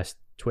asked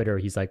Twitter,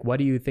 he's like, what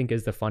do you think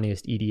is the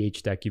funniest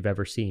EDH deck you've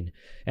ever seen?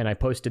 And I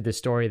posted this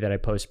story that I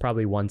post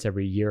probably once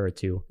every year or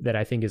two that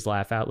I think is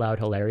laugh out loud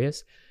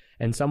hilarious.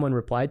 And someone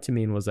replied to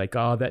me and was like,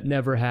 oh, that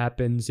never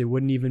happens. It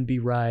wouldn't even be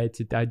right.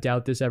 I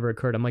doubt this ever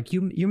occurred. I'm like,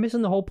 you're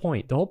missing the whole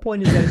point. The whole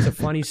point is that it's a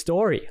funny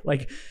story.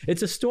 Like,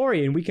 it's a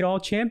story and we can all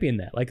champion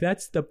that. Like,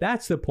 that's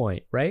the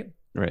point, right?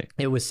 Right.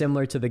 It was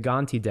similar to the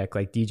Gonti deck.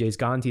 Like DJ's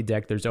Gonti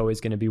deck, there's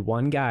always going to be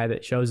one guy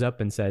that shows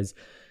up and says,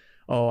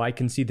 oh, I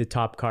can see the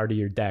top card of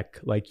your deck.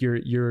 Like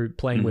you're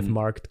playing with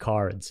marked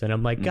cards. And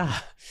I'm like,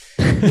 God,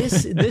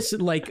 this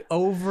like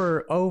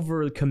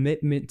over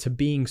commitment to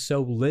being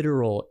so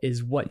literal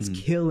is what's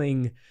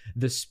killing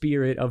the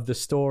spirit of the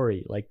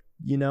story. Like,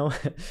 you know,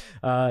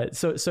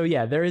 so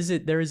yeah, there is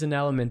an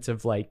element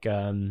of like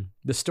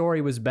the story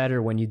was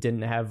better when you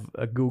didn't have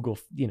a Google,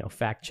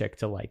 fact check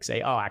to like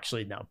say, oh,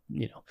 actually no,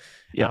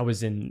 Yeah. I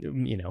was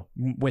in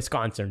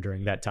Wisconsin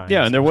during that time.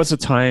 Yeah, and there was a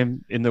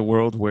time in the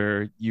world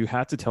where you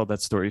had to tell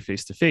that story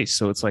face to face.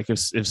 So it's like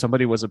if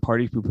somebody was a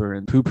party pooper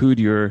and poo-pooed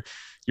your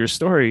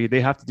story,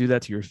 they have to do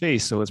that to your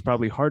face. So it's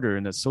probably harder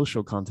in a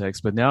social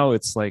context. But now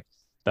it's like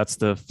that's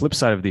the flip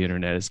side of the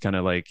internet. It's kind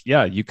of like,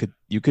 yeah, you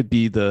could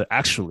be the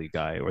actually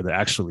guy or the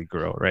actually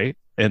girl, right?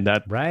 And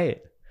that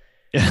right.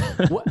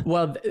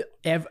 Well,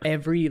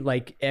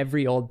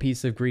 every old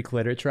piece of Greek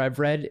literature I've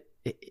read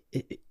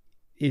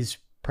is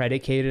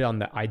predicated on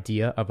the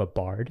idea of a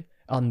bard,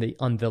 on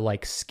the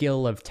like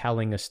skill of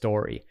telling a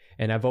story.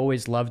 And I've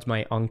always loved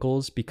my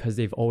uncles because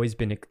they've always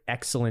been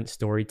excellent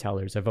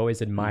storytellers. I've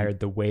always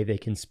admired the way they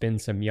can spin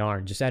some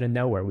yarn just out of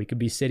nowhere. We could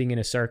be sitting in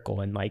a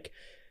circle and like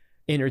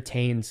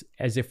entertained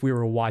as if we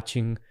were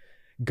watching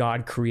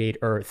God create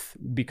Earth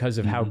because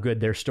of how good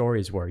their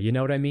stories were. You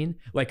know what I mean?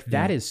 Like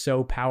that is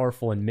so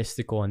powerful and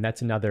mystical. And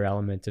that's another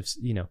element of,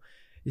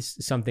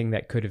 it's something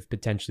that could have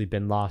potentially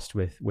been lost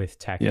with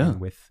tech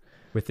and with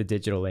the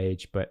digital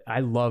age. But I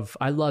love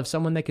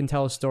someone that can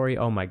tell a story.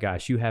 Oh my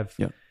gosh, you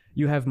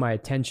have my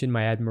attention,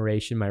 my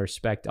admiration, my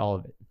respect, all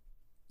of it.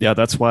 Yeah,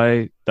 that's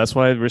why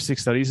heuristic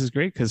studies is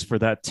great, because for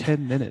that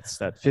 10 minutes,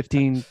 that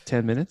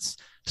 10 minutes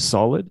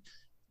solid,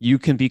 you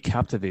can be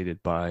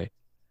captivated by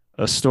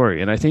a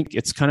story. And I think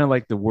it's kind of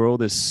like the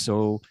world is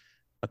so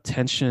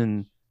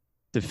attention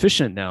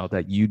deficient now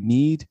that you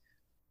need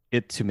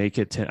it to make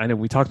it 10. I know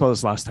we talked about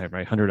this last time, right?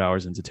 100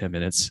 hours into 10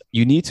 minutes.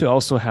 You need to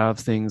also have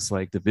things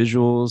like the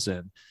visuals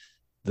and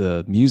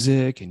the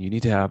music, and you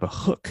need to have a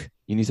hook.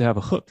 You need to have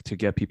a hook to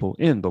get people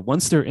in. But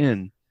once they're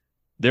in,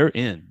 they're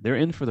in. They're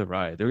in for the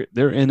ride.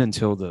 They're in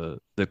until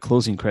the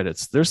closing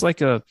credits. There's like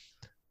an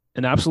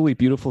absolutely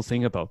beautiful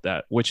thing about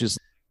that, which is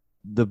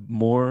the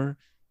more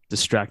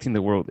distracting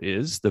the world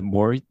is,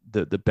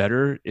 the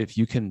better. If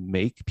you can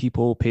make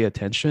people pay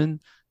attention,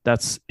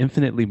 that's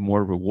infinitely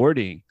more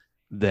rewarding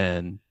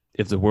than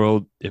if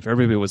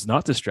everybody was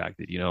not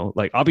distracted.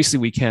 Like obviously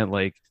we can't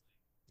like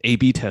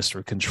A/B test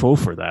or control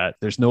for that.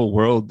 There's no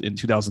world in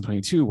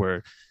 2022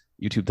 where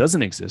YouTube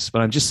doesn't exist.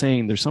 But I'm just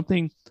saying there's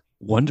something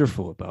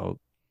wonderful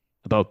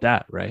about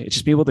that, right? It's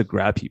just being able to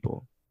grab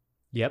people.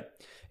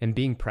 Yep. And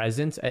being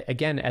present,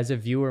 again, as a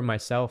viewer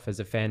myself,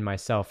 as a fan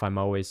myself, I'm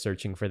always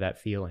searching for that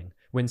feeling.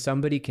 When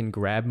somebody can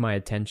grab my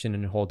attention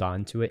and hold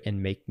on to it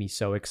and make me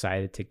so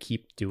excited to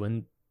keep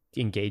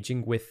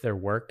engaging with their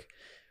work,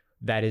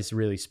 that is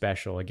really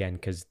special. Again,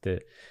 because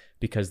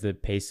the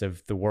pace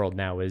of the world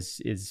now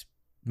is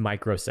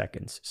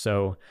microseconds.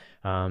 So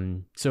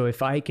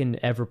if I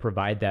can ever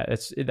provide that,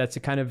 that's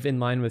kind of in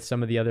line with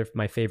some of the other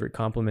my favorite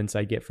compliments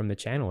I get from the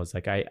channel. Is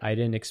like I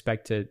didn't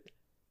expect to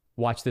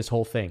watch this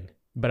whole thing,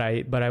 but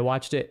I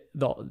watched it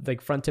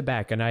like front to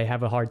back, and I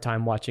have a hard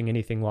time watching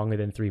anything longer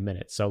than 3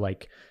 minutes. So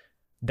like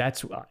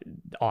that's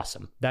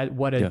awesome.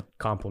 What a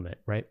compliment,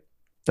 right?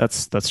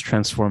 That's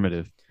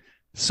transformative.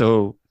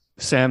 So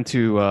Sam,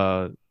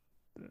 to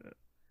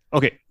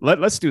Okay,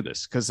 let's do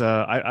this because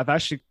I've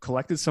actually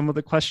collected some of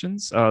the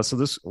questions. So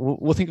this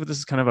we'll think of this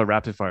as kind of a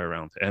rapid fire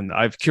round, and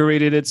I've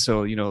curated it.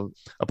 So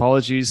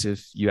apologies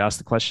if you ask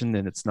the question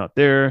and it's not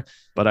there,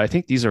 but I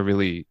think these are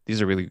really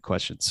good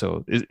questions.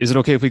 So is it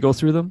okay if we go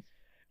through them?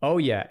 Oh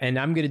yeah, and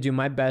I'm gonna do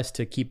my best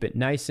to keep it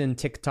nice and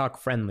TikTok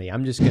friendly.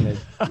 I'm just gonna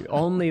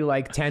only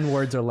like 10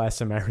 words or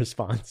less in my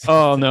response.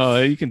 Oh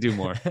no, you can do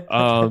more.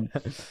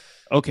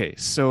 Okay,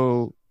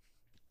 so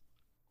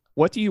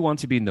what do you want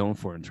to be known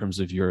for in terms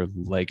of your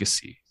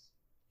legacy?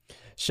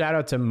 Shout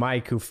out to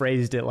Mike who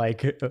phrased it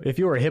like if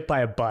you were hit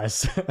by a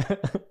bus.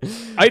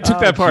 I took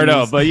that part geez.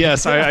 out, but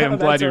yes, I am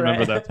glad you All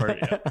remember right. that part.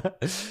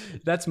 Yeah.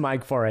 That's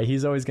Mike for it.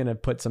 He's always gonna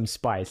put some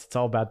spice. It's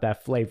all about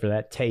that flavor,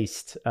 that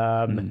taste.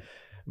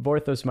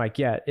 Vorthos Mike,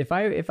 yeah. If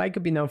I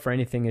could be known for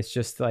anything, it's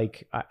just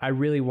like I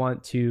really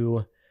want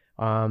to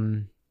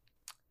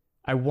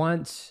I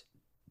want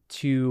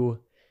to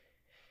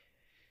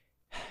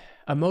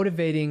a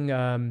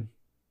motivating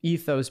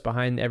ethos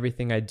behind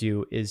everything I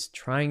do is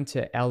trying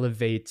to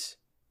elevate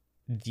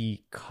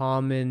the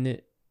common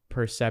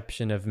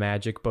perception of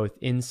magic, both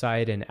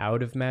inside and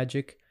out of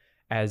magic,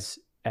 as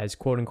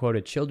quote unquote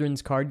a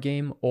children's card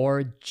game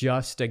or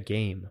just a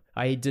game.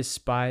 I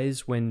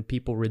despise when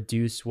people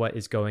reduce what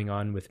is going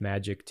on with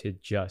magic to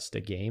just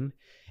a game.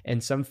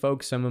 And some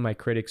folks, some of my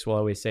critics will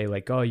always say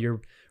like, "Oh,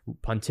 you're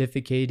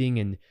pontificating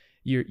and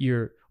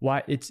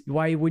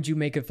why would you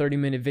make a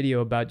 30-minute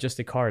video about just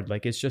a card?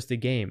 Like it's just a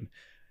game."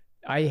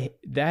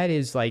 That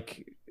is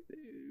like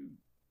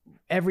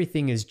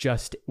everything is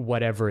just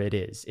whatever it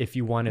is if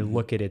you want to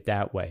look at it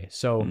that way.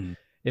 So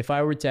if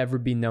I were to ever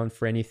be known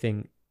for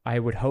anything, I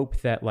would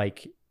hope that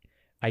like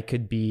I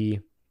could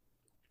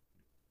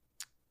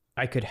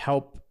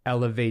help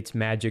elevate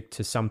magic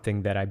to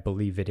something that I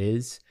believe it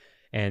is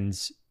and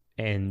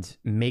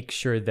make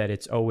sure that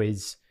it's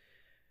always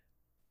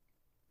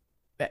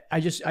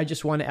I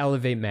just want to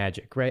elevate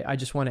magic, right? I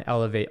just want to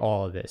elevate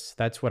all of this.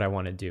 That's what I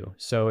want to do.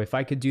 So if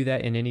I could do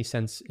that in any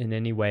sense, in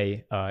any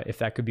way, if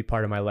that could be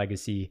part of my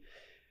legacy,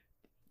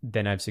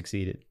 then I've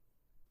succeeded.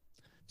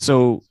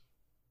 So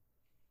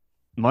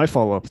my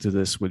follow-up to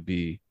this would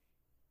be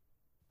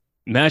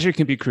magic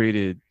can be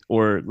created,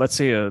 or let's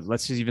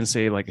just even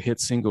say like a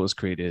hit single is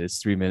created.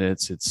 It's 3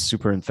 minutes. It's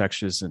super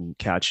infectious and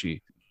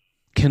catchy.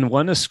 Can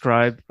one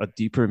ascribe a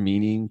deeper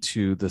meaning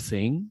to the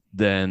thing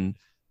than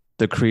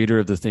the creator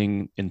of the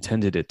thing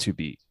intended it to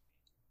be?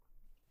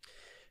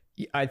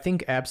 I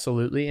think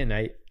absolutely, and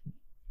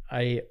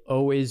I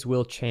always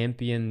will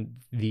champion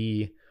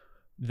the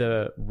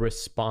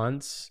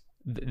response,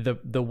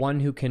 the one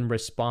who can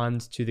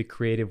respond to the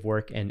creative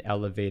work and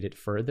elevate it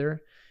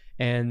further.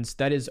 And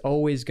that is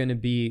always going to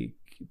be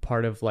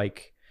part of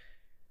like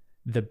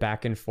the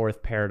back and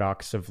forth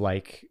paradox of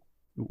like,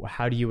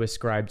 how do you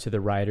ascribe to the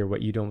writer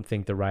what you don't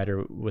think the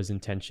writer was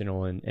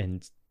intentional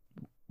and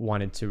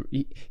wanted to?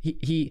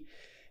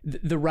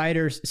 The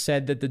writer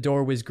said that the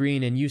door was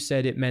green and you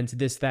said it meant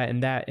this, that,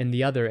 and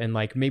the other. And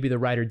like, maybe the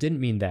writer didn't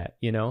mean that,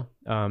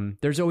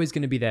 there's always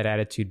going to be that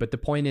attitude. But the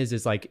point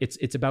is like,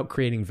 it's about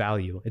creating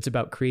value. It's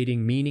about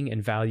creating meaning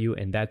and value.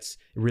 And that's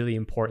really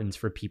important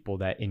for people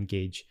that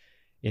engage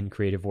in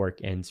creative work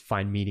and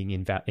find meaning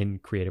in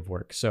creative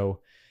work. So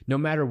no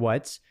matter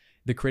what,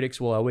 the critics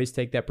will always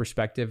take that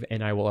perspective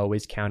and I will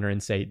always counter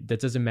and say,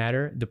 that doesn't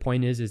matter. The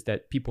point is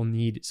that people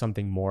need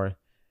something more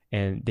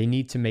and they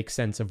need to make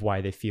sense of why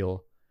they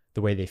feel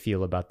the way they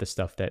feel about the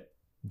stuff that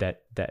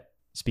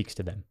speaks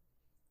to them.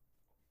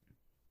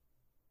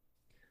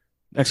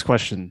 Next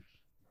question.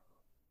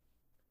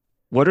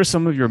 What are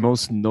some of your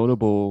most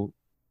notable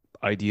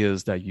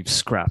ideas that you've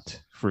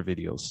scrapped for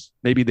videos?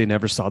 Maybe they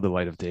never saw the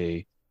light of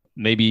day.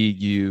 Maybe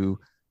you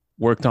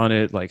worked on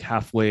it like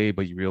halfway,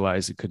 but you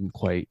realized it couldn't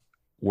quite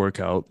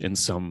work out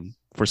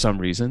for some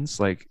reasons.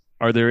 Like,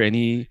 are there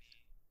any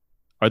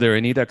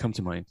that come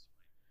to mind?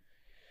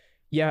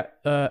 Yeah,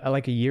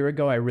 like a year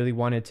ago, I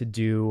wanted to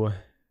do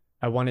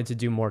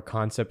more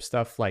concept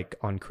stuff like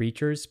on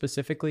creatures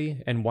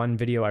specifically. And one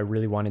video I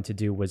really wanted to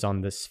do was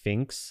on the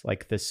Sphinx,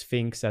 like the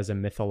Sphinx as a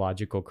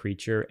mythological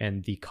creature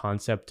and the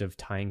concept of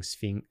tying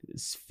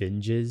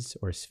sphinges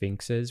or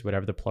sphinxes,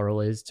 whatever the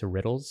plural is, to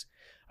riddles.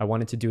 I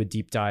wanted to do a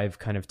deep dive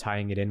kind of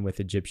tying it in with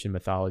Egyptian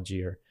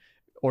mythology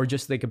or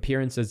just like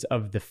appearances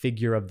of the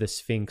figure of the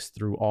Sphinx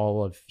through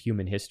all of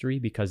human history,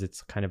 because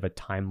it's kind of a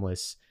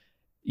timeless,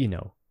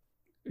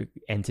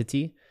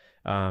 entity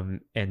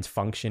and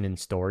function in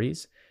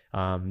stories.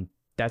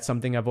 That's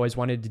something I've always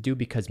wanted to do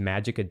because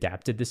magic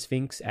adapted the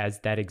Sphinx as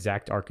that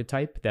exact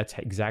archetype. That's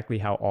exactly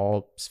how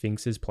all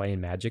Sphinxes play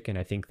in magic. And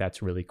I think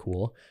that's really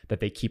cool that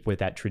they keep with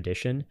that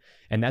tradition.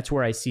 And that's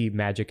where I see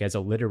magic as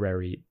a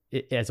literary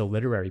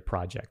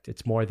project.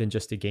 It's more than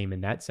just a game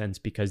in that sense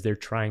because they're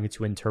trying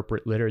to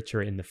interpret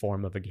literature in the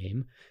form of a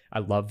game. I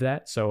love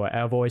that. So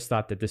I've always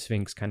thought that the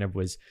Sphinx kind of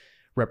was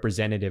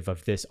representative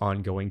of this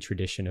ongoing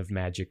tradition of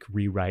magic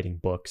rewriting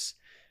books.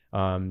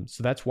 So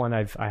that's one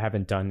I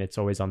haven't done. It's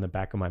always on the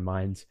back of my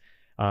mind.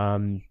 I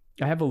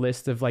have a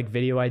list of like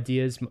video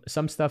ideas.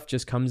 Some stuff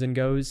just comes and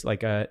goes.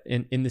 Like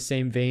in the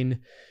same vein,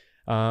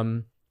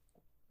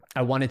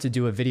 I wanted to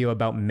do a video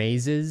about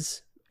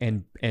mazes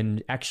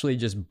and actually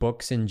just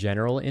books in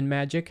general in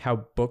Magic,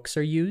 how books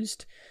are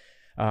used.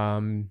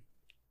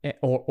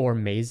 Or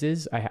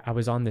mazes. I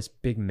was on this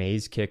big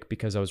maze kick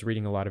because I was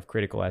reading a lot of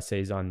critical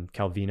essays on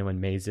Calvino and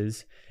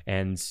mazes,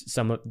 and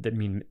some of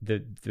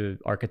the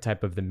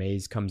archetype of the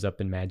maze comes up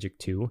in Magic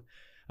too.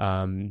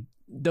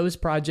 Those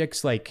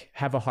projects like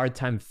have a hard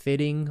time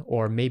fitting,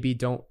 or maybe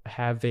don't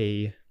have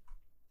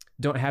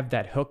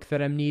that hook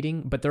that I'm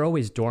needing, but they're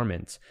always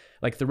dormant.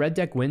 Like the Red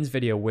Deck Wins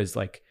video was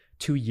like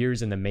 2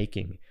 years in the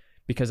making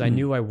because I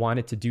knew I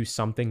wanted to do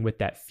something with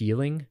that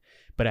feeling,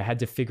 but I had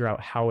to figure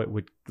out how it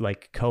would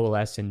like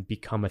coalesce and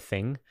become a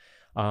thing.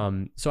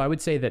 So I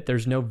would say that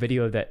there's no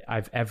video that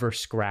I've ever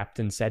scrapped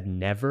and said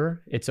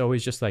never. It's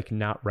always just like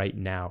not right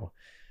now.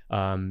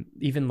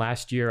 Even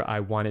last year, I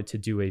wanted to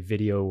do a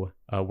video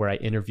where I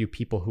interview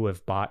people who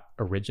have bought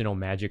original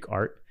Magic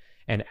art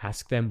and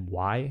ask them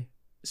why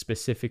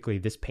specifically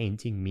this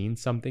painting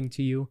means something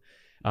to you.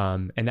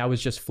 And that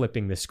was just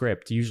flipping the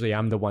script. Usually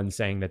I'm the one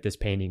saying that this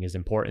painting is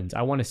important.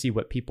 I want to see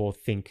what people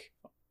think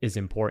is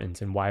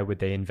important and why would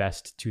they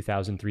invest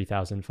 2,000,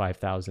 3,000,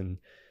 5,000,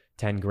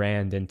 10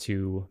 grand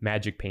into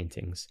Magic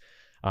paintings.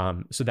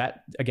 So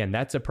that, again,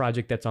 that's a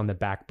project that's on the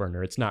back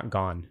burner. It's not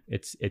gone.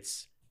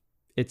 It's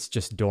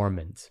just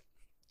dormant.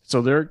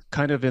 So they're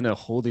kind of in a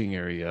holding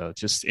area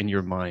just in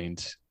your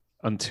mind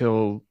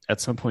until at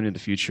some point in the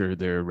future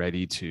they're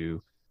ready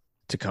to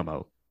come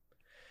out.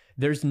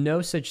 There's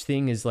no such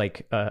thing as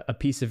like a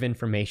piece of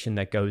information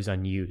that goes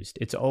unused.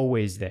 It's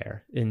always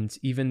there. And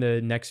even the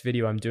next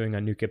video I'm doing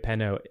on New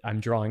Capenna, I'm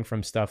drawing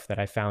from stuff that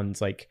I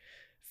found like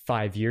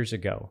 5 years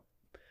ago.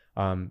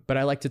 But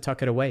I like to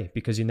tuck it away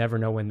because you never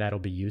know when that'll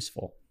be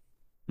useful.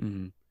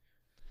 Mm-hmm.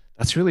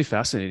 That's really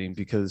fascinating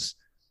because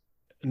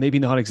maybe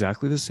not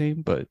exactly the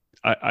same, but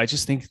I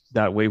just think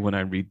that way when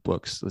I read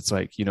books. It's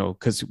like,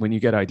 because when you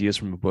get ideas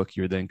from a book,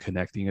 you're then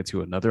connecting it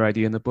to another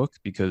idea in the book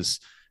because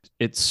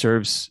it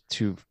serves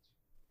to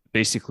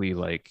basically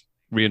like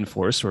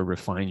reinforce or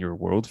refine your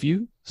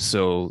worldview.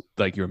 So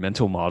like your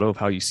mental model of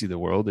how you see the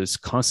world is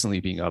constantly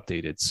being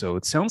updated. So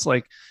it sounds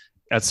like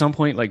at some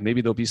point, like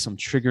maybe there'll be some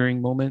triggering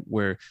moment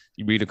where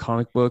you read a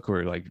comic book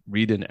or like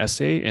read an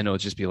essay and it'll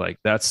just be like,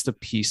 that's the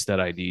piece that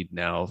I need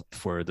now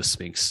for the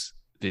Sphinx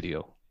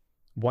video.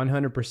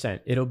 100%.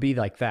 It'll be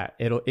like that.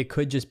 It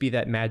could just be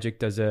that Magic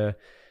does a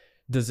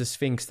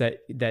Sphinx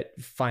that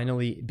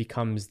finally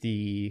becomes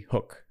the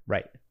hook.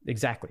 Right.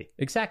 Exactly.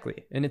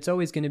 And it's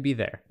always going to be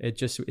there. It's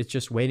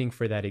just waiting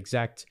for that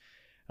exact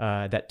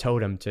that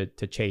totem to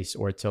chase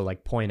or to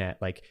like point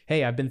at, like,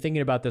 hey, I've been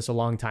thinking about this a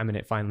long time and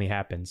it finally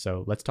happened.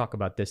 So let's talk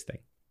about this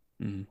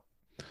thing.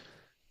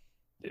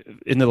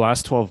 In the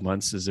last 12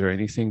 months, is there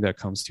anything that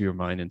comes to your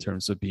mind in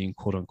terms of being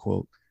quote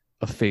unquote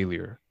a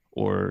failure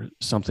or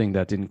something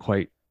that didn't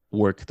quite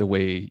work the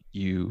way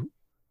you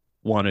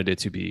wanted it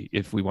to be,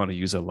 if we want to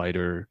use a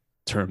lighter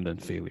term than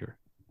failure?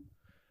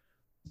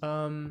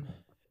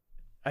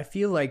 I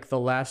feel like the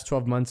last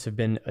 12 months have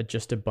been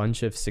just a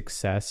bunch of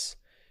success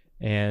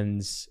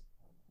and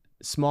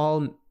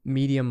small,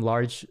 medium,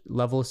 large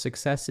level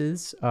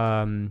successes.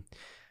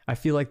 I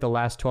feel like the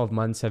last 12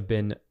 months have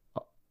been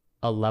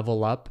a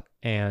level up.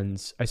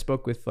 And I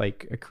spoke with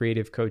like a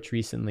creative coach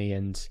recently,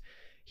 and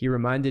he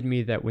reminded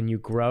me that when you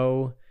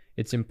grow,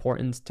 it's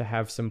important to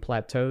have some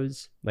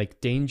plateaus.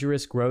 Like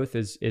dangerous growth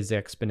is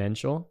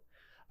exponential.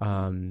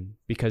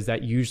 Because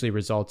that usually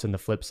results in the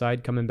flip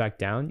side coming back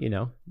down,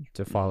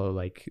 to follow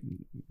like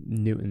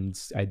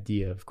Newton's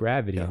idea of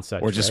gravity and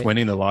such. Or just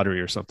winning the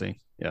lottery or something.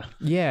 Yeah.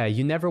 Yeah.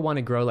 You never want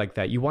to grow like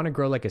that. You want to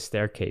grow like a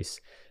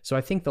staircase. So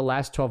I think the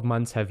last 12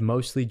 months have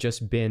mostly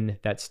just been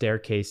that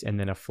staircase and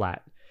then a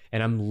flat.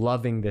 And I'm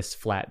loving this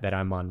flat that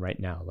I'm on right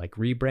now, like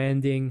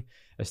rebranding,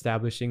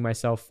 establishing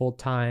myself full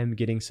time,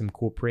 getting some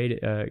cool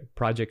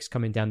projects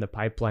coming down the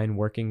pipeline,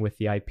 working with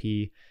the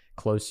IP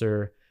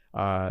closer,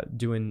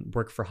 doing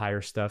work for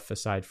hire stuff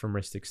aside from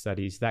Rhystic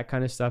Studies. That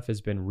kind of stuff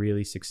has been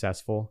really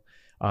successful.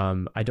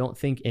 I don't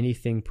think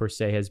anything per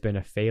se has been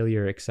a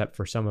failure except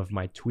for some of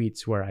my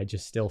tweets where I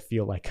just still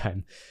feel like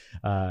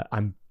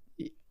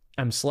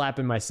I'm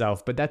slapping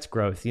myself, but that's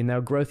growth.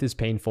 Growth is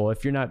painful.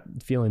 If you're not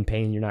feeling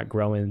pain, you're not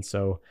growing.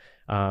 So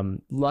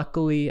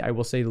luckily, I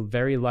will say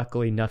very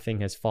luckily, nothing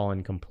has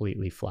fallen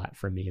completely flat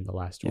for me in the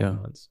last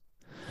 12 months.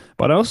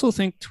 But I also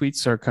think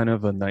tweets are kind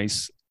of a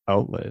nice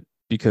outlet,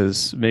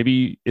 because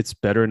maybe it's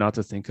better not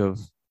to think of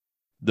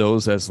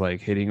those as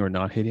like hitting or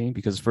not hitting,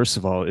 because first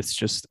of all, it's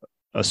just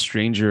a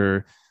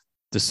stranger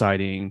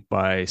deciding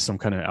by some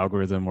kind of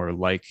algorithm or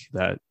like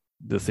that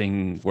the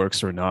thing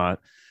works or not.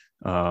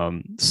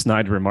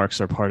 Snide remarks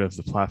are part of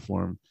the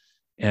platform.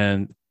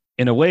 And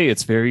in a way,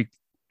 it's very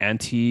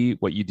anti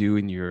what you do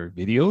in your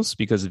videos,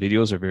 because the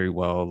videos are very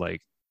well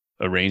like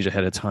arranged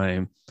ahead of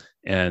time.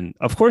 And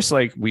of course,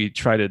 like we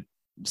try to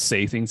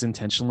say things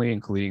intentionally,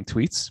 including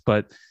tweets,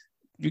 but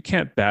you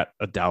can't bat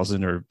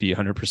 1,000 or be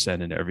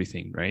 100% in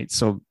everything, right?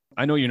 So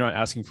I know you're not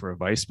asking for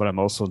advice, but I'm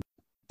also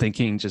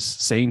thinking,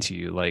 just saying to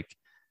you, like,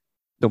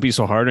 don't be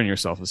so hard on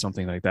yourself if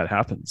something like that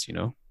happens,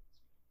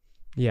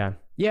 Yeah.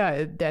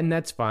 Yeah, and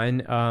that's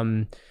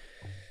fine.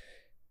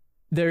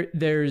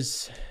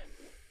 There's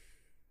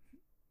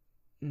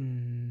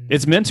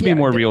It's meant to be yeah,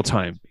 more real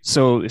time.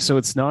 So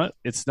it's not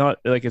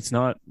like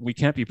we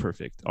can't be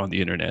perfect on the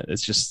internet.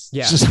 It's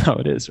yeah, just how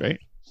it is, right?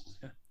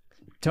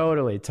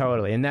 totally.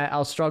 And that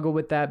I'll struggle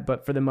with that,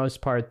 but for the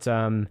most part,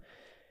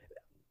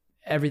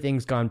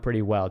 everything's gone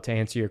pretty well. To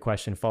answer your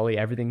question fully,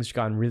 everything's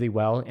gone really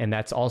well, and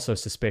that's also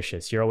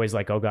suspicious. You're always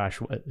like, oh gosh,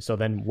 so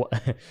then what?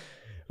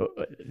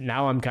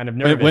 Now I'm kind of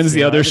nervous. When's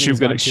the other shoe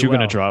Everything's gone too gonna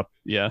well. drop?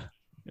 Yeah.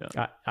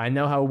 I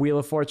know how Wheel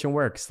of Fortune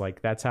works.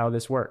 Like that's how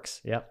this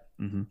works. Yep.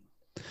 Hmm.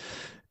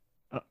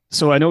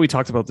 So I know we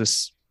talked about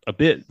this a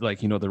bit, like,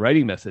 the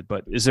writing method,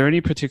 but is there any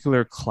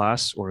particular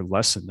class or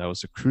lesson that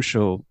was a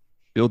crucial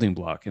building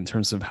block in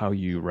terms of how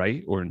you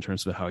write or in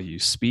terms of how you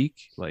speak?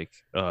 Like,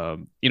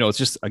 it's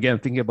just, again,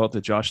 thinking about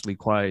the Josh Lee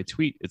Kwai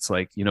tweet. It's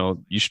like,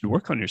 you should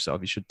work on yourself.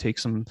 You should take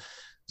some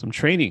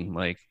training.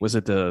 Like, was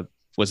it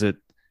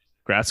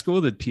grad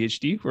school, the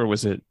PhD, or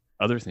was it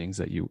other things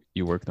that you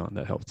worked on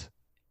that helped?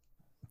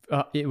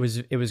 It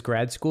was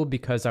grad school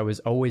because I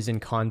was always in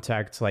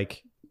contact.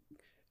 Like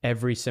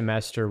every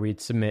semester,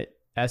 we'd submit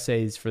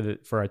essays for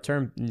our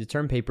term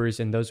papers,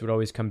 and those would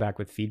always come back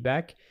with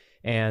feedback,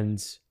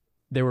 and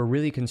they were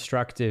really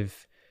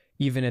constructive,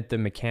 even at the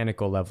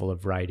mechanical level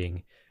of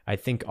writing. I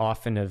think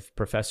often of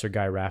Professor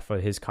Guy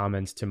Raffa, his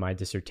comments to my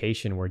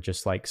dissertation were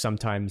just like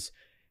sometimes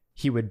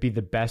he would be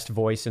the best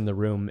voice in the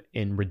room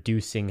in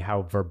reducing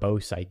how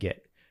verbose I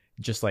get.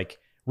 Just like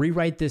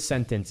rewrite this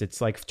sentence. It's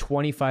like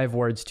 25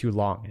 words too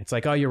long. It's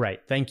like, oh, you're right.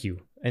 Thank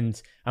you.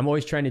 And I'm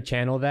always trying to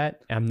channel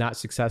that. I'm not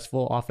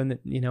successful often,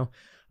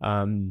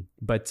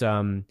 but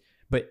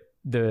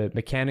the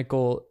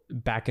mechanical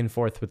back and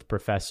forth with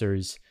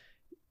professors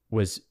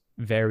was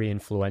very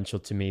influential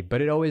to me.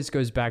 But it always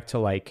goes back to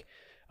like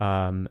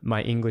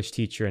my English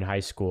teacher in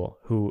high school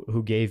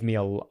who gave me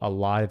a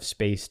lot of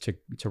space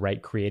to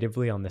write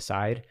creatively on the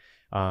side.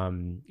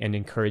 And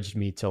encouraged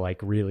me to like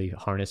really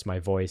harness my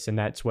voice. And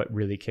that's what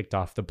really kicked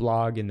off the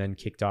blog and then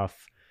kicked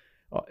off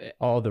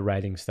all the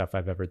writing stuff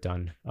I've ever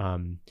done.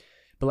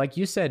 But like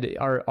you said,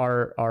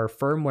 our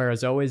firmware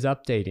is always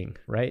updating,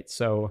 right?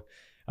 So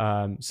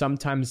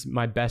sometimes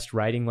my best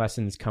writing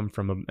lessons come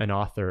from an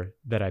author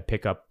that I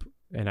pick up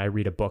and I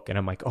read a book and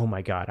I'm like, oh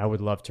my God, I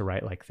would love to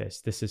write like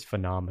this. This is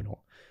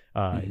phenomenal.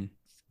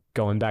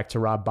 Going back to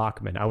Rob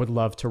Bachman, I would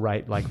love to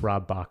write like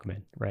Rob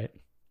Bachman, right?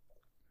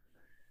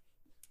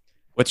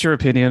 What's your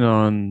opinion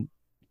on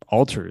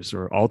alters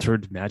or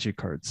altered magic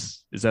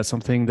cards? Is that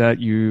something that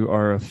you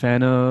are a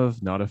fan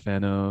of, not a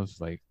fan of?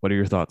 Like, what are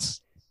your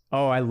thoughts?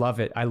 Oh, I love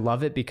it. I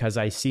love it because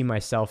I see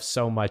myself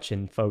so much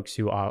in folks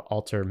who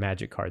alter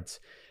magic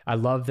cards. I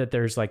love that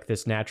there's like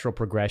this natural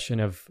progression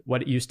of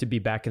what it used to be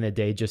back in the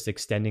day, just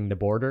extending the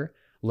border,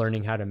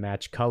 learning how to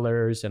match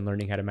colors and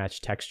learning how to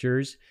match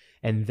textures.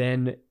 And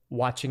then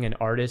watching an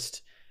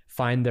artist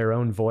find their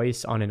own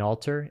voice on an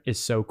altar is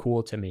so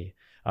cool to me.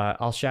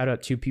 I'll shout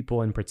out two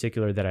people in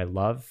particular that I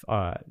love,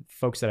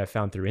 folks that I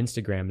found through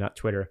Instagram, not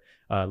Twitter.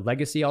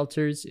 Legacy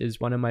Altars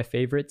is one of my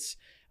favorites.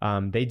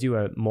 They do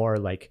a more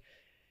like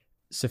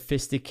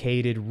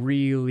sophisticated,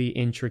 really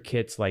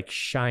intricate, like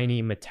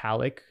shiny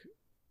metallic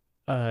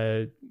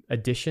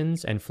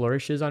additions and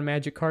flourishes on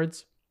magic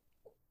cards.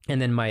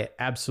 And then my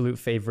absolute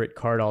favorite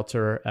card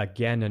alter,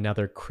 again,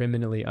 another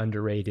criminally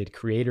underrated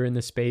creator in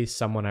the space,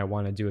 someone I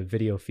want to do a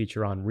video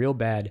feature on real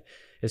bad,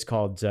 is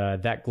called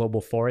That Global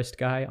Forest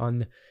Guy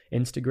on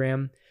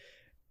Instagram.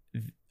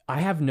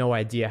 I have no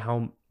idea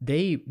how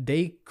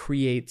they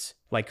create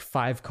like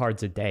 5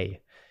 cards a day.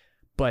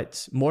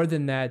 But more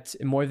than that,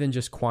 more than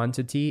just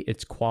quantity,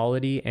 it's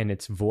quality and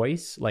it's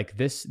voice. Like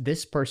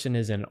this person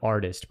is an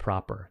artist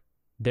proper.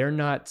 They're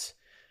not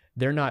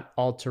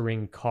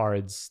altering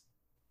cards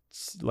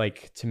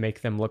like to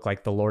make them look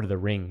like the Lord of the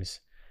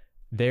Rings.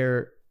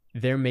 They're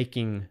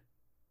making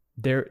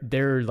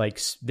they're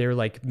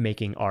like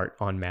making art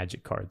on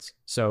magic cards.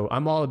 So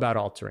I'm all about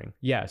altering.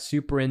 Yeah,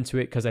 super into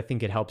it because I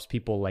think it helps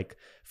people like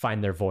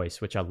find their voice,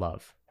 which I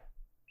love.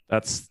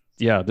 There's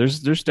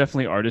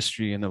definitely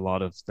artistry in a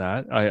lot of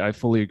that. I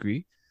fully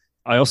agree.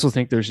 I also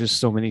think there's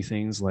just so many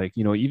things like,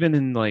 even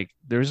in like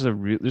there's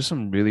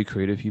some really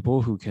creative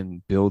people who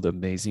can build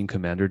amazing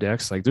commander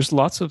decks. Like there's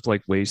lots of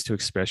like ways to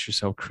express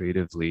yourself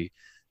creatively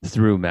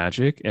through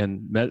magic,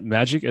 and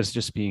magic as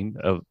just being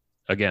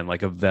again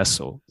like a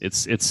vessel.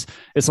 It's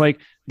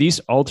like these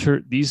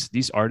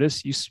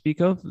artists you speak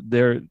of,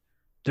 they're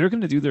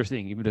going to do their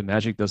thing even if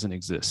magic doesn't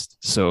exist.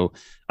 So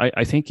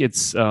I think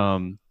it's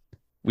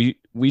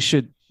we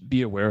should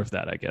be aware of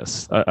that, I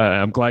guess.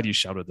 I'm glad you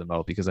shouted them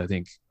out because I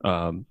think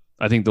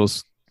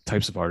those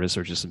types of artists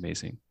are just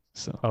amazing.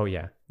 So oh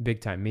yeah,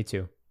 big time. Me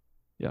too.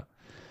 yeah.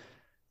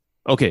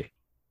 Okay.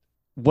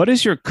 What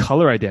is your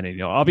color identity?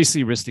 Now,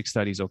 obviously Ristic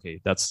Studies,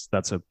 okay, that's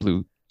a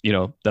blue,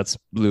 that's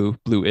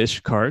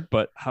bluish card,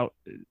 but how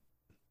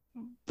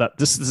that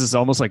this is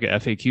almost like a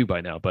FAQ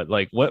by now, but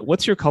like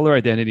what's your color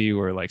identity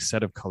or like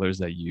set of colors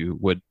that you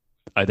would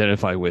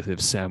identify with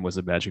if Sam was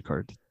a magic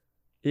card?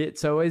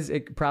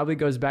 It probably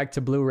goes back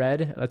to blue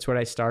red. That's what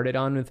I started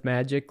on with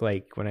Magic,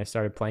 like when I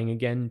started playing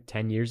again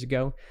 10 years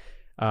ago.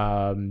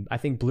 I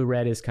think blue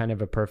red is kind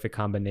of a perfect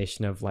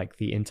combination of like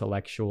the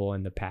intellectual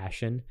and the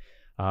passion.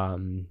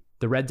 The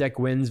Red Deck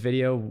Wins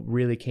video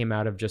really came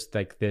out of just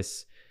like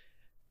this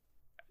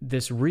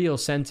real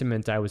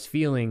sentiment I was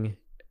feeling,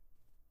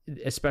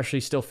 especially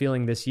still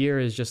feeling this year,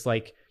 is just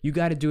like, you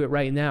got to do it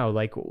right now.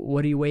 Like,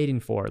 what are you waiting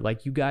for?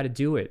 Like, you got to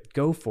do it.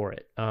 Go for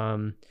it.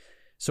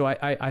 So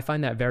I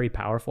find that very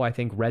powerful. I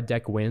think Red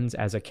Deck Wins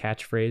as a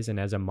catchphrase and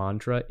as a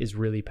mantra is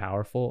really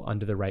powerful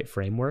under the right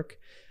framework.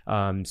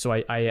 So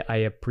I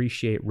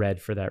appreciate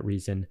red for that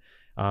reason.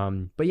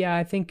 But yeah,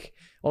 I think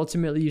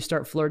ultimately you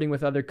start flirting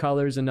with other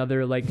colors and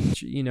other like,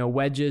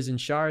 wedges and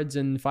shards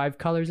and 5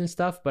 colors and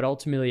stuff. But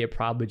ultimately it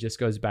probably just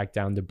goes back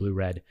down to blue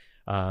red.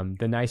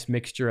 The nice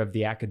mixture of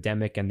the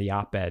academic and the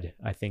op-ed,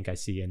 I think I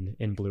see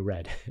in blue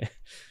red.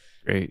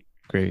 Great.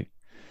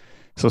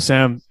 So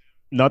Sam,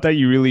 not that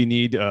you really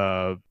need,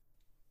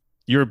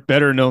 you're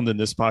better known than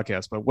this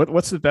podcast, but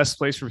what's the best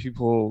place for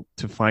people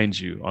to find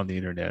you on the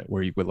internet,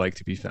 where you would like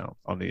to be found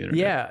on the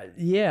internet?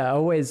 Yeah,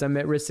 always. I'm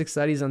at Ristic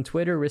Studies on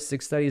Twitter,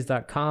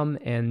 risticstudies.com,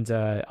 and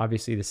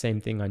obviously the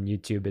same thing on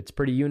YouTube. It's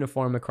pretty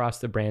uniform across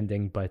the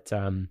branding, but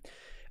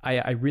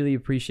I really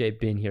appreciate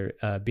being here,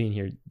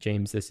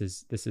 James. This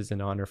is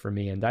an honor for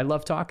me, and I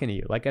love talking to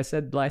you. Like I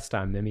said last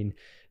time, I mean,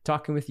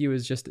 talking with you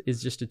is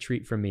just a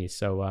treat for me.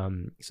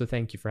 So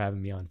thank you for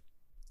having me on.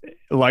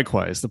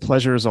 Likewise, the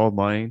pleasure is all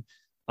mine.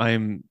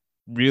 I'm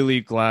really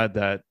glad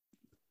that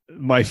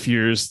my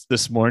fears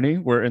this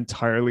morning were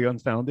entirely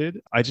unfounded.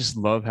 I just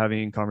love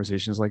having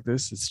conversations like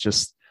this.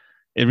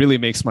 It really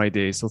makes my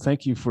day. So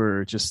thank you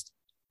for just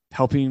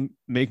helping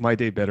make my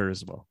day better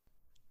as well.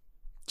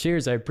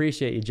 Cheers. I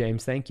appreciate you,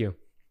 James. Thank you.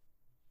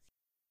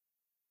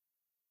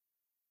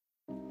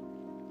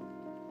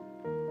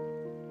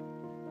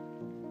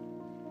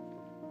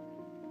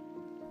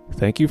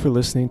 Thank you for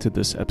listening to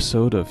this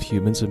episode of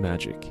Humans of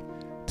Magic.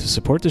 To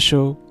support the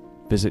show,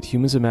 visit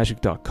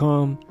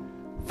humansofmagic.com,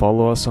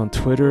 follow us on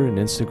Twitter and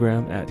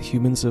Instagram at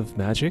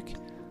humansofmagic,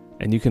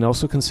 and you can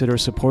also consider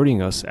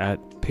supporting us at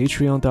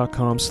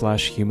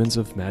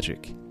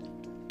patreon.com/humansofmagic.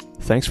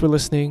 Thanks for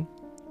listening,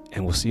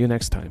 and we'll see you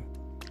next time.